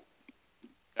individual.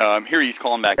 Here he's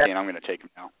calling back in. I'm going to take him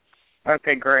now.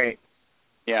 Okay, great.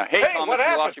 Yeah. Hey Thomas, what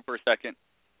happened? We lost you for a second.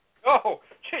 Oh,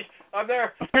 jeez, I'm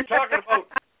there talking about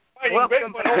fighting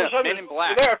Bigfoot. All of a sudden, Men in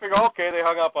Black. There, I figure, okay, they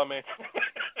hung up on me.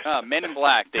 Men in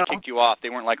Black. They kicked you off. They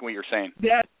weren't liking what you were saying.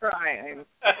 That's right.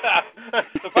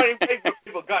 The fighting Bigfoot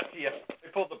people got to you.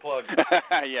 They pulled the plug.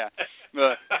 Yeah.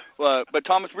 But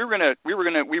Thomas, we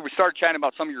started chatting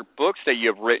about some of your books that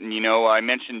you have written. I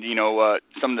mentioned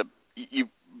some of you've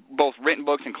both written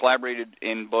books and collaborated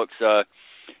in books.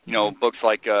 Books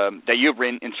like that you have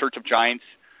written, In Search of Giants,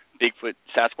 Bigfoot,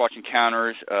 Sasquatch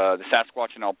Encounters, The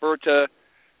Sasquatch in Alberta,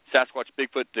 Sasquatch,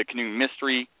 Bigfoot, The Canoe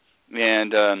Mystery,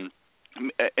 and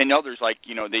others like,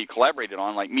 they collaborated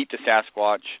on, like Meet the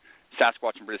Sasquatch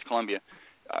in British Columbia.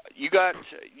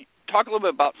 Talk a little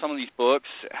bit about some of these books,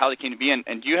 how they came to be,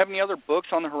 and do you have any other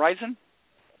books on the horizon?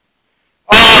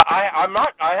 I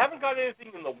haven't got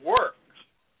anything in the works,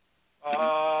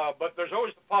 but there's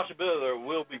always the possibility there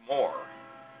will be more.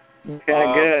 Okay,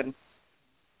 good.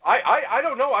 I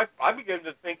don't know. I begin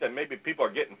to think that maybe people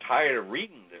are getting tired of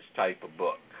reading this type of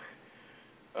book.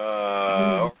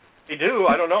 They do.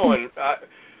 I don't know.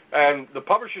 And the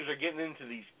publishers are getting into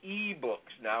these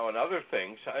e-books now and other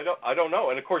things. I don't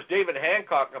know. And of course, David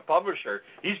Hancock, the publisher,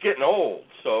 he's getting old,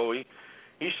 so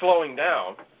he's slowing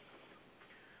down.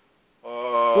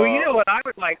 Well, what I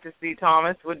would like to see,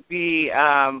 Thomas, would be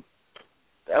a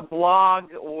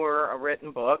blog or a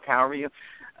written book, however you,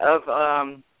 of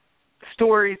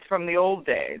stories from the old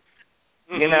days.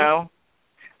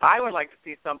 I would like to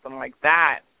see something like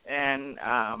that, and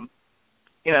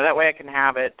that way I can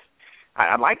have it.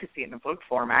 I'd like to see it in a book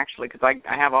form, actually, because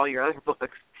I have all your other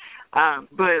books.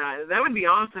 But that would be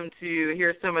awesome to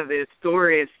hear some of the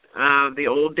stories of the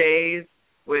old days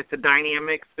with the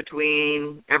dynamics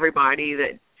between everybody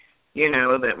that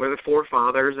that were the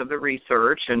forefathers of the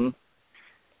research, and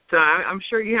so I'm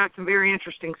sure you have some very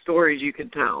interesting stories you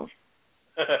could tell.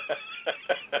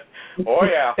 Oh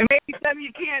yeah. And maybe some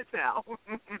you can't tell.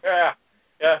 Yeah.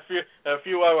 A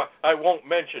few I won't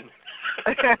mention.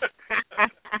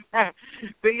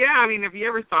 But yeah, have you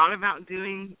ever thought about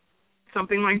doing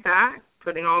something like that?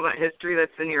 Putting all that history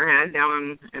that's in your head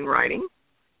down in writing?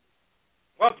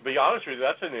 Well, to be honest with you,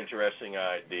 that's an interesting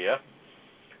idea.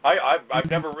 I've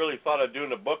never really thought of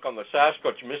doing a book on the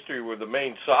Sasquatch mystery where the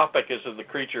main topic is of the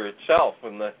creature itself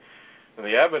and and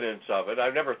the evidence of it.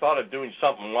 I've never thought of doing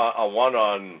something one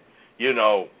on,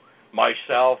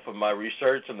 myself and my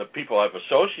research and the people I've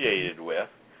associated with.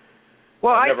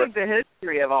 Well, I think the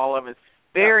history of all of it's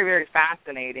very, very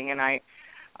fascinating, and I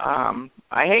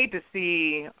hate to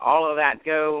see all of that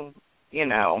go,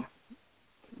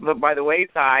 by the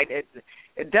wayside.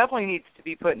 It definitely needs to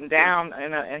be put down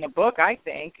in a book, I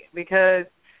think, because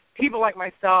people like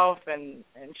myself and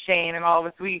Shane and all of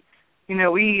us, we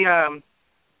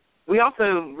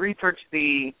also research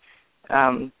the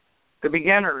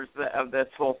beginners of this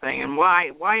whole thing and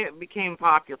why it became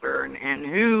popular and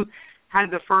who had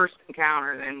the first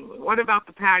encounter and what about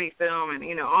the Patty film and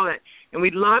all that. And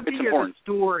we'd love to hear the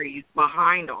stories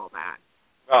behind all that.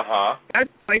 Uh-huh. That's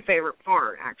my favorite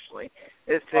part, actually,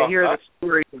 is to hear the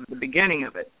stories of the beginning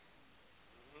of it.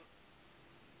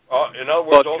 In other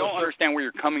words, if you don't understand where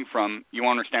you're coming from, you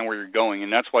understand where you're going,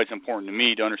 and that's why it's important to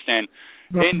me to understand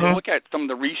and to look at some of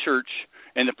the research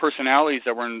and the personalities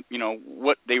that were in,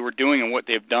 what they were doing and what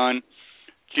they've done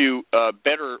to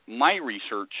better my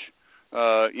research.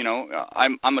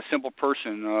 I'm a simple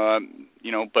person,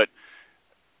 but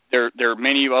there are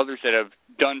many others that have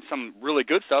done some really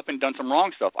good stuff and done some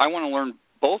wrong stuff. I want to learn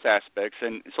both aspects,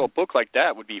 and so a book like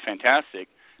that would be fantastic,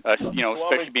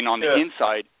 especially being on the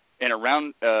inside and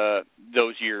around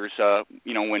those years,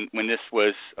 when this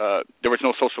was there was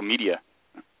no social media.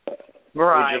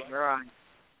 Right.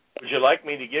 Would you like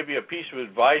me to give you a piece of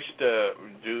advice to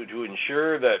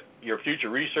ensure that your future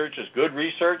research is good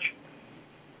research?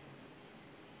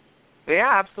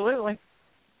 Yeah, absolutely.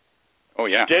 Oh,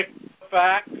 yeah. Stick to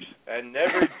facts and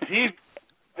never deep.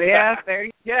 Yes, there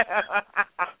you go.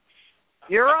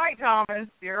 You're right, Thomas.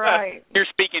 You're right. You're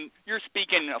speaking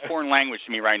a foreign language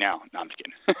to me right now. No, I'm just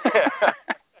kidding.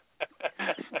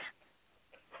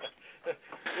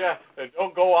 Yeah, and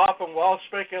don't go off on wild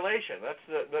speculation. That's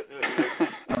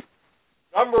the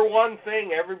number one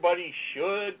thing everybody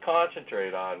should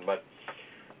concentrate on, but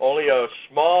only a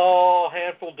small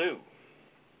handful do.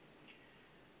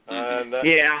 And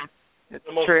it's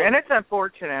true, and it's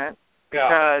unfortunate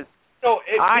because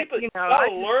you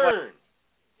gotta learn.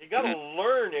 You gotta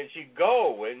learn as you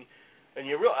go, and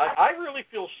I really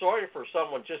feel sorry for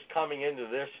someone just coming into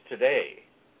this today,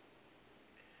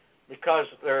 because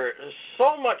there is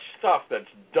so much stuff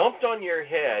that's dumped on your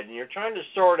head, and you're trying to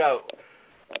sort out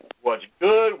what's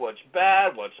good, what's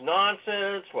bad, what's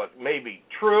nonsense, what may be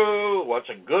true, what's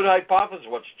a good hypothesis,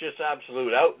 what's just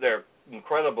absolute out there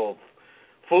incredible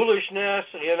foolishness,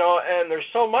 and there's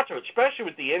so much of it, especially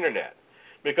with the internet,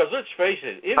 because let's face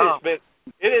it, the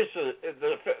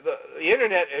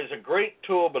internet is a great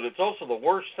tool, but it's also the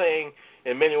worst thing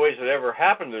in many ways that ever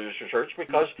happened to this research,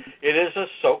 because it is a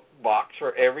soapbox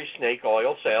for every snake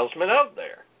oil salesman out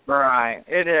there. Right,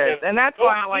 it is, and that's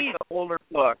why I like the older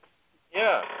books.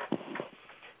 Yeah,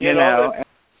 it's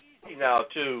easy now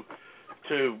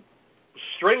to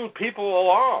string people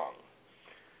along.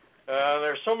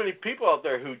 There's so many people out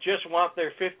there who just want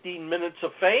their 15 minutes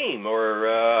of fame, or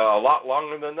a lot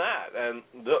longer than that, and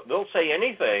they'll say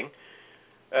anything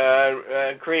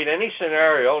and create any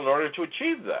scenario in order to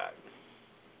achieve that.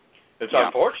 It's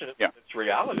unfortunate. Yeah. It's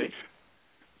reality.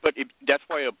 But that's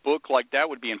why a book like that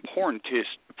would be important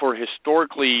for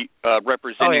historically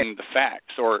representing the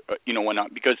facts, or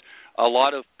whatnot. Because a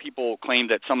lot of people claim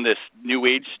that some of this New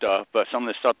Age stuff, some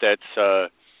of the stuff that's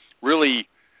really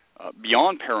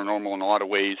beyond paranormal in a lot of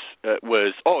ways,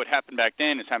 was it happened back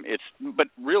then. But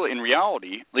really, in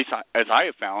reality, at least as I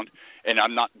have found, and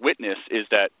I'm not witness, is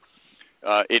that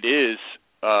it is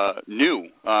new.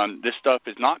 This stuff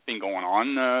has not been going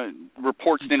on.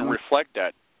 Reports didn't reflect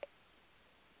that.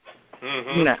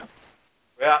 Mm-hmm. No.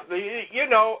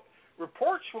 Yeah,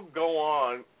 reports will go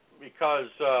on because,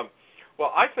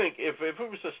 I think if it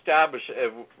was established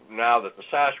now that the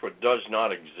Sasquatch does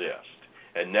not exist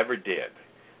and never did,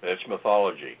 and it's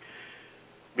mythology,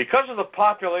 because of the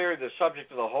popularity of the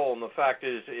subject of the whole, and the fact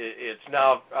is it's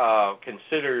now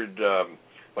considered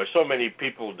by so many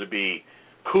people to be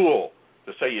cool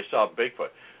to say you saw Bigfoot,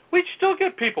 we'd still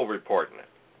get people reporting it.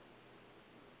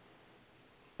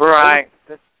 Right,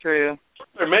 that's true.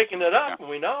 They're making it up, and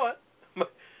we know it.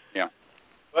 Yeah.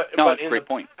 But that's in a great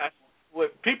point. Past,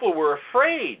 people were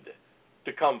afraid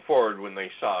to come forward when they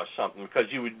saw something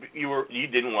because you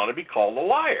didn't want to be called a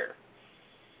liar.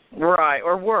 Right,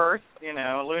 or worse,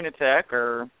 a lunatic,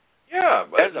 or... Yeah,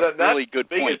 that's a really good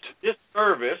point. That's the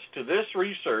disservice to this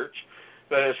research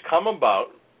that has come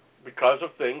about because of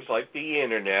things like the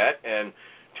internet and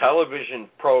television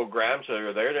programs that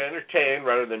are there to entertain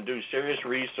rather than do serious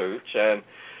research. And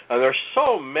And there's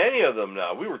so many of them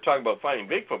now. We were talking about finding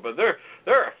Bigfoot, but there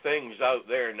are things out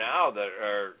there now that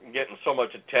are getting so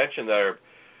much attention that are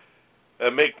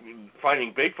make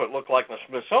finding Bigfoot look like the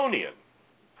Smithsonian.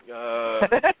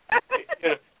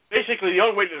 Basically, the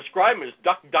only way to describe him is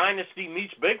Duck Dynasty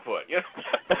meets Bigfoot.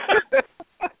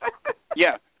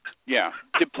 Yeah.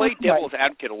 To play devil's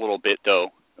advocate a little bit,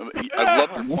 though,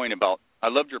 I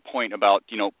loved your point about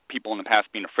people in the past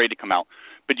being afraid to come out.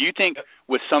 But do you think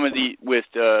with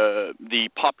the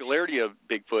popularity of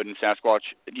Bigfoot and Sasquatch,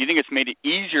 do you think it's made it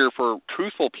easier for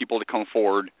truthful people to come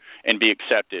forward and be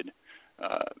accepted?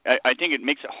 I think it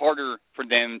makes it harder for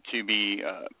them to be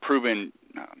proven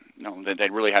that they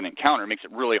really had an encounter. It makes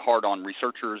it really hard on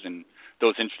researchers and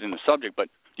those interested in the subject. But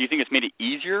do you think it's made it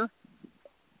easier?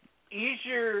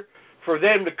 Easier for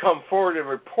them to come forward and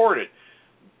report it.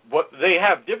 What they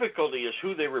have difficulty is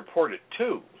who they report it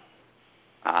to.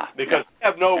 Because they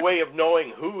have no way of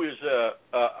knowing who is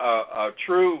a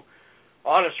true,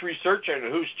 honest researcher and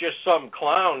who's just some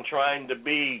clown trying to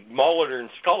be Mulder and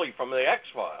Scully from the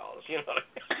X-Files.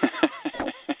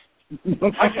 The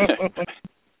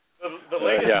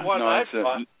latest one I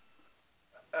saw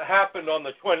happened on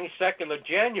the 22nd of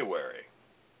January.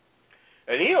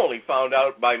 And he only found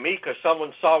out by me because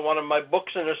someone saw one of my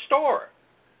books in a store.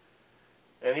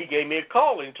 And he gave me a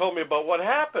call and told me about what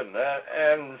happened.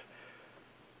 And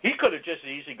he could have just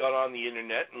easily got on the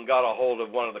Internet and got a hold of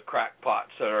one of the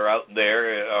crackpots that are out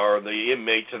there or the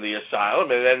inmates of the asylum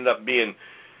and ended up being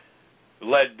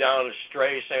led down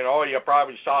astray saying, oh, you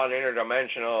probably saw an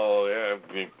interdimensional,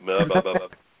 blah, blah, blah,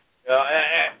 blah.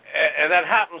 And that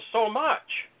happens so much.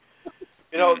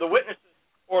 The witnesses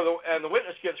the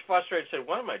witness gets frustrated and says,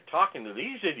 why am I talking to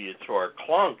these idiots? Or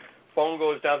clunk, phone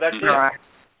goes down. That's it.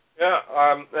 Yeah,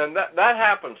 and that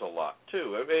happens a lot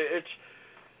too.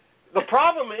 The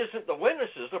problem isn't the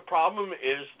witnesses. The problem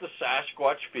is the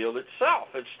Sasquatch field itself.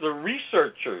 It's the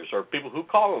researchers or people who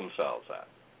call themselves that.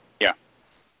 Yeah.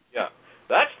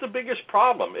 That's the biggest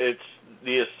problem. It's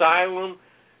the asylum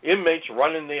inmates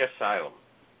running the asylum,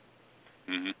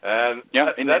 and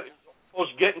that's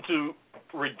almost getting to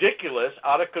ridiculous,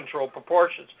 out of control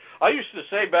proportions. I used to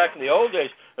say back in the old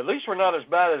days, at least we're not as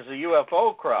bad as the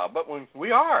UFO crowd, but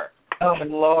we are. Oh,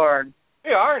 Lord.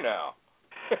 We are now.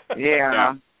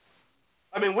 Yeah.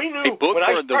 I mean, we knew when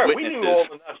I started, we knew all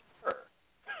the nuts were.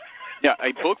 Yeah,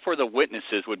 a book for the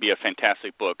witnesses would be a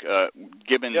fantastic book,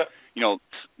 given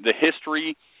the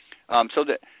history, so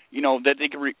that that they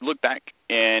can look back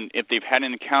and if they've had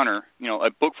an encounter,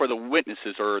 a book for the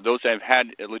witnesses or those that have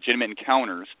had legitimate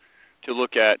encounters to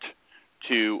look at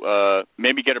to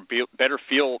maybe get a better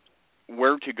feel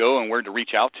where to go and where to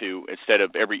reach out to instead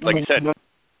of like you said.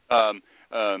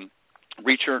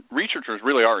 Researchers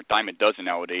really are a dime a dozen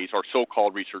nowadays, or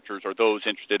so-called researchers, or those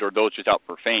interested, or those just out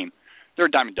for fame. They're a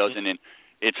dime a dozen, and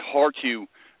it's hard to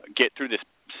get through this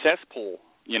cesspool,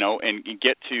 and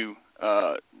get to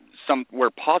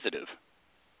somewhere positive.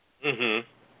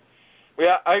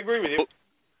 Yeah, I agree with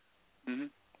you.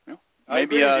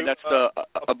 Maybe that's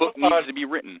a book needs to be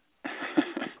written.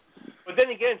 But then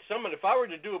again, if I were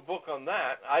to do a book on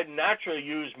that, I'd naturally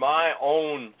use my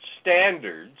own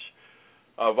standards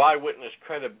of eyewitness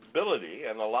credibility,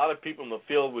 and a lot of people in the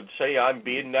field would say I'm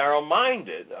being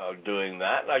narrow-minded doing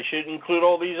that, and I should include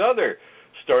all these other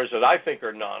stories that I think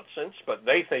are nonsense, but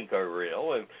they think are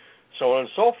real, and so on and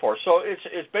so forth. So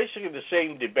it's basically the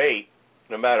same debate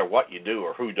no matter what you do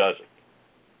or who does it.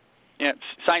 Yeah,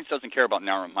 science doesn't care about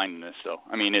narrow-mindedness, though.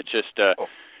 I mean, it's just,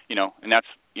 and that's,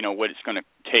 what it's going to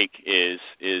take is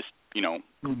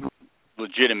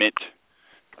legitimate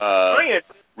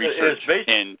research. Is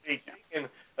basically taking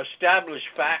established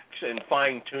facts and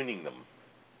fine-tuning them.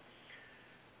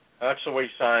 That's the way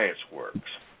science works.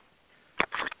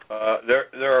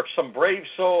 There are some brave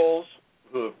souls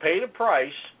who have paid a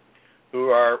price, who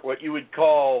are what you would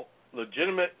call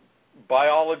legitimate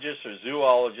biologists or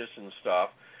zoologists and stuff,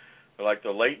 like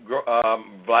the late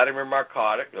Vladimir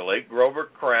Markotic, the late Grover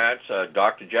Krantz,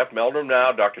 Dr. Jeff Meldrum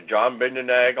now, Dr. John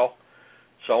Bindernagel,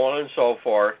 so on and so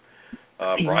forth,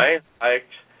 Brian Sykes.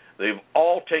 They've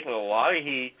all taken a lot of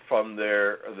heat from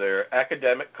their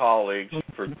academic colleagues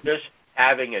for just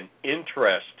having an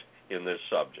interest in this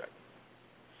subject.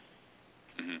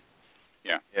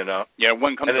 Yeah. Yeah,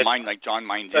 one comes to mind like John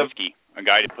Mindzinski, a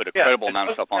guy that put a credible amount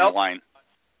of stuff on the line.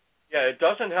 Yeah, it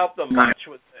doesn't help them much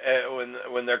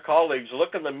when their colleagues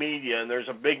look in the media and there's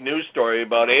a big news story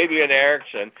about Adrian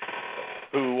Erickson,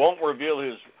 who won't reveal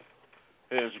his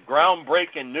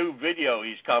groundbreaking new video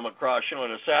he's come across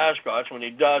showing a Sasquatch. When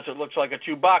he does, it looks like a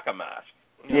Chewbacca mask.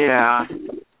 Yeah.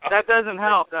 That doesn't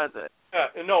help, does it?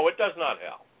 No, it does not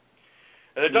help.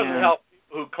 And it doesn't help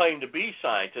who claim to be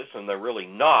scientists and they're really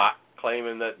not,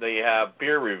 claiming that they have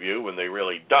peer review when they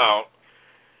really don't,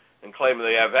 and claiming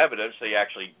they have evidence they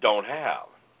actually don't have.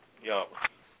 You know,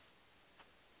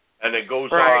 and it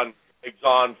goes on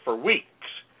for weeks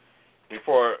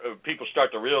before people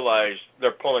start to realize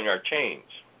they're pulling our chains.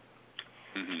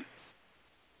 Mm-hmm.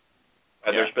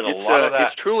 And there's been a lot of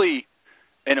that. It's truly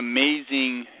an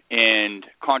amazing and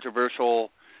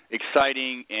controversial,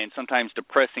 exciting, and sometimes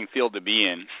depressing field to be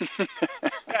in.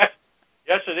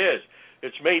 Yes, it is.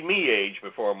 It's made me age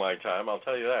before my time, I'll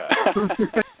tell you that.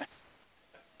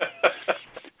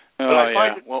 But I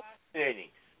find it fascinating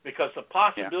because the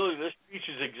possibility of this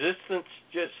creature's existence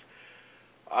just,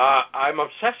 I'm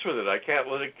obsessed with it. I can't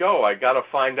let it go. I got to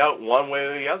find out one way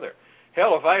or the other.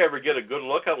 Hell, if I ever get a good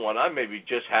look at one, I may be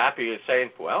just happy and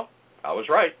saying, well, I was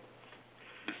right.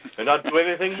 And not do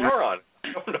anything more on it.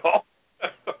 I don't know.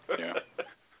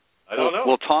 I don't know.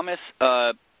 Well, Thomas,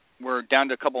 we're down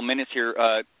to a couple minutes here.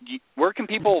 Where can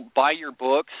people buy your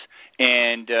books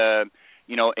and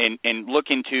and look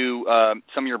into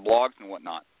some of your blogs and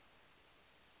whatnot?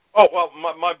 Oh, well,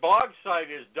 my blog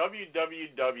site is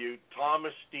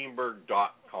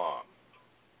www.thomassteenburg.com.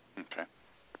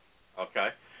 Okay.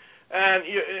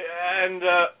 And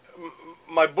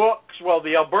my books, well,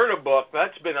 the Alberta book,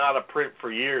 that's been out of print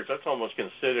for years. That's almost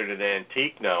considered an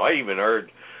antique now. I even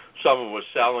heard someone was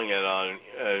selling it on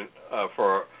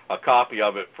for a copy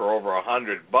of it for over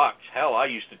 $100. Hell, I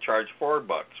used to charge $4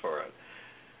 for it.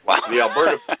 Wow. The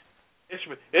Alberta,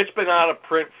 it's been out of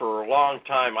print for a long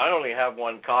time. I only have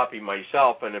one copy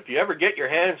myself, and if you ever get your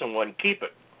hands on one, keep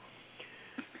it.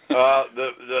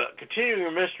 The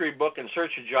Continuing Mystery book, In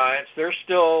Search of Giants, they're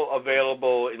still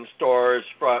available in stores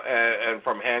and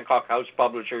from Hancock House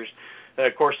Publishers. And,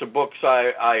 of course, the books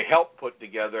I helped put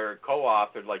together,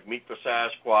 co-authored, like Meet the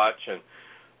Sasquatch and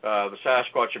The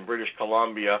Sasquatch in British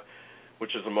Columbia,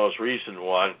 which is the most recent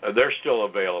one, they're still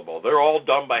available. They're all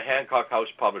done by Hancock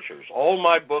House Publishers. All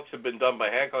my books have been done by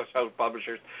Hancock House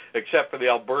Publishers, except for the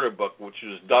Alberta book, which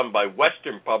was done by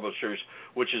Western Publishers,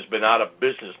 which has been out of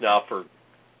business now for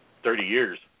 30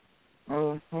 years.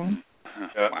 Mm-hmm.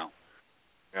 Wow.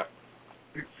 Yeah.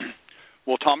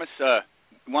 Well, Thomas, I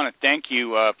want to thank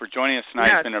you for joining us tonight.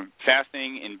 Yeah. It's been a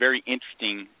fascinating and very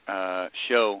interesting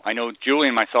show. I know Julie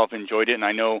and myself enjoyed it, and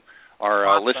I know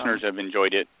our listeners have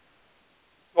enjoyed it.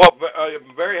 Well,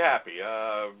 I'm very happy.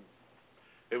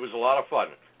 It was a lot of fun.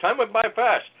 Time went by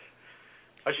fast.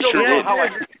 I still don't know how I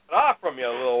got off from you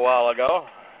a little while ago.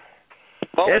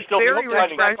 Well, it's very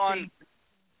refreshing.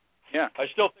 Yeah. I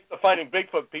still think the Finding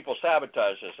Bigfoot people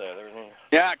sabotaged us there.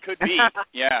 Yeah, it could be.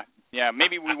 Yeah.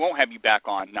 Maybe we won't have you back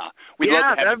on. No, we'd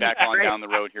love to have you back on down the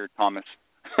road here, Thomas.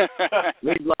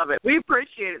 We'd love it. We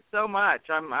appreciate it so much.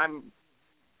 I'm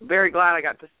very glad I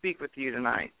got to speak with you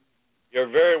tonight. You're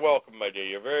very welcome, my dear.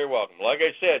 You're very welcome. Like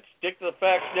I said, stick to the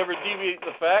facts, never deviate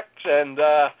the facts, and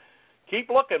keep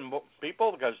looking,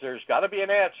 people, because there's got to be an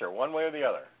answer, one way or the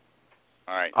other.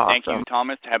 All right. Awesome. Thank you,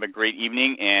 Thomas. Have a great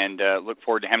evening, and look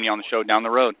forward to having you on the show down the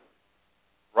road.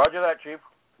 Roger that, Chief.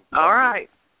 All right.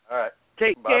 All right.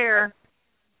 Take care.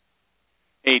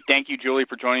 Hey, thank you, Julie,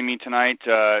 for joining me tonight.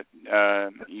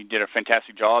 You did a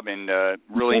fantastic job, and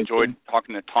really enjoyed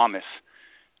talking to Thomas.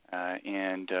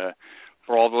 And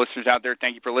for all the listeners out there,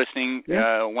 thank you for listening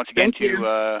once again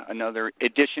to another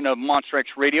edition of Monster X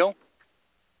Radio.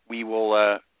 We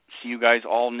will see you guys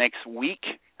all next week.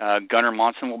 Gunnar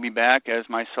Monson will be back as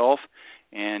myself.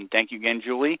 And thank you again,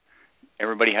 Julie.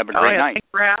 Everybody have a great night. Thanks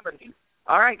for having me.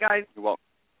 All right, guys. You're welcome.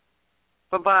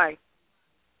 Bye-bye.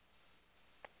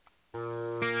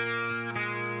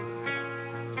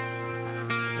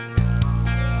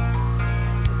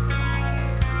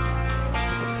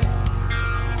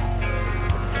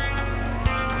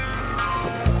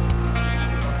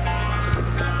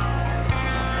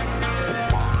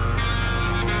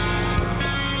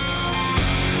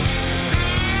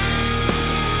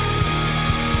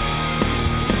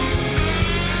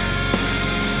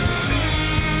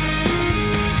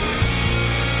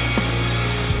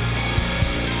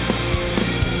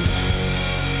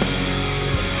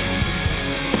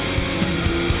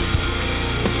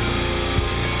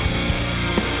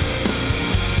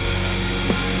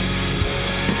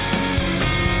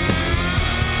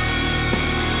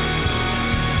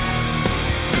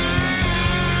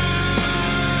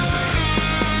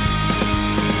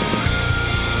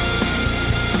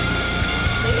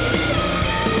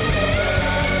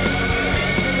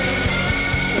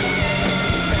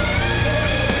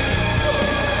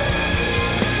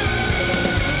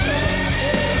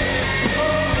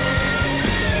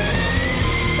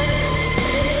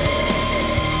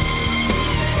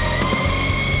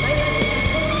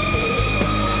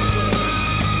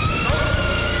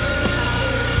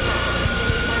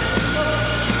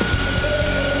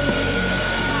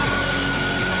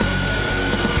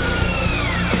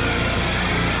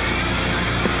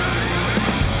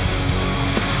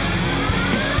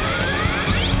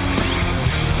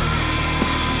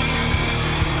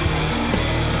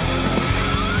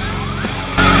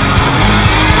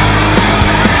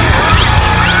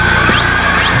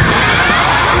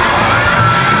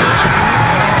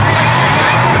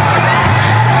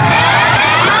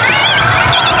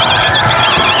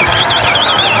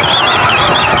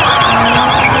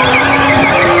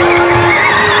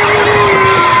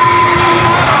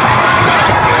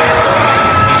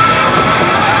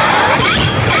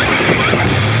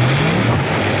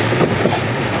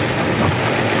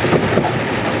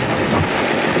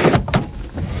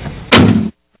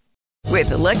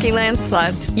 Lucky Land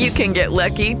Slots, you can get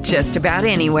lucky just about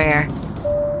anywhere.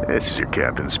 This is your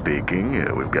captain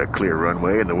speaking. We've got clear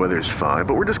runway and the weather's fine,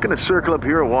 but we're just going to circle up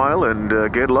here a while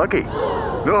and get lucky.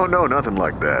 No, nothing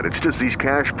like that. It's just these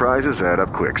cash prizes add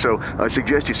up quick. So I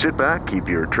suggest you sit back, keep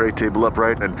your tray table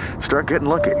upright, and start getting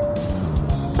lucky.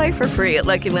 Play for free at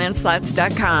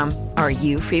LuckyLandSlots.com. Are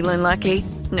you feeling lucky?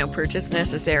 No purchase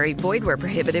necessary. Void where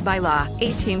prohibited by law.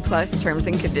 18+ terms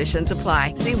and conditions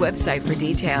apply. See website for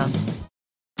details.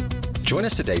 Join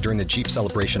us today during the Jeep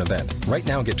Celebration event. Right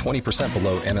now, get 20%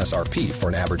 below MSRP for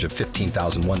an average of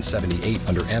 $15,178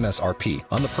 under MSRP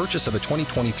on the purchase of a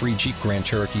 2023 Jeep Grand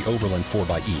Cherokee Overland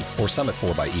 4xE or Summit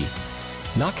 4xE.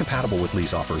 Not compatible with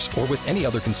lease offers or with any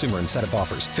other consumer incentive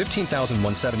offers.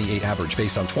 $15,178 average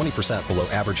based on 20% below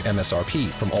average MSRP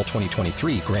from all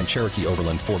 2023 Grand Cherokee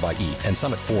Overland 4xE and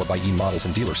Summit 4xE models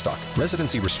in dealer stock.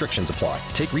 Residency restrictions apply.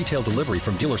 Take retail delivery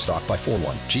from dealer stock by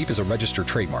 4/1. Jeep is a registered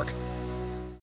trademark.